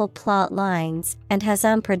multiple plot lines and has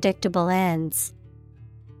unpredictable ends.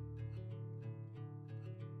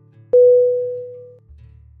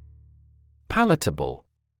 Palatable.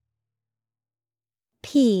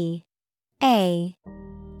 P A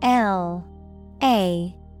L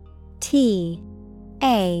A T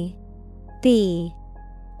A B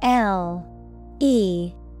L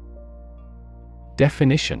E.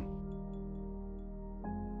 Definition: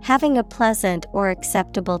 having a pleasant or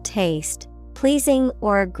acceptable taste, pleasing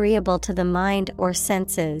or agreeable to the mind or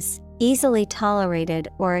senses, easily tolerated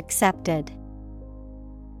or accepted.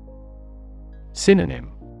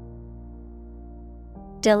 Synonym: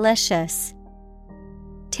 delicious,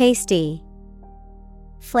 tasty,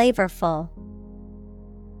 flavorful.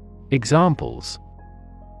 Examples: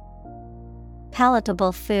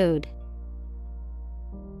 palatable food,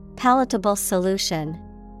 palatable solution.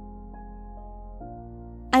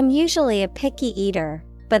 I'm usually a picky eater,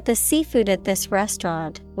 but the seafood at this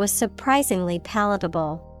restaurant was surprisingly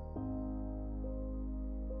palatable.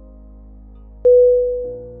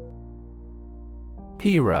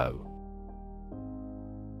 Hero.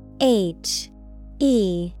 H-E-R-O.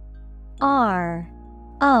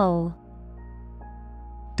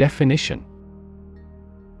 Definition.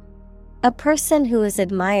 A person who is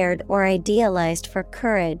admired or idealized for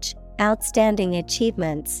courage, outstanding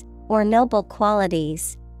achievements, or noble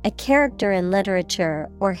qualities, a character in literature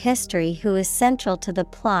or history who is central to the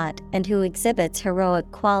plot and who exhibits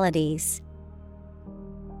heroic qualities.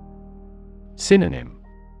 Synonym.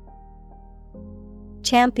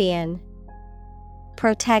 Champion,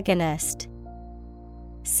 protagonist,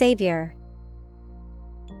 savior.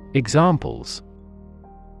 Examples.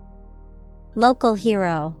 Local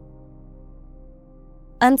hero,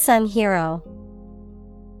 unsung hero.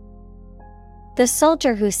 The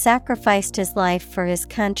soldier who sacrificed his life for his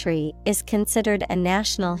country is considered a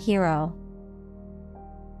national hero.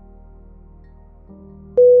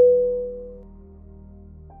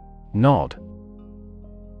 Nod.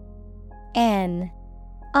 N-O-D.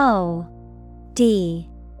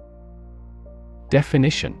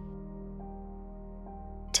 Definition.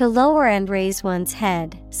 To lower and raise one's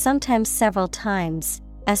head, sometimes several times,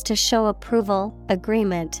 as to show approval,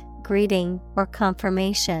 agreement, greeting, or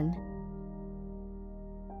confirmation.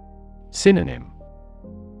 Synonym.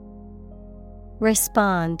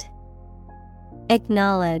 Respond,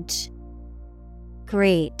 acknowledge,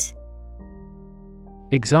 greet.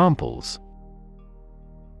 Examples.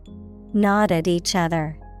 Nod at each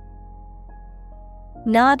other.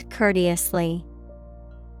 Nod courteously.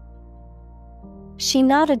 She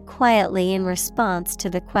nodded quietly in response to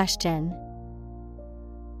the question.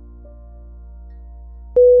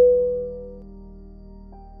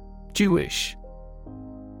 Jewish.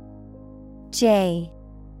 J-E-W-I-S-H.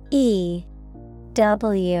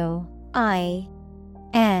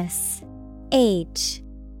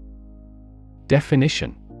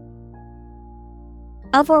 Definition.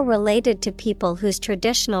 Of or related to people whose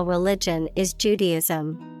traditional religion is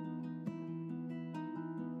Judaism.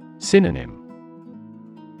 Synonym.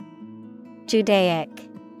 Judaic.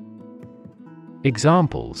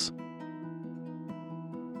 Examples.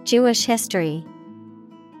 Jewish history.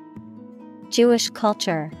 Jewish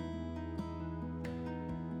culture.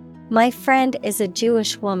 My friend is a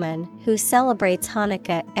Jewish woman who celebrates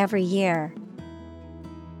Hanukkah every year.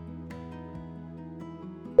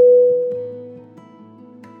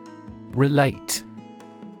 Relate.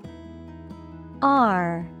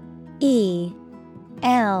 R-E-L-A-T-E.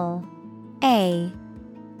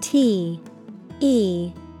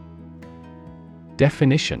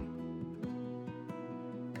 Definition.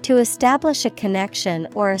 To establish a connection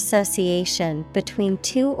or association between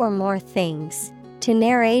two or more things, to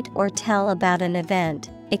narrate or tell about an event,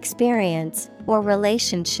 experience, or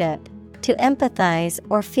relationship, to empathize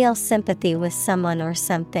or feel sympathy with someone or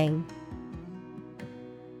something.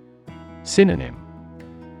 Synonym.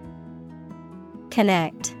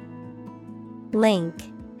 Connect, link,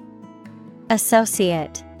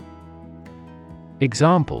 associate.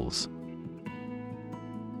 Examples.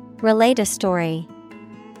 Relate a story.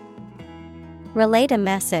 Relate a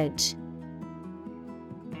message.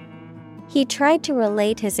 He tried to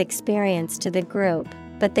relate his experience to the group,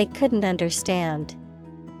 but they couldn't understand.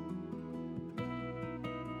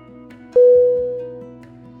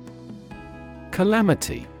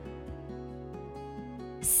 Calamity.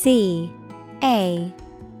 C-A-L-A-M-I-T-Y.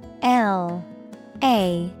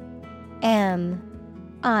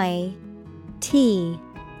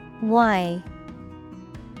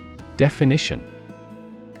 Definition.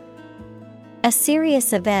 A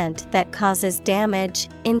serious event that causes damage,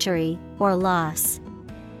 injury, or loss.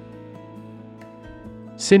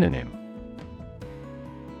 Synonym.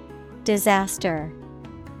 Disaster,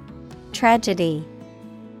 tragedy,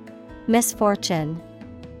 misfortune.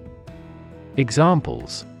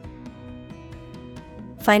 Examples.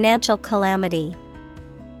 Financial calamity.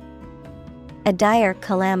 A dire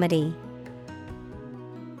calamity.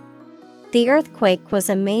 The earthquake was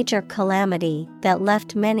a major calamity that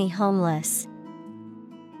left many homeless.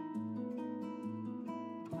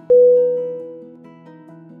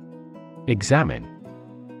 Examine.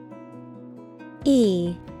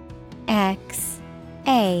 E-X-A-M-I-N-E.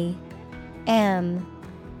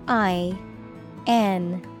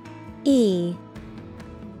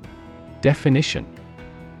 Definition.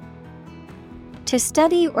 To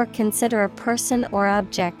study or consider a person or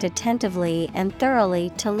object attentively and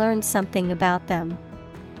thoroughly to learn something about them.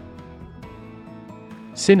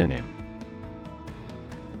 Synonym.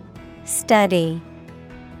 Study,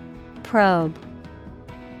 probe,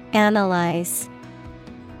 analyze.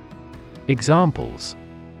 Examples: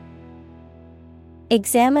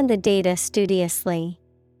 Examine the data studiously.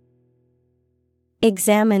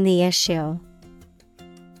 Examine the issue.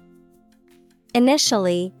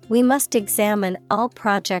 Initially, we must examine all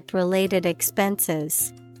project-related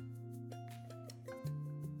expenses.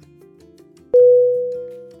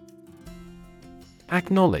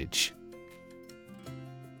 Acknowledge.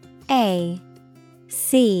 Acknowledge.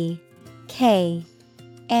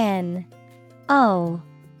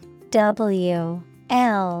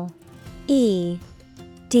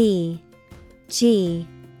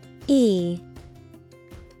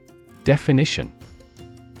 Definition: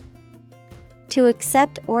 To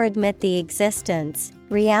accept or admit the existence,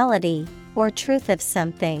 reality, or truth of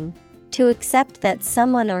something. To accept that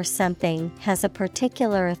someone or something has a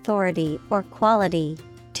particular authority or quality.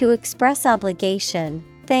 To express obligation,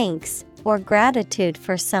 thanks, or gratitude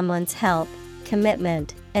for someone's help,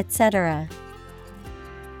 commitment, etc.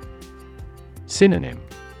 Synonym: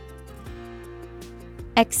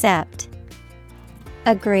 Accept,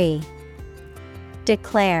 agree,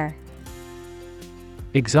 declare.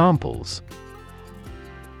 Examples: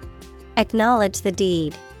 Acknowledge the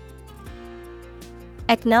deed.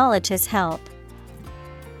 Acknowledge his help.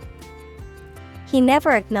 He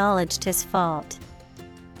never acknowledged his fault.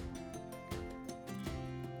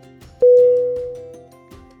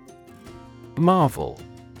 Marvel.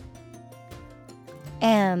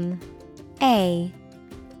 MARVEL.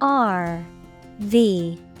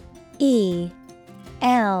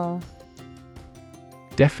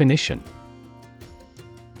 Definition: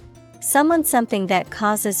 Someone something that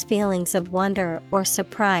causes feelings of wonder or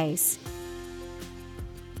surprise.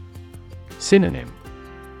 Synonym: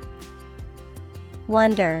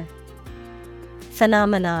 Wonder,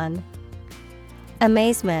 phenomenon,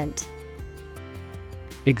 amazement.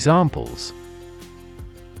 Examples: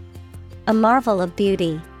 A marvel of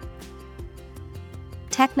beauty.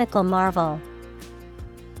 Technical marvel.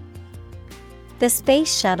 The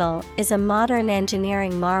space shuttle is a modern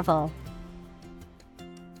engineering marvel.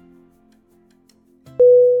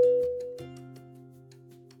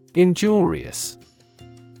 Injurious.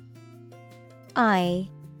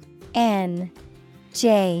 INJURIOUS.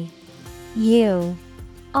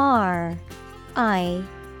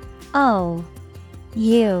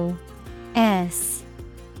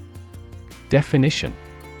 Definition: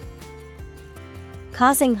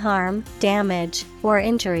 Causing harm, damage, or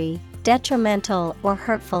injury, detrimental or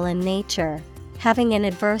hurtful in nature, having an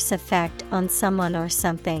adverse effect on someone or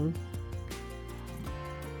something.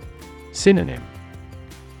 Synonym: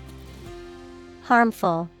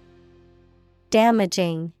 Harmful,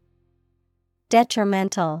 damaging,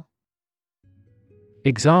 detrimental.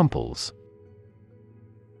 Examples: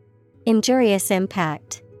 Injurious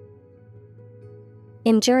impact.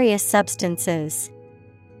 Injurious substances.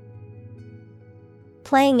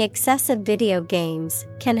 Playing excessive video games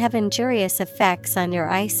can have injurious effects on your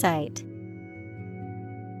eyesight.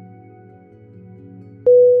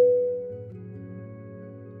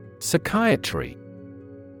 Psychiatry.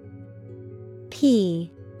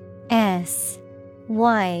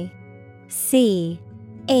 Psychiatry.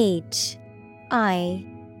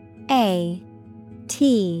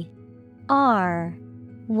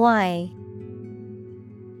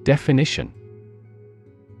 Definition: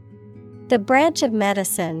 The branch of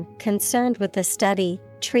medicine concerned with the study,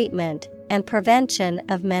 treatment, and prevention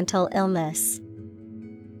of mental illness.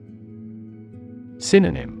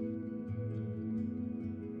 Synonym: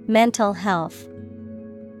 Mental health,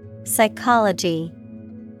 psychology,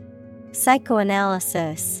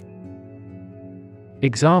 psychoanalysis.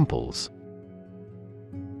 Examples: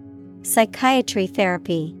 Psychiatry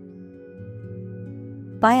therapy.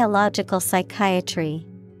 Biological psychiatry.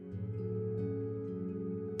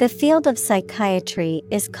 The field of psychiatry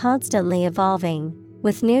is constantly evolving,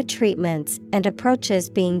 with new treatments and approaches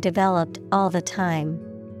being developed all the time.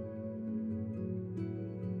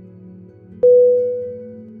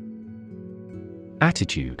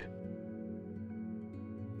 Attitude.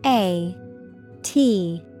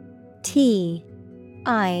 ATTITUDE.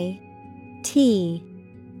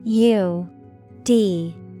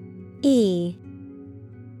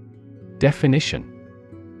 Definition: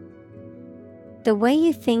 The way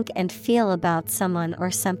you think and feel about someone or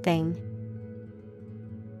something.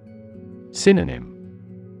 Synonym: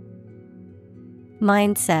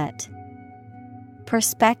 Mindset,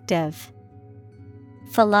 perspective,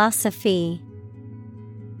 philosophy.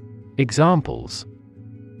 Examples: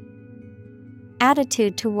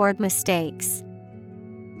 Attitude toward mistakes.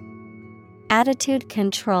 Attitude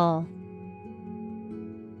control.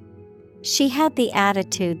 She had the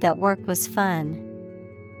attitude that work was fun.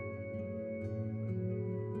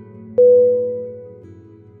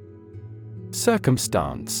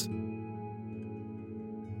 Circumstance.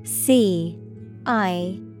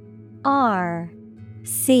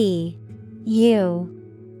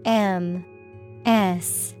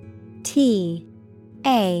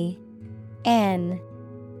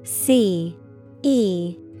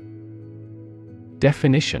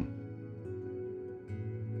 Definition.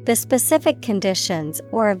 The specific conditions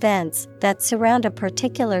or events that surround a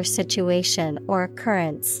particular situation or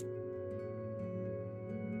occurrence.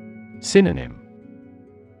 Synonym.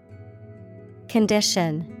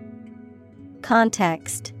 Condition,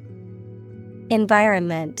 context,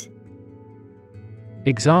 environment.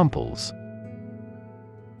 Examples.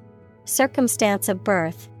 Circumstance of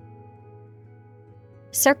birth,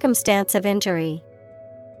 circumstance of injury.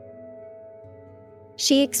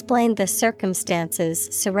 She explained the circumstances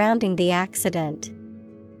surrounding the accident.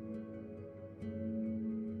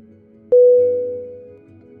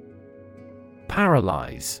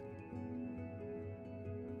 Paralyze.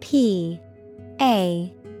 P-A-R-A-L-Y-Z-E.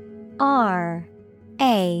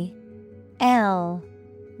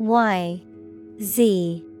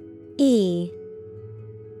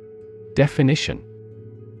 Definition.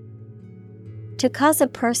 To cause a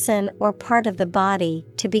person or part of the body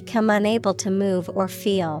to become unable to move or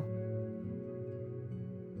feel.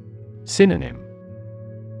 Synonym.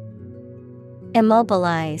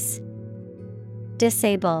 Immobilize,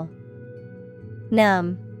 disable,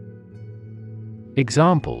 numb.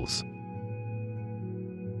 Examples.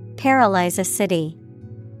 Paralyze a city.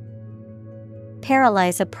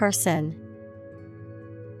 Paralyze a person.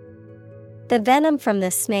 The venom from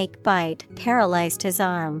the snake bite paralyzed his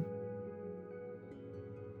arm.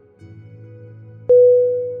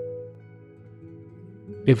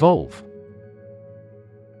 Evolve.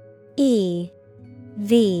 E-V-O-L-V-E.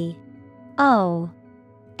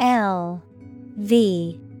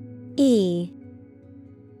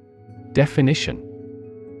 Definition.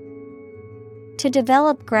 To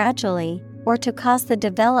develop gradually, or to cause the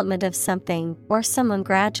development of something or someone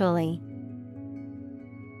gradually.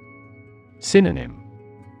 Synonym.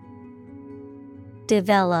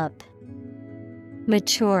 Develop,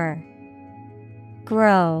 mature,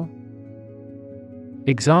 grow.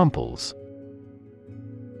 Examples.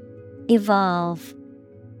 Evolve.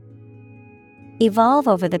 Evolve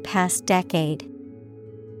over the past decade.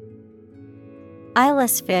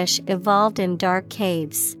 Eyeless fish evolved in dark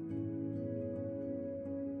caves.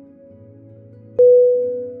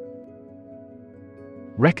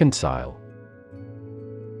 Reconcile.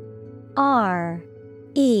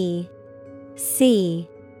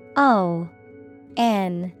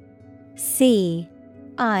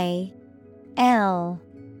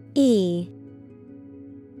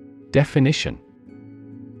 Definition.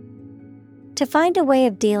 To find a way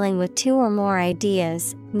of dealing with two or more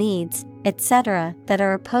ideas, needs, etc. that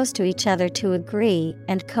are opposed to each other to agree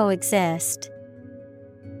and coexist.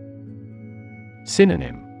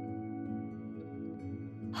 Synonym.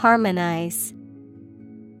 Harmonize,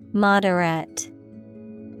 moderate,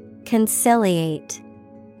 conciliate.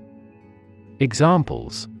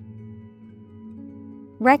 Examples.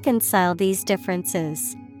 Reconcile these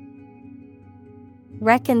differences.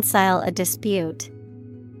 Reconcile a dispute.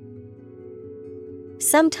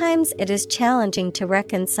 Sometimes it is challenging to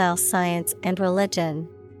reconcile science and religion.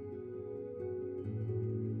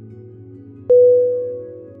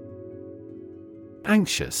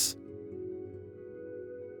 Anxious.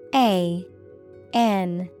 A-N-X-I-O-U-S.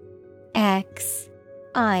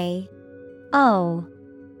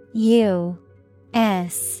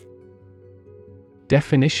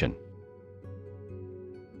 Definition.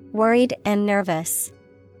 Worried and nervous.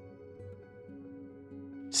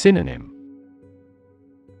 Synonym.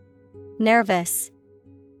 Nervous,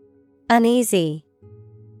 uneasy,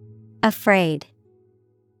 afraid.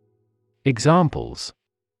 Examples.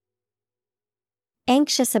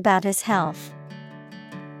 Anxious about his health.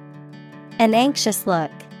 An anxious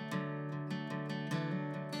look.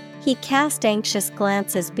 He cast anxious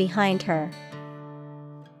glances behind her.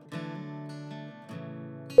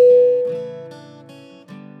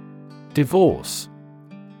 Divorce.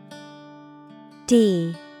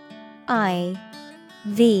 D-I-V-O-R-C-E.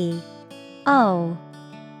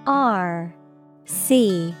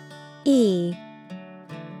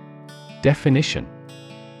 Definition.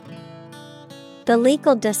 The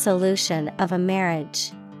legal dissolution of a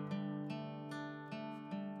marriage.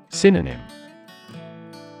 Synonym.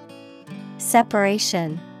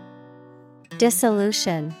 Separation,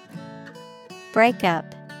 dissolution,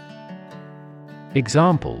 breakup.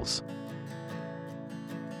 Examples.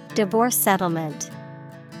 Divorce settlement.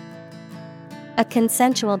 A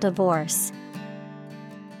consensual divorce.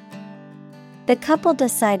 The couple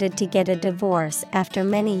decided to get a divorce after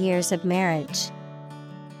many years of marriage.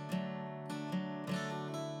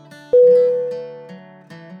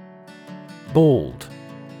 Bald.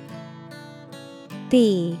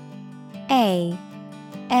 B-A-L-D.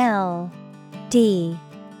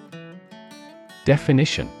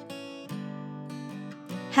 Definition: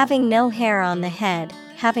 having no hair on the head,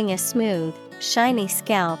 having a smooth, shiny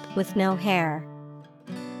scalp with no hair.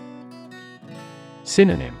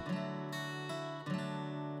 Synonym: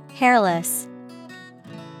 Hairless,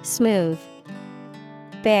 smooth,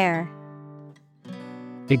 bare.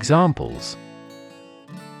 Examples: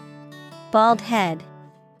 Bald head.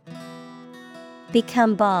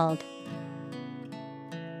 Become bald.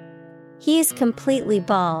 He is completely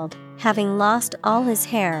bald, having lost all his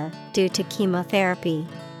hair due to chemotherapy.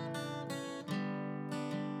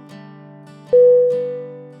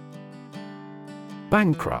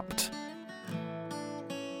 Bankrupt.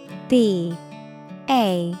 B-A-N-K-R-U-P-T.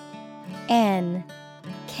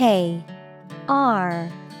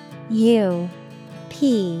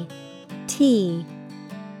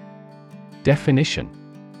 Definition: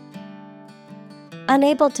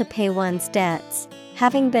 unable to pay one's debts,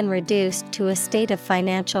 having been reduced to a state of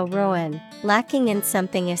financial ruin, lacking in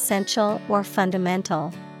something essential or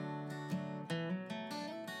fundamental.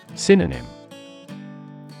 Synonym: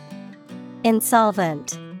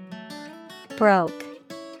 Insolvent, broke,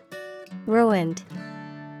 ruined.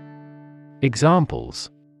 Examples: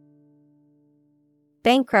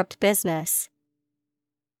 bankrupt business.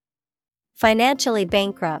 Financially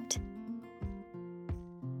bankrupt.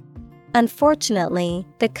 Unfortunately,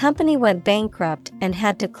 the company went bankrupt and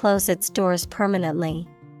had to close its doors permanently.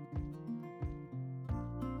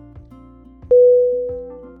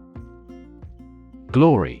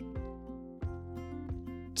 Glory.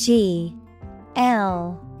 G-L-O-R-Y.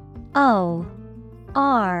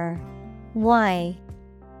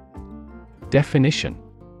 Definition: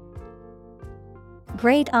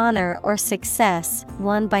 great honor or success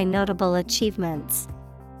won by notable achievements.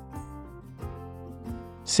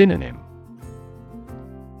 Synonym: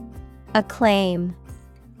 acclaim,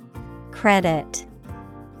 credit,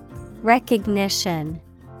 recognition.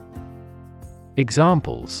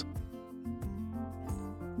 Examples: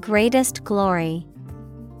 greatest glory,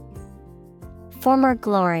 former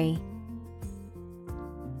glory.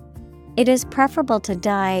 It is preferable to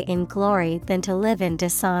die in glory than to live in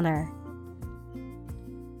dishonor.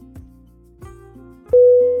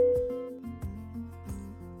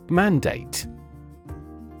 Mandate.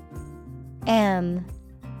 M-A-N-D-A-T-E.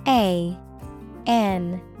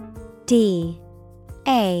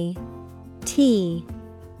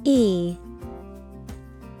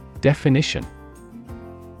 Definition: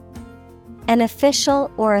 an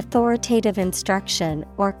official or authoritative instruction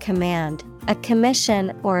or command, a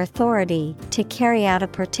commission or authority to carry out a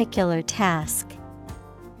particular task.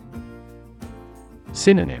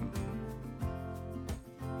 Synonym: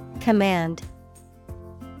 command,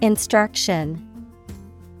 instruction,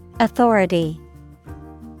 authority.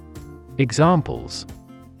 Examples: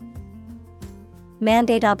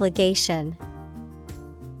 mandate obligation,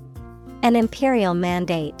 an imperial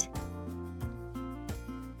mandate.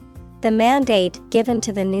 The mandate given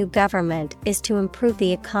to the new government is to improve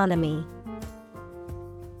the economy.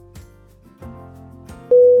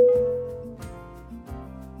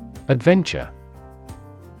 Adventure.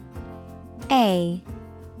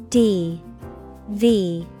 A-D-V-E-N-T-U-R-E.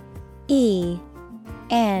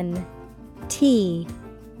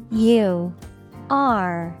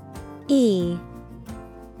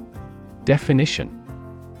 Definition: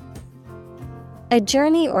 a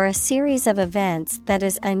journey or a series of events that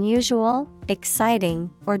is unusual,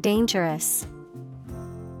 exciting, or dangerous.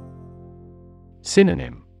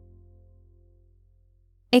 Synonym: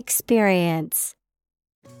 experience,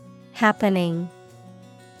 happening,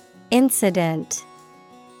 incident.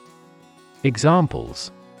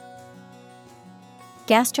 Examples: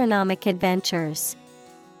 gastronomic adventures,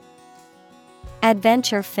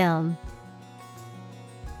 adventure film.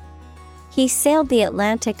 He sailed the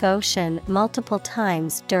Atlantic Ocean multiple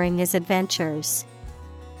times during his adventures.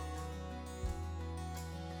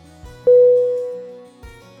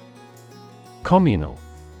 Communal.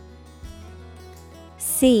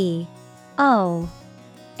 C-O-M-M-U-N-A-L.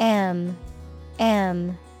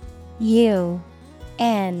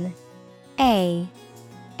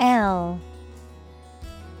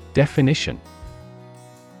 Definition: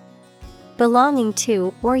 belonging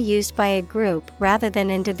to or used by a group rather than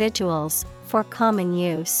individuals, for common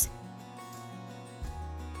use.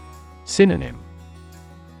 Synonym: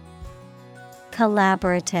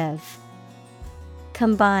 collaborative,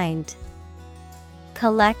 combined,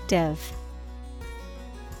 collective.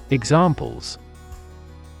 Examples: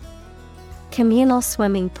 communal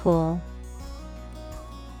swimming pool,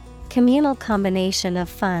 communal combination of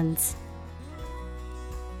funds.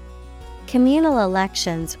 Communal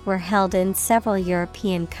elections were held in several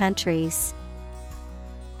European countries.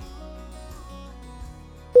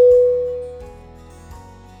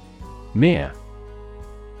 Mere.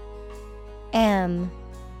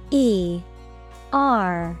 M-E-R-E.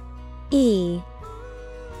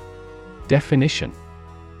 Definition: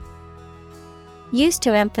 used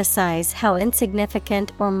to emphasize how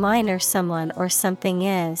insignificant or minor someone or something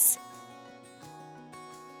is.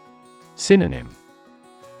 Synonym: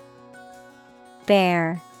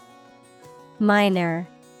 bare, minor,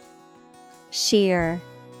 sheer.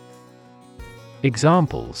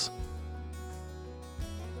 Examples: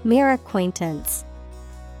 mere acquaintance,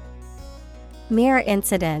 mere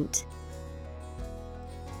incident.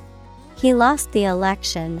 He lost the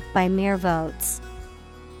election by mere votes.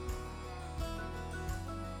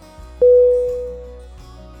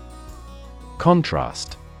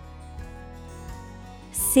 Contrast.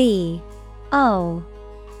 C-O-N-T-R-A-S-T.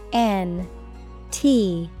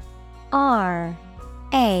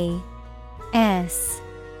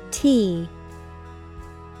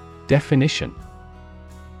 Definition: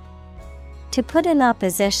 to put in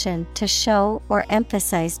opposition to show or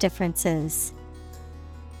emphasize differences.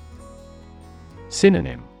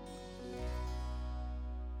 Synonym: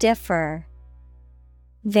 differ,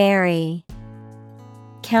 vary,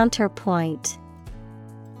 counterpoint.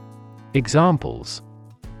 Examples: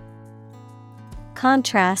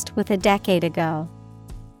 contrast with a decade ago.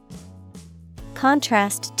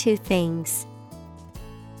 Contrast two things.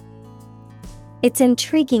 It's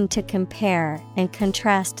intriguing to compare and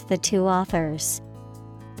contrast the two authors.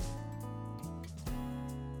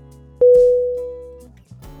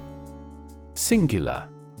 Singular.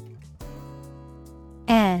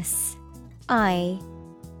 S-I-N-G-U-L-A-R.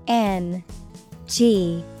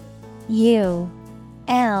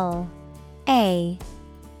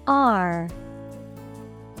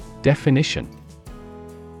 Definition: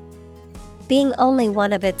 being only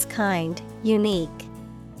one of its kind, unique.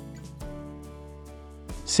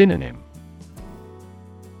 Synonym: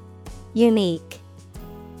 unique,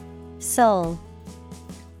 sole,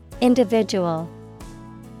 individual.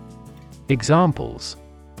 Examples: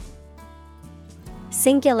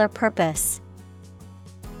 singular purpose,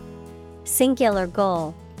 singular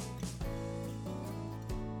goal.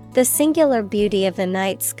 The singular beauty of the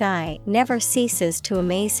night sky never ceases to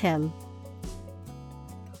amaze him.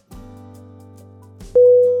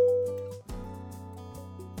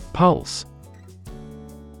 Pulse.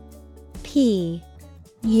 P-U-L-S-E.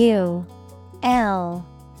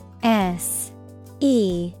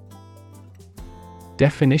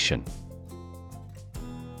 Definition: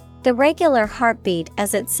 the regular heartbeat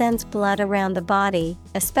as it sends blood around the body,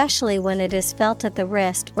 especially when it is felt at the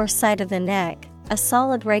wrist or side of the neck, a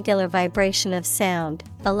solid regular vibration of sound,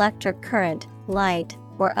 electric current, light,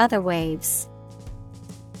 or other waves.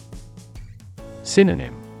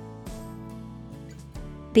 Synonym: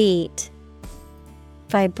 beat,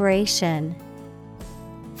 vibration,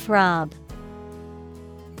 throb.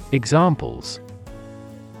 Examples: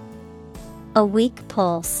 a weak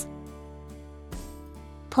pulse,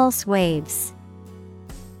 pulse waves.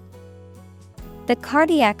 The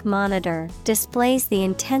cardiac monitor displays the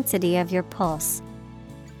intensity of your pulse.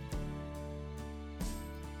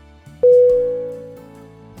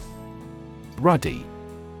 Ruddy.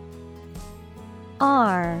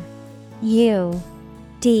 R-U-D-D-Y.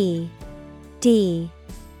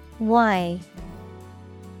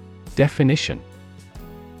 Definition: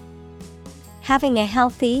 having a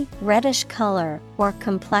healthy, reddish color or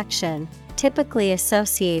complexion, typically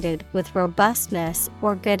associated with robustness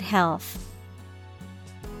or good health.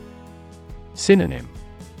 Synonym: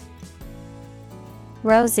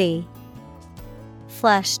 rosy,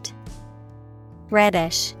 flushed,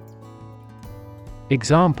 reddish.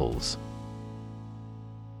 Examples: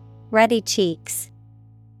 ruddy cheeks,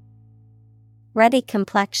 ruddy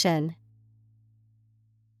complexion.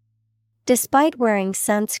 Despite wearing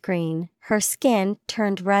sunscreen, her skin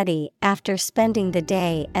turned ruddy after spending the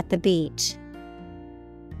day at the beach.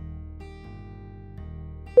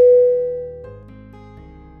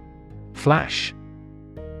 Flash.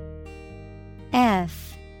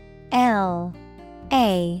 F-L-A-S-H.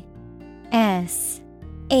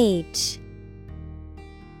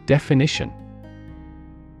 Definition: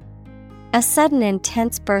 a sudden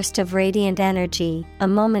intense burst of radiant energy, a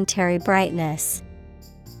momentary brightness.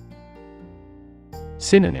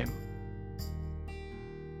 Synonym: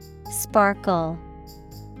 sparkle,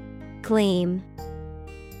 gleam,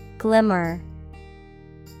 glimmer.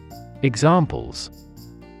 Examples: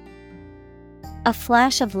 a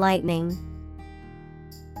flash of lightning,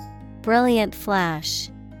 brilliant flash.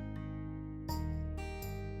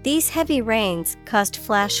 These heavy rains caused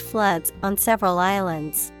flash floods on several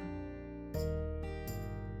islands.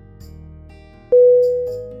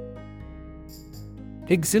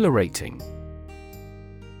 Exhilarating.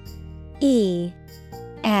 EXILARATING.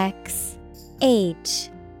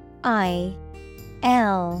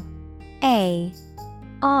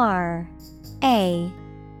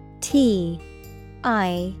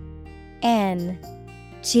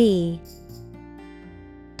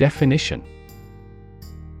 Definition: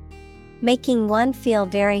 making one feel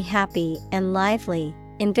very happy and lively,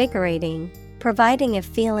 invigorating, providing a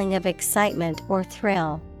feeling of excitement or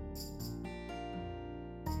thrill.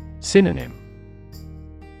 Synonym: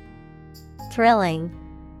 thrilling,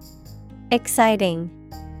 exciting,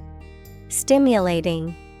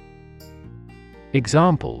 stimulating.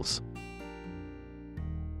 Examples: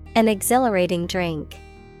 an exhilarating drink,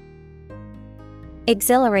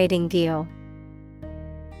 exhilarating view.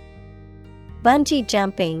 Bungee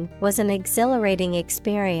jumping was an exhilarating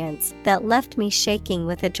experience that left me shaking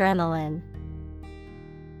with adrenaline.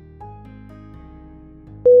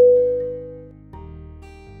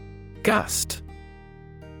 Gust.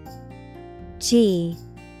 G-U-S-T.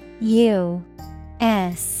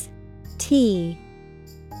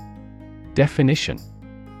 Definition: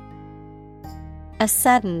 a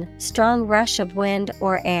sudden, strong rush of wind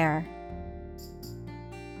or air.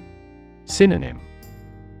 Synonym: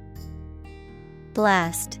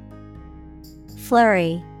 blast,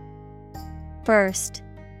 flurry, burst.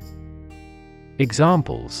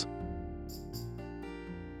 Examples: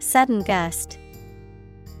 sudden gust,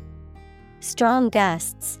 strong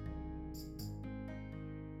gusts.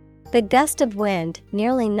 The gust of wind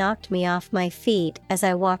nearly knocked me off my feet as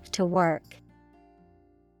I walked to work.